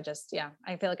 years, I just,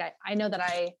 I feel like I know that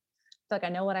I feel like I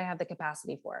know what I have the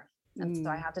capacity for. And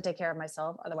so I have to take care of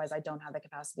myself. Otherwise, I don't have the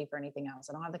capacity for anything else.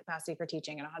 I don't have the capacity for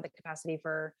teaching. I don't have the capacity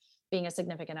for being a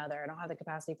significant other. I don't have the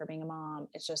capacity for being a mom.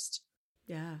 It's just,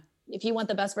 if you want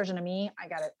the best version of me,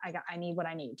 I need what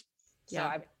I need. So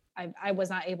Yeah. I was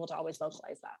not able to always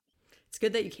vocalize that. It's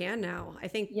good that you can now. I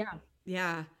think.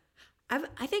 Yeah.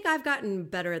 I think I've gotten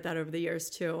better at that over the years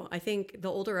too. I think the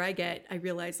older I get, I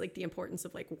realize like the importance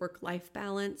of like work-life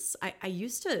balance. I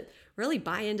used to really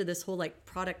buy into this whole like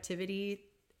productivity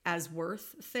as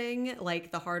worth thing.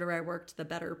 Like the harder I worked, the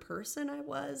better person I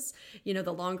was. You know,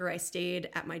 the longer I stayed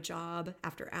at my job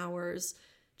after hours,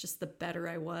 just the better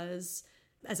I was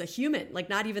as a human, like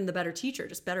not even the better teacher,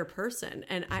 just better person.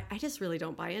 And I just really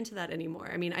don't buy into that anymore.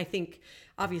 I mean, I think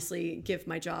obviously give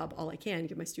my job all I can,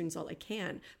 give my students all I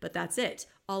can, but that's it.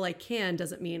 All I can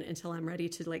doesn't mean until I'm ready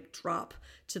to like drop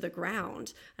to the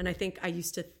ground. And I think I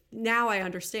used to, now I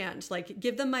understand, like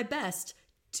give them my best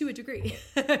to a degree,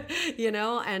 you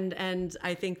know, and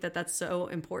I think that that's so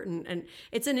important. And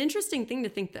it's an interesting thing to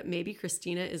think that maybe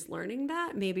Christina is learning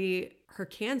that. Maybe her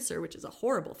cancer, which is a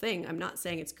horrible thing. I'm not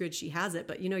saying it's good she has it,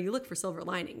 but you know, you look for silver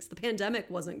linings. The pandemic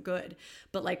wasn't good,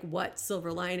 but like what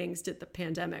silver linings did the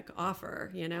pandemic offer?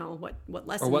 You know, what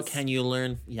lessons? Or what can you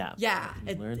learn? Yeah. Yeah,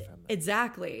 Learn from it.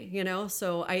 exactly. You know,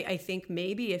 so I think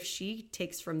maybe if she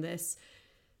takes from this,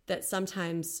 that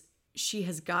sometimes she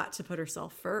has got to put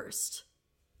herself first.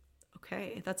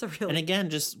 Okay, that's a really... And again,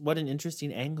 just what an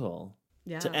interesting angle.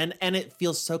 Yeah. And it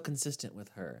feels so consistent with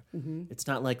her. Mhm. It's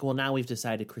not like, well, now we've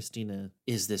decided Christina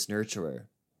is this nurturer.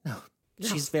 No,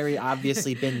 she's very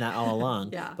obviously been that all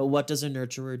along. Yeah. But what does a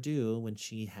nurturer do when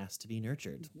she has to be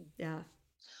nurtured? Yeah.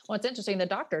 Well, it's interesting. The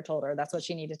doctor told her that's what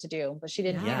she needed to do, but she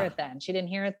didn't Yeah. hear it then. She didn't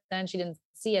hear it then. She didn't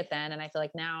see it then. And I feel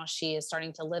like now she is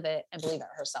starting to live it and believe it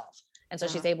herself. And so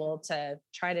Yeah. she's able to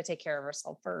try to take care of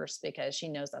herself first because she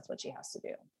knows that's what she has to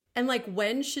do. And like,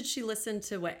 when should she listen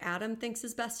to what Adam thinks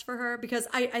is best for her? Because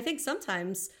I think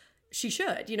sometimes she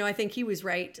should. You know, I think he was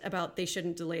right about they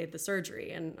shouldn't delay the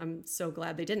surgery. And I'm so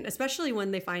glad they didn't, especially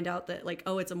when they find out that like,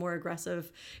 oh, it's a more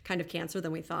aggressive kind of cancer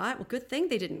than we thought. Well, good thing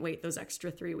they didn't wait those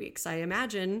extra 3 weeks. I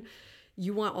imagine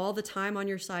you want all the time on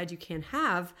your side you can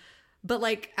have. But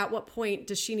like, at what point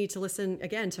does she need to listen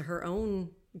again to her own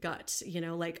gut? You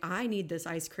know, like, I need this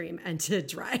ice cream and to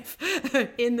drive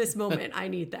in this moment. I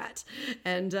need that.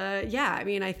 And yeah, I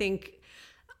mean, I think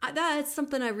that's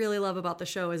something I really love about the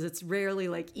show is it's rarely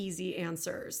like easy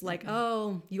answers. Like,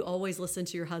 oh, you always listen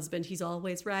to your husband. He's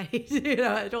always right. You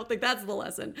know, I don't think that's the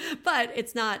lesson. But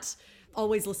it's not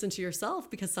always listen to yourself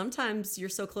because sometimes you're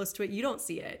so close to it, you don't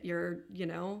see it.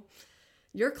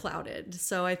 You're clouded.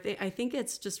 So I think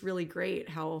it's just really great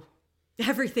how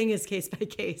everything is case by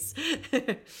case.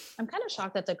 I'm kind of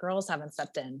shocked that the girls haven't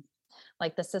stepped in,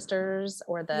 like the sisters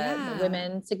or the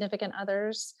women significant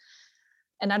others.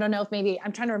 And I don't know if maybe,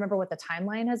 I'm trying to remember what the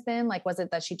timeline has been. Like, was it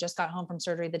that she just got home from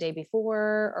surgery the day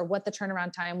before, or what the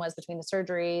turnaround time was between the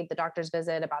surgery, the doctor's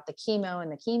visit, about the chemo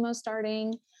and the chemo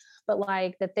starting? But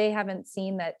like that they haven't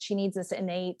seen that she needs this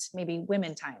innate, maybe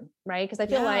women time, right? Because I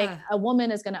feel like a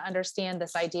woman is going to understand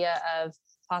this idea of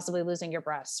possibly losing your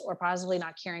breasts or possibly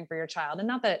not caring for your child. And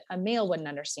not that a male wouldn't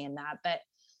understand that, but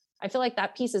I feel like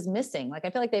that piece is missing. Like, I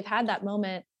feel like they've had that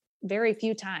moment very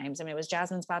few times. I mean, it was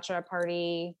Jasmine's bachelorette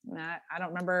party. I don't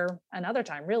remember another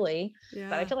time really,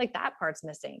 but I feel like that part's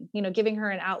missing, you know, giving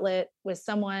her an outlet with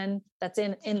someone that's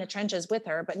in the trenches with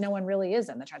her, but no one really is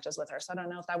in the trenches with her. So I don't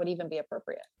know if that would even be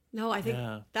appropriate. No, I think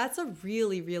that's a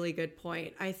really, really good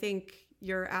point. I think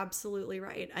you're absolutely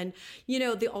right. And, you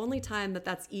know, the only time that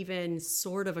that's even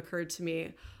sort of occurred to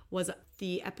me was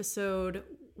the episode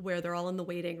where they're all in the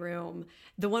waiting room,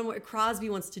 the one where Crosby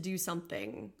wants to do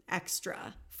something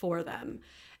extra for them.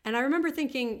 And I remember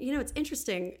thinking, you know, it's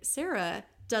interesting. Sarah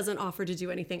doesn't offer to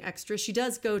do anything extra. She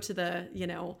does go to the, you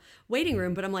know, waiting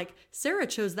room, but I'm like, Sarah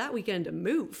chose that weekend to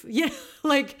move. Yeah.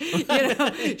 Like, you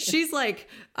know, she's like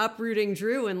uprooting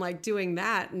Drew and like doing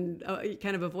that and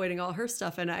kind of avoiding all her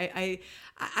stuff. And I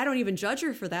don't even judge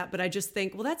her for that, but I just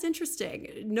think, well, that's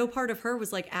interesting. No part of her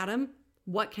was like, Adam,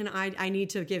 what can I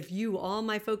need to give you all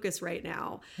my focus right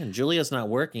now. And Julia's not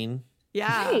working.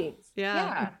 Yeah. Right.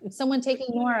 Yeah. Someone taking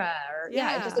Nora or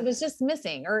it was just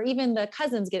missing. Or even the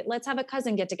cousins let's have a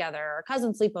cousin get together or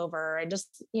cousin sleepover and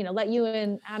just, you know, let you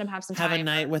and Adam have some time. Have a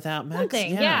night without Max.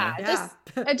 Something. Yeah.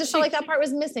 I just felt like that part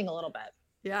was missing a little bit.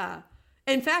 Yeah.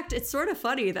 In fact, it's sort of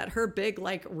funny that her big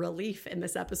like relief in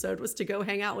this episode was to go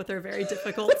hang out with her very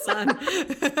difficult son.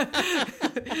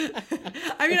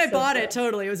 I mean, I bought it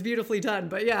totally. It was beautifully done.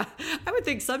 But yeah, I would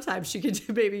think sometimes she could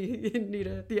maybe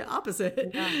need the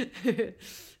opposite. Yeah.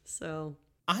 So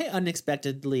I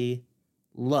unexpectedly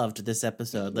loved this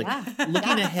episode. Like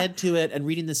looking ahead to it and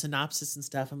reading the synopsis and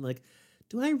stuff, I'm like,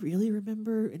 do I really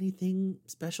remember anything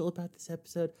special about this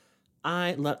episode?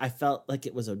 I felt like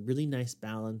it was a really nice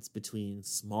balance between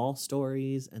small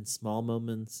stories and small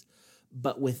moments,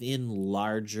 but within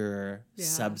larger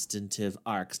substantive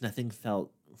arcs. Nothing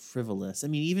felt frivolous. I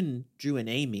mean, even Drew and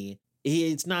Amy,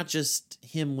 it's not just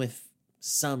him with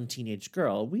some teenage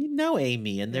girl. We know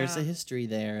Amy, and there's a history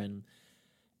there.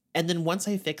 And then once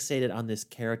I fixated on this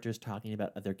characters talking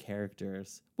about other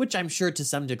characters, which I'm sure to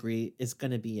some degree is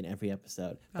going to be in every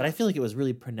episode, but I feel like it was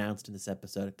really pronounced in this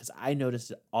episode because I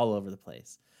noticed it all over the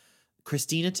place.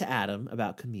 Christina to Adam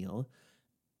about Camille,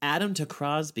 Adam to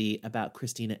Crosby about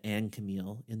Christina and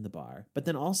Camille in the bar, but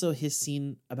then also his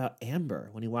scene about Amber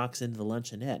when he walks into the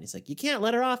luncheonette. He's like, you can't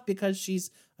let her off because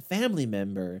she's a family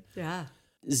member. Yeah.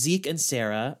 Zeke and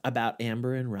Sarah about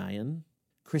Amber and Ryan.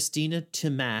 Christina to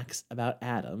Max about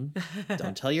Adam.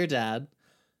 Don't tell your dad.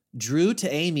 Drew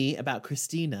to Amy about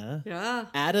Christina. Yeah.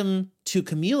 Adam to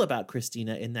Camille about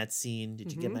Christina in that scene.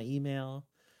 Did you get my email?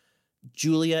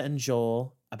 Julia and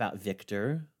Joel about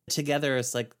Victor. Together,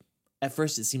 it's like, at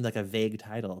first it seemed like a vague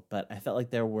title, but I felt like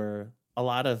there were a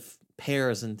lot of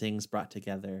pairs and things brought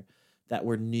together that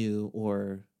were new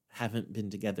or haven't been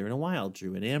together in a while.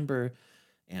 Drew and Amber,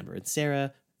 Amber and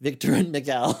Sarah, Victor and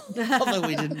Miguel, although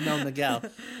we didn't know Miguel.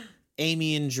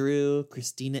 Amy and Drew,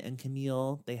 Christina and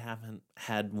Camille, they haven't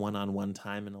had one-on-one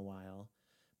time in a while.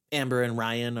 Amber and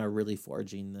Ryan are really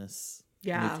forging this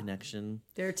new connection.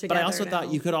 They're together. But I also thought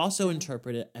now. you could also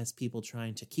interpret it as people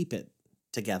trying to keep it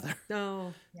together.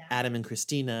 No. Adam and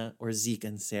Christina, or Zeke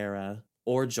and Sarah,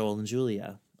 or Joel and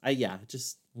Julia. I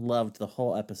just loved the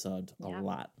whole episode a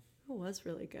lot. It was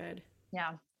really good.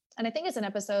 Yeah. And I think it's an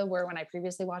episode where when I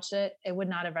previously watched it, it would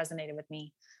not have resonated with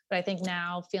me. But I think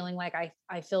now feeling like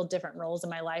I fill different roles in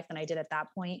my life than I did at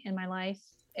that point in my life.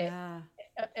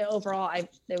 Overall,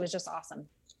 it was just awesome.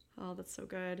 Oh, that's so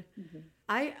good.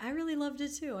 I really loved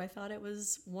it too. I thought it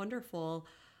was wonderful.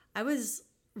 I was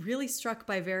really struck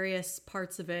by various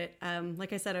parts of it.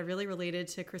 Like I said, I really related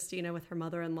to Christina with her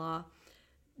mother-in-law.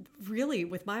 Really,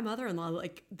 with my mother-in-law,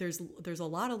 like there's a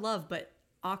lot of love, but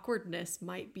awkwardness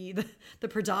might be the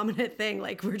predominant thing.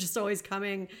 Like we're just always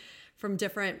coming from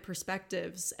different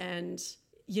perspectives, and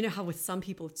you know how with some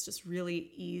people it's just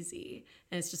really easy,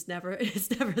 and it's never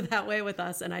that way with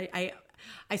us. And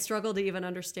I struggle to even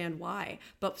understand why,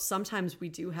 but sometimes we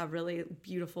do have really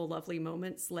beautiful, lovely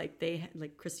moments like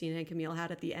Christina and Camille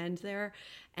had at the end there,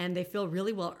 and they feel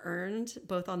really well earned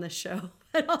both on the show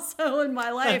and also in my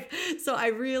life. So I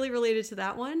really related to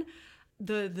that one.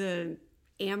 The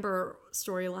Amber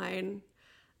storyline,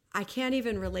 I can't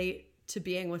even relate to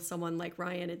being with someone like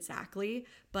Ryan exactly,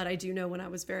 but I do know when I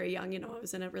was very young, I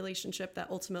was in a relationship that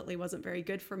ultimately wasn't very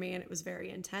good for me, and it was very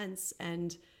intense.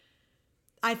 And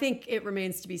I think it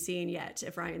remains to be seen yet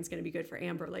if Ryan's going to be good for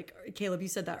Amber. Like Caleb, you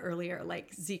said that earlier,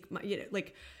 like Zeke,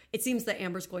 like it seems that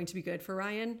Amber's going to be good for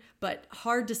Ryan, but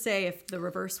hard to say if the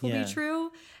reverse will be true.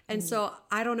 And so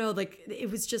I don't know, like it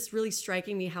was just really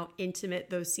striking me how intimate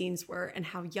those scenes were and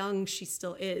how young she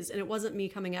still is. And it wasn't me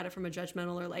coming at it from a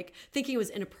judgmental or like thinking it was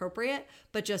inappropriate,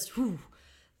 but just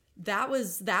that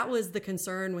was the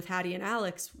concern with Hattie and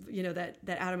Alex, that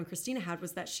Adam and Christina had,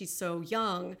 was that she's so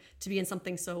young to be in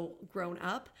something so grown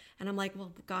up. And I'm like,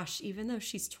 well, gosh, even though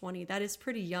she's 20, that is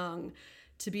pretty young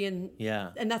to be in. Yeah.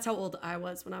 And that's how old I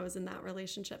was when I was in that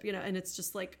relationship, and it's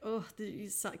just like,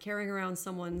 carrying around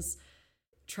someone's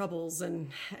troubles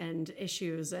and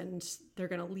issues, and they're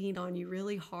going to lean on you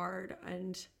really hard.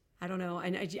 And I don't know.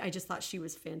 And I just thought she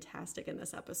was fantastic in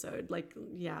this episode. Like,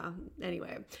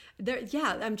 anyway,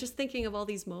 I'm just thinking of all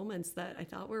these moments that I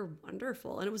thought were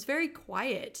wonderful. And it was very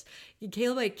quiet.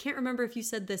 Caleb, I can't remember if you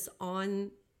said this on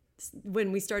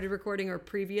when we started recording or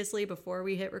previously before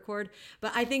we hit record,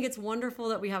 but I think it's wonderful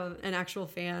that we have an actual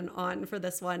fan on for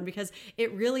this one, because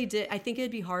it really did. I think it'd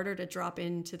be harder to drop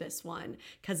into this one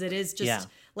because it is just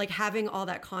like having all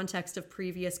that context of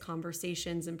previous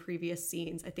conversations and previous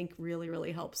scenes, I think really,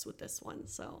 really helps with this one.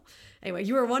 So anyway,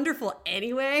 you were wonderful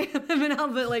anyway,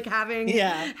 but like having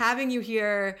you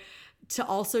here to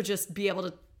also just be able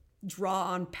to draw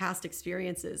on past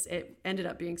experiences, it ended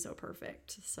up being so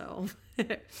perfect. So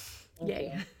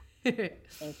yay.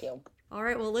 Thank you. All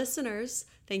right, well, listeners,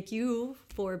 thank you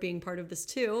for being part of this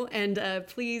too, and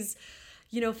please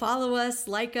follow us,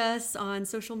 like us on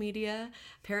social media,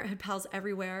 Parenthood Pals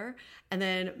everywhere. And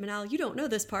then Manal, you don't know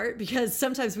this part because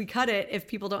sometimes we cut it if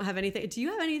people don't have anything. Do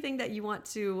you have anything that you want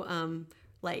to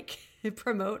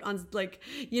promote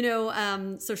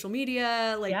on social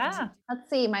media? Let's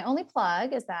see. My only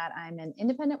plug is that I'm an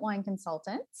independent wine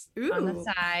consultant on the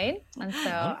side. And so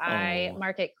I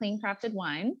market clean crafted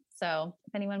wine. So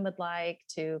if anyone would like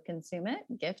to consume it,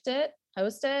 gift it,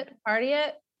 host it, party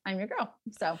it, I'm your girl.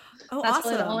 So Oh, that's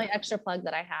really the awesome. only extra plug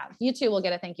that I have. You two will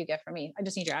get a thank you gift from me. I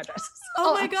just need your address.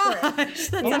 Oh my after it. gosh,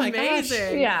 that's Oh my gosh.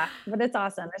 amazing. Yeah, but it's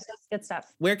awesome. It's just good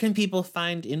stuff. Where can people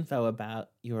find info about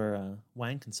your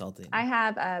wine consulting? I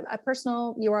have a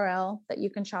personal URL that you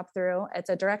can shop through. It's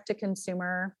a direct to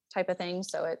consumer type of thing.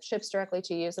 So it ships directly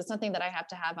to you. So it's nothing that I have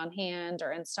to have on hand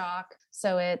or in stock.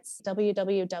 So it's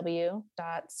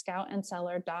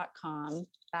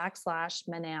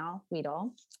www.scoutandcellar.com/Manal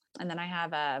Weedle. And then I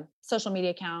have a social media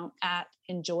account at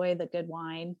Enjoy the Good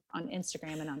Wine on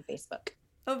Instagram and on Facebook.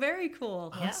 Oh, very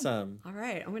cool. Awesome. All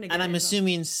right, I'm gonna. Get And I'm into-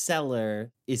 assuming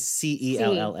cellar is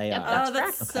CELLAR. Yep, Oh,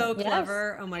 that's correct. so Yes,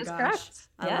 clever. Oh my that's gosh, correct.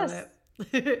 I Yes. love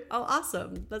it. Oh,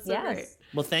 awesome. That's so great. Yes.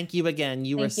 Well, thank you again.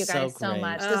 You were Thank you so guys great. so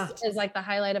much. This is like the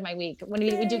highlight of my week. When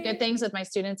we do good things with my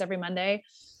students every Monday.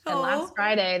 And last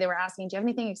Friday they were asking, "Do you have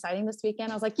anything exciting this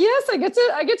weekend?" I was like, "Yes, I get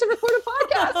to record a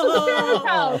podcast at the parents'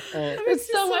 house."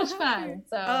 It's so much fun.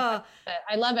 So but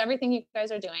I love everything you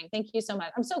guys are doing. Thank you so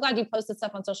much. I'm so glad you posted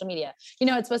stuff on social media. You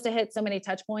know, it's supposed to hit so many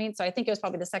touch points. So I think it was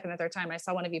probably the second or third time I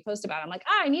saw one of you post about it. I'm like,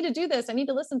 I need to do this. I need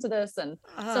to listen to this. And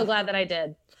so glad that I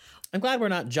did. I'm glad we're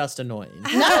not just annoying.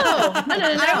 No.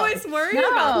 I always worry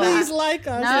about that. Please like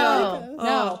us. No. Like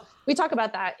us. We talk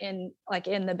about that in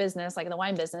the business, like in the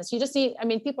wine business. You just need,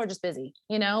 people are just busy,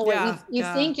 you know, where you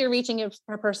think you're reaching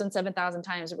a person 7,000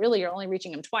 times. Really, you're only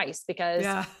reaching them twice because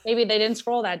maybe they didn't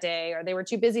scroll that day or they were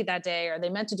too busy that day or they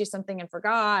meant to do something and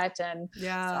forgot. And so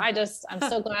I'm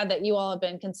so glad that you all have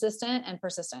been consistent and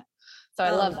persistent. So I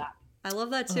love that. I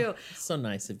love that too. So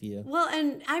nice of you. Well,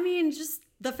 and I mean, just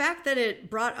the fact that it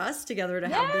brought us together to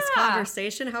have this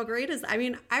conversation, how great is I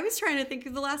mean, I was trying to think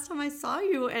of the last time I saw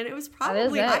you and it was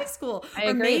probably high school. I or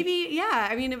agree. maybe,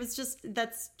 I mean, it was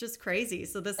that's just crazy.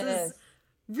 So this is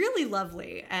really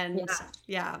lovely. And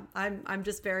I'm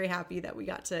just very happy that we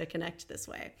got to connect this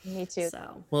way. Me too.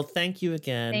 So Well, thank you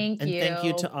again. Thank you. Thank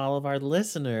you to all of our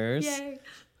listeners. yay.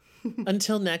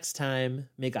 Until next time,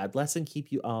 may God bless and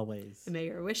keep you always. May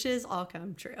your wishes all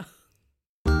come true.